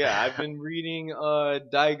 But yeah, I've been reading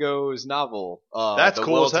Daigo's novel. That's The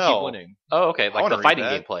cool Will as to Keep hell. Winning. Oh, okay, like the fighting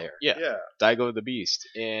game player. Yeah, Daigo the Beast,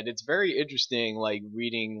 and it's very interesting, like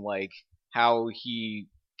reading like how he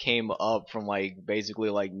came up from like basically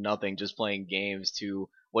like nothing, just playing games, to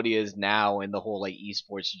what he is now in the whole like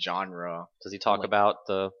esports genre. Does he talk about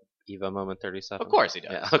the Evo Moment 37? Of course he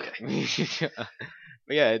does. Yeah, okay.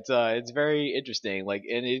 But yeah, it's very interesting. Like,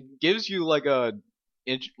 and it gives you like a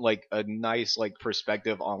nice like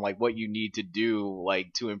perspective on like what you need to do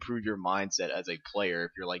like to improve your mindset as a player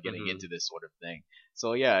if you're like getting into this sort of thing.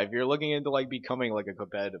 So yeah, if you're looking into like becoming like a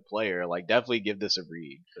competitive player, like definitely give this a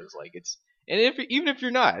read, because like it's, and even if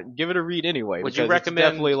you're not, give it a read anyway. Would you recommend?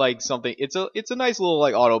 It's definitely like something. It's a nice little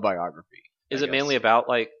like autobiography. Is it mainly about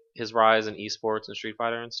like his rise in esports and Street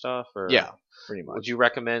Fighter and stuff? Or yeah, pretty much. Would you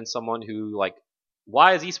recommend someone who like,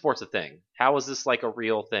 why is esports a thing? How is this like a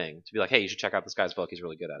real thing? To be like, hey, you should check out this guy's book. He's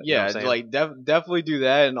really good at it. Yeah, you know like definitely do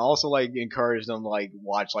that, and also like encourage them to like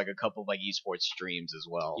watch like a couple of like esports streams as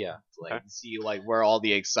well. Yeah, to, like see like where all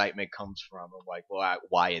the excitement comes from, and like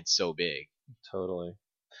why it's so big. Totally.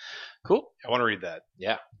 Cool. I want to read that.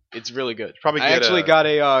 Yeah, it's really good. Probably. I actually got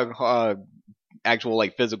a actual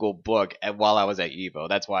like physical book while I was at Evo.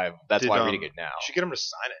 That's why I'm reading it now. You should get him to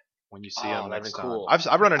sign it. when you see him next time. cool. I've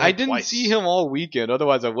run into him I didn't twice. see him all weekend.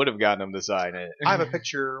 Otherwise, I would have gotten him to sign it. I have a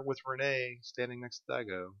picture with Renee standing next to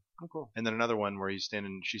Daigo. Oh, cool. And then another one where she's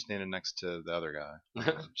standing next to the other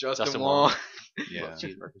guy. Justin Wong. Yeah.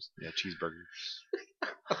 Cheeseburgers. Yeah,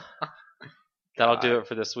 cheeseburgers. That'll do it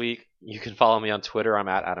for this week. You can follow me on Twitter. I'm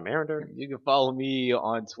at Adam Arender. You can follow me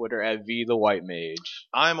on Twitter at VTheWhiteMage.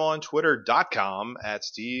 I'm on Twitter.com at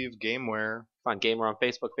SteveGameware. Find Gameware on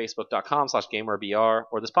Facebook, facebook.com/GamewareBR,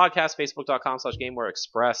 or this podcast,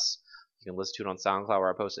 facebook.com/GamewareExpress. You can listen to it on SoundCloud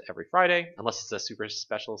where I post it every Friday, unless it's a super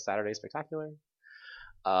special Saturday Spectacular.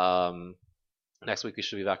 Next week we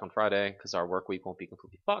should be back on Friday because our work week won't be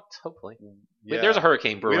completely fucked, hopefully. Yeah. There's a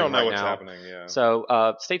hurricane brewing We don't know right what's now. happening, yeah.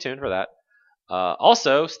 So stay tuned for that.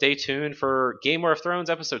 Also, stay tuned for Gameware of Thrones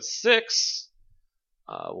Episode 6.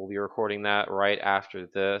 We'll be recording that right after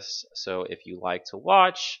this. So if you like to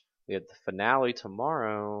watch, we have the finale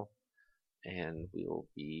tomorrow, and we will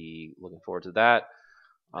be looking forward to that.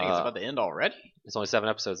 I think it's about to end already. It's only 7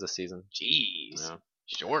 episodes this season. Jeez. Yeah.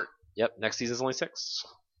 Short. Yep, next season's only 6.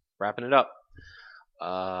 Wrapping it up.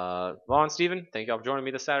 Vaughn, Steven, thank y'all for joining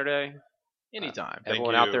me this Saturday. Anytime.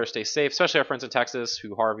 Everyone out there, stay safe, especially our friends in Texas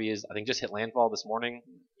who Harvey is, I think, just hit landfall this morning.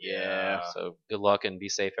 Yeah. So good luck and be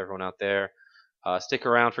safe, everyone out there. Stick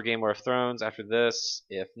around for Gameware of Thrones after this.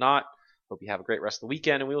 If not, hope you have a great rest of the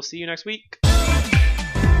weekend, and we will see you next week.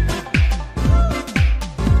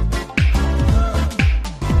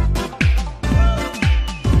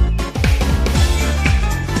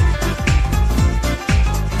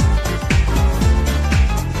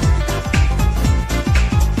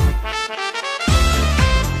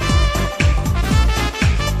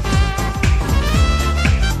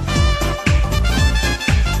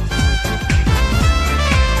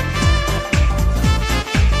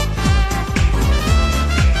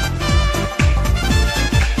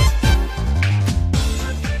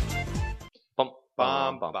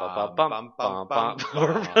 What?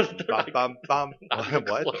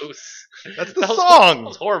 Close. That's the That song.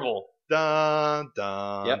 was horrible. Dun,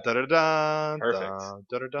 dun, Yep. da, da, dun, Perfect. dun,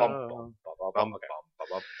 da, da, Bum, dun. bum, Bum, bum, bum,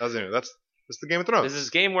 bum. That's the Game of Thrones. This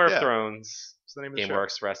is Gameware of Yeah. Thrones. That's the name of the Gameware show.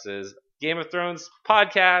 Express's Game of Thrones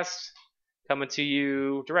podcast coming to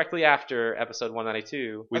you directly after episode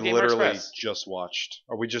 192. We of Gameware literally Express. just watched,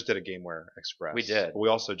 or we just did a Gameware Express. We did. But we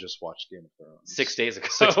also just watched Game of Thrones 6 days ago.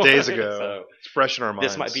 6 days ago. So It's fresh in our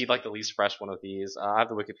minds. this might be like the least fresh one of these. I have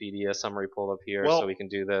the Wikipedia summary pulled up here Well, so we can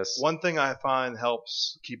do this. One thing I find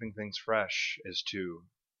helps keeping things fresh is to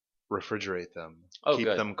refrigerate them. Oh, Keep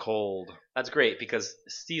good. them cold. That's great because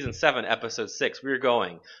season 7, episode 6, we're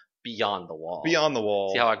going beyond the wall. Beyond the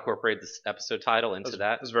wall. See how I incorporated this episode title into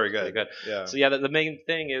that? That's very good. Very good. Yeah. So yeah, the main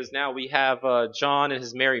thing is now we have John and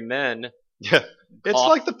his merry men, Yeah. It's Off.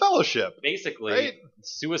 like the Fellowship. basically Right.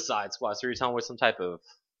 Suicide Squad. So you're telling me some type of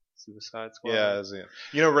Suicide Squad? Yeah,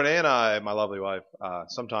 you know, Renee and I, my lovely wife,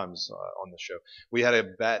 sometimes on the show, we had a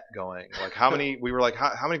bet going. Like, how many? We were like,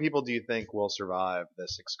 how many people do you think will survive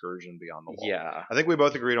this excursion beyond the wall? Yeah. I think we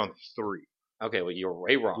both agreed on 3. Okay, well, you're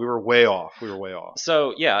way wrong. We were way off.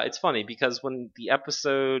 So yeah, it's funny because when the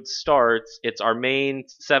episode starts, it's our main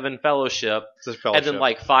 7 fellowship, It's a Fellowship. and then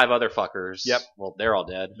like 5 other fuckers. Yep. Well, they're all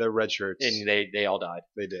dead, They're red shirts. and they all died.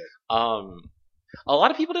 They did. A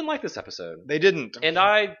lot of people didn't like this episode, They didn't. and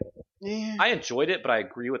I Yeah. enjoyed it, but I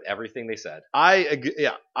agree with everything they said. I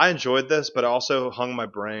enjoyed this, but I also hung my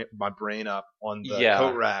brain up on the Yeah.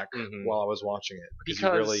 coat rack Mhm. while I was watching it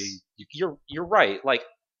Because you're right. Like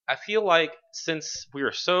I feel like since we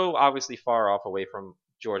are so obviously far off away from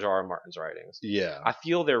George R. R. Martin's writings, yeah, I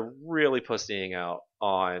feel they're really pussying out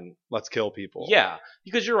on let's kill people. yeah,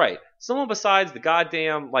 because you're right. Someone besides the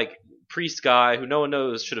goddamn like priest guy who no one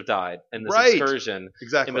knows should have died in this Right. excursion,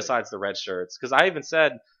 exactly. and besides the red shirts, because I even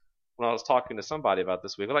said when I was talking to somebody about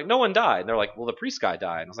this week, I'm like, no one died. And they're like, well, the priest guy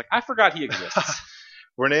died. And I was like, I forgot he exists.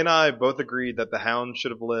 Renee and I both agreed that the Hound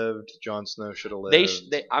should have lived, Jon Snow should have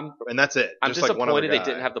lived, and that's it. I'm Just like one disappointed other they guy.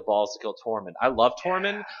 didn't have the balls to kill Tormund. I love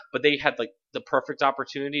Tormund, but they had like the perfect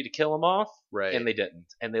opportunity to kill him off, right. and they didn't.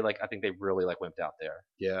 And they I think they really wimped out there.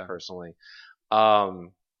 Yeah. Personally,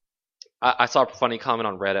 I saw a funny comment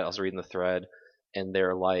on Reddit. I was reading the thread, and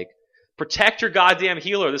they're like, "Protect your goddamn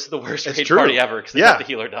healer. This is the worst It's raid true. party ever because they Yeah. let the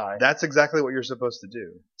healer die." That's exactly what you're supposed to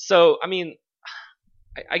do. So I mean,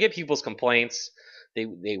 I get people's complaints.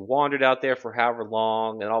 They wandered out there for however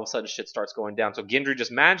long, and all of a sudden shit starts going down. So Gendry just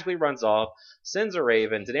magically runs off, sends a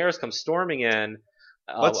raven. Daenerys comes storming in.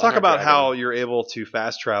 Let's on talk her about dragon. how you're able to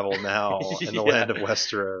fast travel now in the Yeah. land of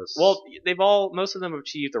Westeros. Well, most of them have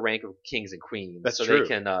achieved the rank of kings and queens. That's so true. they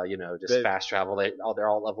can, just They- fast travel. They're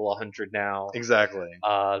all level 100 now. exactly.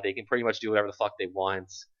 They can pretty much do whatever the fuck they want.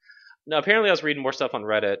 No, apparently I was reading more stuff on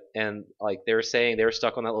Reddit, and like they were saying they were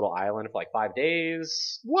stuck on that little island for like 5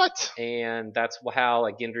 days. What? And that's how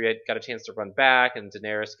like Gendry had got a chance to run back, and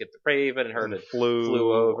Daenerys get the Raven, and her And to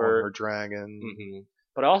flew over on her dragon. Mm-hmm.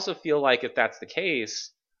 But I also feel like if that's the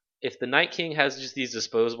case, if the Night King has just these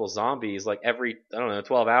disposable zombies, like every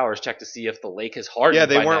 12 hours, check to see if the lake has hardened. Yeah,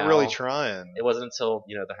 they by weren't now. really trying. It wasn't until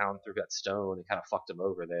the Hound threw that stone and kind of fucked him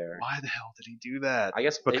over there. Why the hell did he do that? I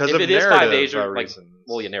guess because if of it is 5 days, narrative like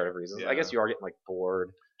reasons. narrative reasons. Yeah. I guess you are getting like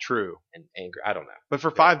bored True. and angry. I don't know. But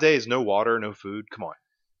for 5 days, no water, no food. Come on.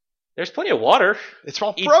 There's plenty of water. It's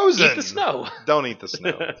all frozen. Eat the snow. Don't eat the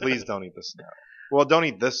snow. Please don't eat the snow. Well, don't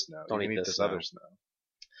eat this snow. Don't you can eat eat this snow. other snow.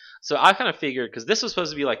 So I kind of figured, because this was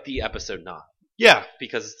supposed to be like the episode 9, Yeah.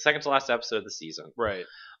 because it's the second to last episode of the season. Right.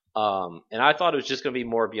 And I thought it was just going to be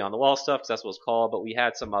more Beyond the Wall stuff, because that's what it's called. But we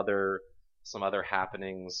had some other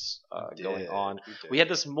happenings going on. We had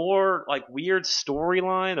this more like weird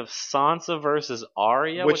storyline of Sansa versus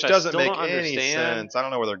Arya, which I doesn't still make don't any understand. sense. I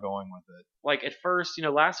don't know where they're going with it. Like at first,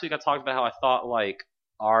 last week I talked about how I thought like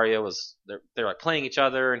Arya was they're like playing each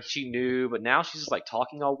other and she knew, but now she's just like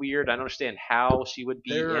talking all weird. I don't understand how she would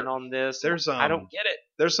be in on this. I don't get it.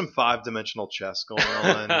 There's some 5-dimensional chess going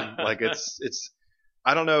on. Like it's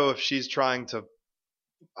I don't know if she's trying to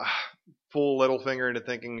fool Littlefinger into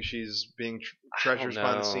thinking she's being treacherous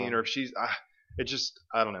behind the scene, or if she's it just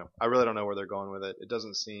I don't know. I really don't know where they're going with it. It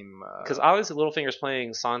doesn't seem because obviously Littlefinger's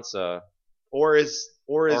playing Sansa. Or is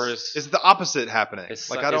the opposite happening?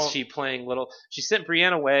 Is she playing She sent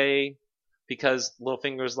Brienne away because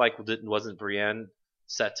Littlefinger's like wasn't Brienne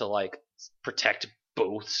set to like protect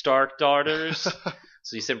both Stark daughters?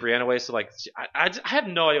 So you sent Brienne away. So like I have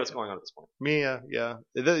no idea what's going on at this point. Yeah.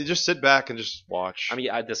 Just sit back and just watch. I mean,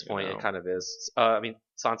 at this point, it kind of is.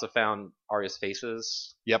 Sansa found Arya's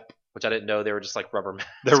faces. Yep. Which I didn't know they were just like rubber masks.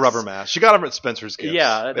 They're rubber masks. She got them at Spencer's Gifts.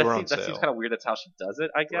 Yeah, that seems kind of weird. That's how she does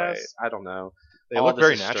it, I guess. Right. I don't know. They look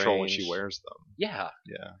very natural when she wears them. Yeah.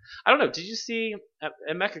 Yeah. I don't know. Did you see at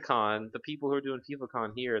MechaCon, the people who are doing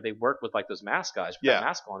FIFACon here, they work with like those mask guys with that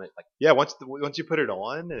mask on it. Like, yeah, once you put it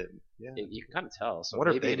on, you can kind of tell. So I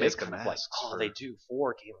wonder if maybe they make the mask. They do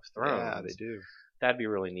for Game of Thrones. Yeah, they do. That'd be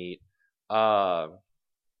really neat.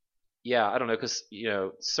 Yeah, I don't know, because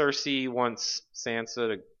Cersei wants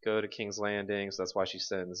Sansa to go to King's Landing, so that's why she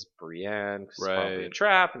sends Brienne. Cause It's probably a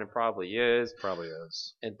trap, and it probably is. Probably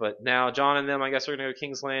is. But now Jon and them, I guess, are going to go to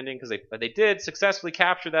King's Landing because they did successfully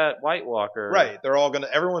capture that White Walker. Right.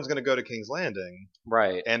 Everyone's going to go to King's Landing.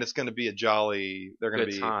 Right. And it's going to be a jolly. They're going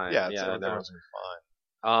to be time. Yeah. Everyone's going to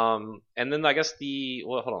be fine. And then I guess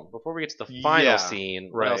hold on. Before we get to the final scene,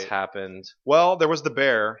 what else happened? Well, there was the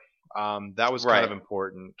bear. That was kind of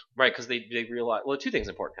important. Right, because they realized... Well, 2 things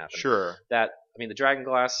important happened. Sure. The dragon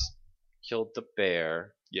glass killed the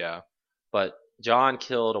bear. Yeah. But Jon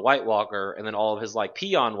killed a White Walker, and then all of his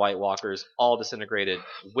peon White Walkers all disintegrated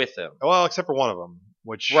with him. Well, except for one of them.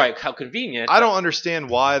 Which how convenient. I don't understand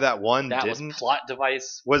why that one that didn't. Was plot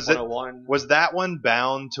device was 101. Was that one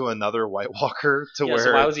bound to another White Walker where?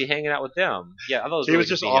 So why was he hanging out with them? Yeah, I thought it was he was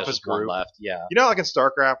just off his group. One left. Yeah. Like in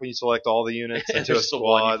StarCraft when you select all the units into a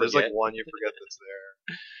squad, there's like one you forget that's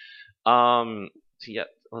there. Yeah.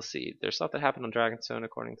 Let's see. There's stuff that happened on Dragonstone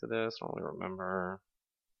according to this. I don't really remember.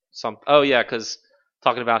 Oh yeah, because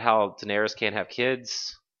talking about how Daenerys can't have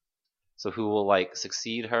kids, so who will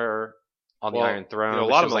succeed her on the Iron Throne? A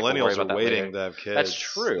lot of millennials are waiting to have kids. That's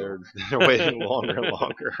true. They're waiting longer and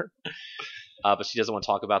longer. But she doesn't want to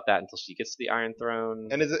talk about that until she gets to the Iron Throne.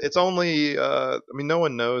 And it's only, no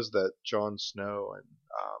one knows that Jon Snow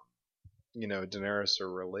and, Daenerys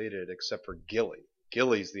are related except for Gilly.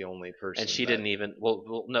 Gilly's the only person. And she didn't even,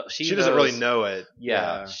 no, she doesn't really know it.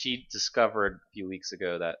 Yeah, she discovered a few weeks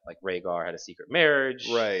ago that Rhaegar had a secret marriage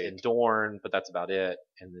in Dorne, but that's about it.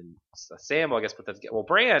 And then Sam, I guess,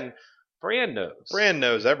 Bran knows. Bran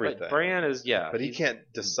knows everything. But Bran is, but he can't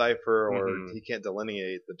decipher or he can't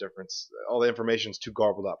delineate the difference. All the information's too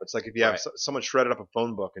garbled up. It's like if you have someone shredded up a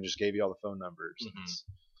phone book and just gave you all the phone numbers.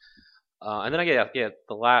 And then I get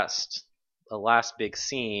the last big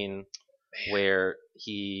scene where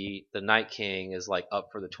the Night King is up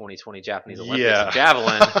for the 2020 Japanese Olympics in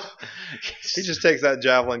javelin. He just takes that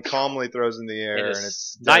javelin, calmly throws in the air, and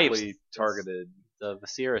it's definitely targeted. The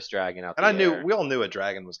Viserys dragon out there. And we all knew a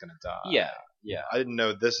dragon was going to die. Yeah. I didn't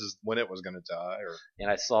know this is when it was going to die.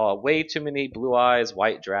 And I saw way too many blue eyes,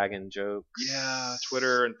 white dragon jokes. Yeah,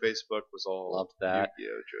 Twitter and Facebook was all loved that.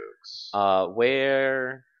 Yu-Gi-Oh jokes.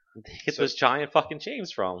 Where they get those giant fucking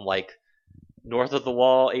chains from? North of the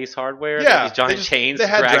Wall, Ace Hardware. Yeah, these giant chains. They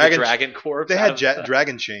had dragon corpse. They had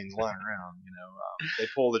dragon chains lying around. They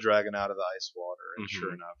pull the dragon out of the ice water, and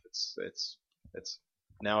sure enough, it's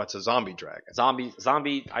Now it's a zombie dragon.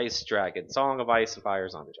 Zombie ice dragon. Song of Ice and Fire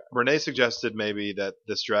zombie dragon. Renee suggested maybe that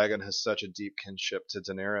this dragon has such a deep kinship to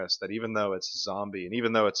Daenerys that even though it's a zombie and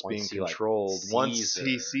even though it's being controlled, once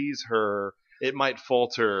he sees her, it might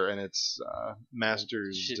falter in its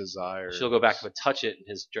master's desire. She'll go back and touch it, and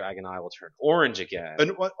his dragon eye will turn orange again.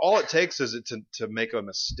 And all it takes is it to make a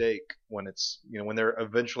mistake when it's when they're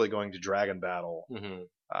eventually going to dragon battle. Mm-hmm.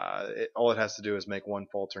 All it has to do is make one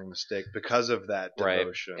faltering mistake because of that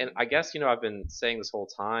devotion. Right. And I guess I've been saying this whole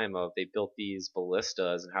time of they built these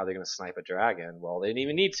ballistas and how they're going to snipe a dragon. Well, they didn't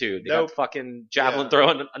even need to. They got fucking javelin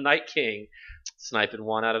throwing a Night King, sniping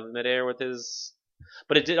one out of midair with his.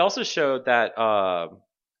 But it did also show that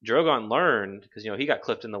Drogon learned because he got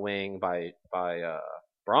clipped in the wing by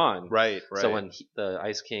Bronn. Right. So when the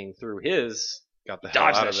Ice King threw his, got the hell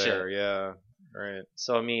out of there. Shit. Yeah. Right.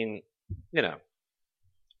 So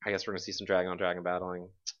I guess we're gonna see some dragon on dragon battling.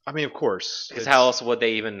 I mean, of course. Because how else would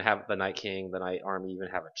they even have the Night King, the Night Army, even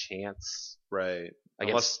have a chance? Right.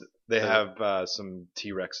 Unless they have some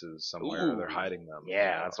T-Rexes somewhere. Ooh. They're hiding them.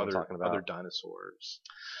 Yeah, that's what I'm talking about. Other dinosaurs.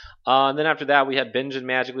 And then after that, we had Benjen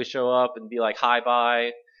magically show up and be like, hi, bye.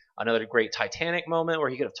 Another great Titanic moment where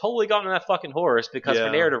he could have totally gotten on that fucking horse because for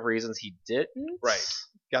narrative reasons he didn't. Right.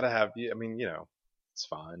 Gotta have, it's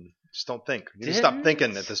fine. Just don't think. You just stop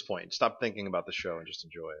thinking at this point. Stop thinking about the show and just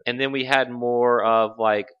enjoy it. And then we had more of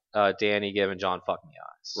Danny giving Jon fuck me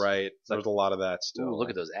eyes. Right. There's a lot of that still. Ooh, look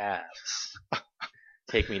at those abs.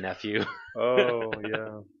 Take me, nephew. Oh,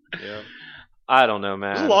 yeah. Yeah. I don't know,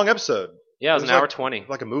 man. It was a long episode. Yeah, it was an hour 20.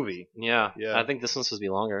 Like a movie. Yeah. I think this one's supposed to be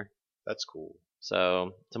longer. That's cool.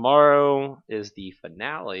 So tomorrow is the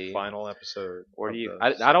finale. Final episode. Or do you?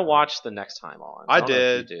 I don't watch the next time on. I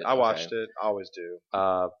did. I watched it. I always do.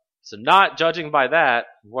 So not judging by that,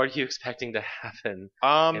 what are you expecting to happen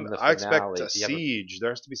in the finale? I expect a siege. There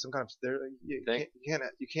has to be some kind of.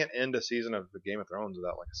 You can't end a season of Game of Thrones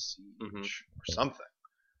without a siege or something.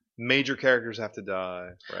 Major characters have to die.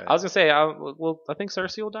 Right? I was gonna say, I think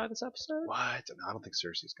Cersei will die this episode. What? No, I don't think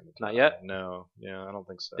Cersei's gonna die. Not yet. No. Yeah, I don't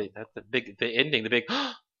think so. That's the ending, the big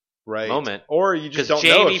right moment. Or you just don't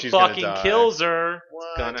know if she's gonna die. Jamie fucking kills her. What?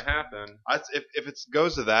 It's gonna happen. If it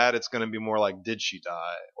goes to that, it's gonna be more like, did she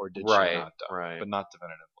die or did she not die? Right. But not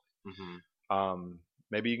definitively.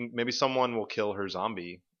 Mm-hmm. Maybe someone will kill her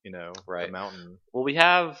zombie. The mountain. Well, we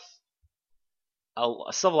have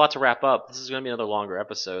still a lot to wrap up. This is going to be another longer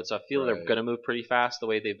episode, so I feel they're going to move pretty fast the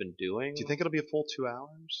way they've been doing. Do you think it'll be a full 2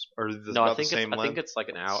 hours? Or no, I think it's like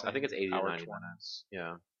an hour. I think it's 80 to 90 minutes.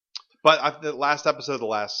 Yeah. But the last episode of the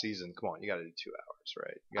last season, come on, you got to do 2 hours,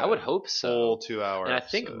 right? I would hope so. Full 2 hours. And I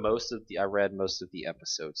think I read most of the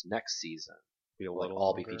episodes next season will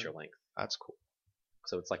all be feature length. That's cool.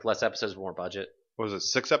 So it's like less episodes, more budget. What was it,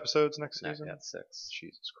 6 episodes next season? Yeah, 6.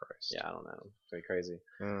 Jesus Christ. Yeah, I don't know. It's very crazy.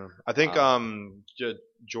 I think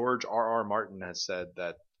George R.R. Martin has said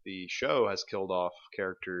that the show has killed off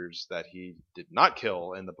characters that he did not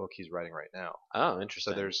kill in the book he's writing right now. Oh,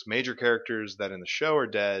 interesting. So there's major characters that in the show are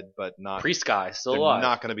dead, but not... Priest guy, still alive. They're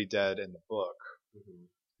not going to be dead in the book. Mm-hmm.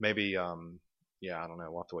 Maybe, I don't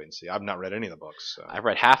know. We'll have to wait and see. I've not read any of the books. So. I've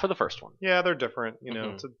read half of the first one. Yeah, they're different.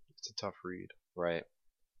 It's a tough read. Right.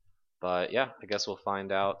 But yeah, I guess we'll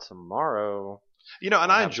find out tomorrow. And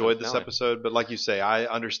I enjoyed this episode, but like you say, I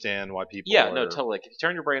understand why people. Yeah, no, totally. If you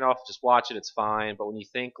turn your brain off, just watch it. It's fine. But when you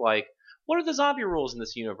think what are the zombie rules in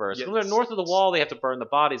this universe? When they're north of the wall, they have to burn the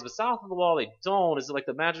bodies, but south of the wall, they don't. Is it like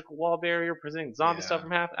the magical wall barrier preventing zombie stuff from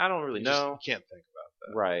happening? I don't really know. You can't think about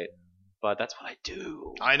that. Right. But that's what I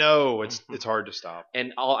do. I know it's hard to stop.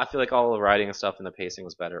 And I feel like all the writing and stuff and the pacing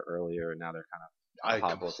was better earlier, and now they're kind of. I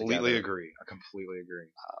completely agree.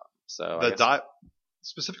 So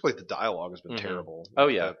specifically the dialogue has been terrible. Oh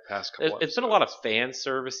yeah, the past couple. It's been a lot of fan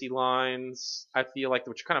servicey lines. I feel like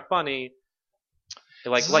which are kind of funny.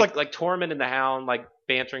 Like Tormund and the Hound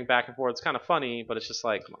bantering back and forth. It's kind of funny, but it's just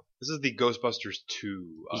come on. This is the Ghostbusters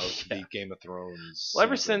 2 of the Game of Thrones. Well,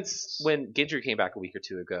 ever since when Gendry came back a week or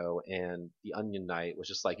two ago, and the Onion Knight was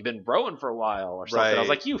just you've been rowing for a while or something. Right. I was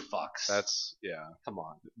like, you fucks. That's Come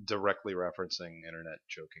on. Directly referencing internet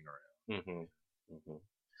joking around. Mm-hmm. Mm-hmm.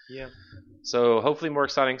 Yeah. So hopefully more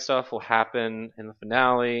exciting stuff will happen in the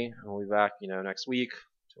finale, and we'll be back, next week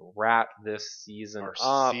to wrap this season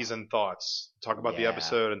up. Season thoughts. Talk about the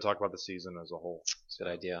episode and talk about the season as a whole. Good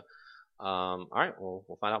idea. All right. Well,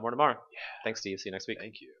 we'll find out more tomorrow. Yeah. Thanks, Steve. See you next week.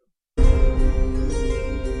 Thank you.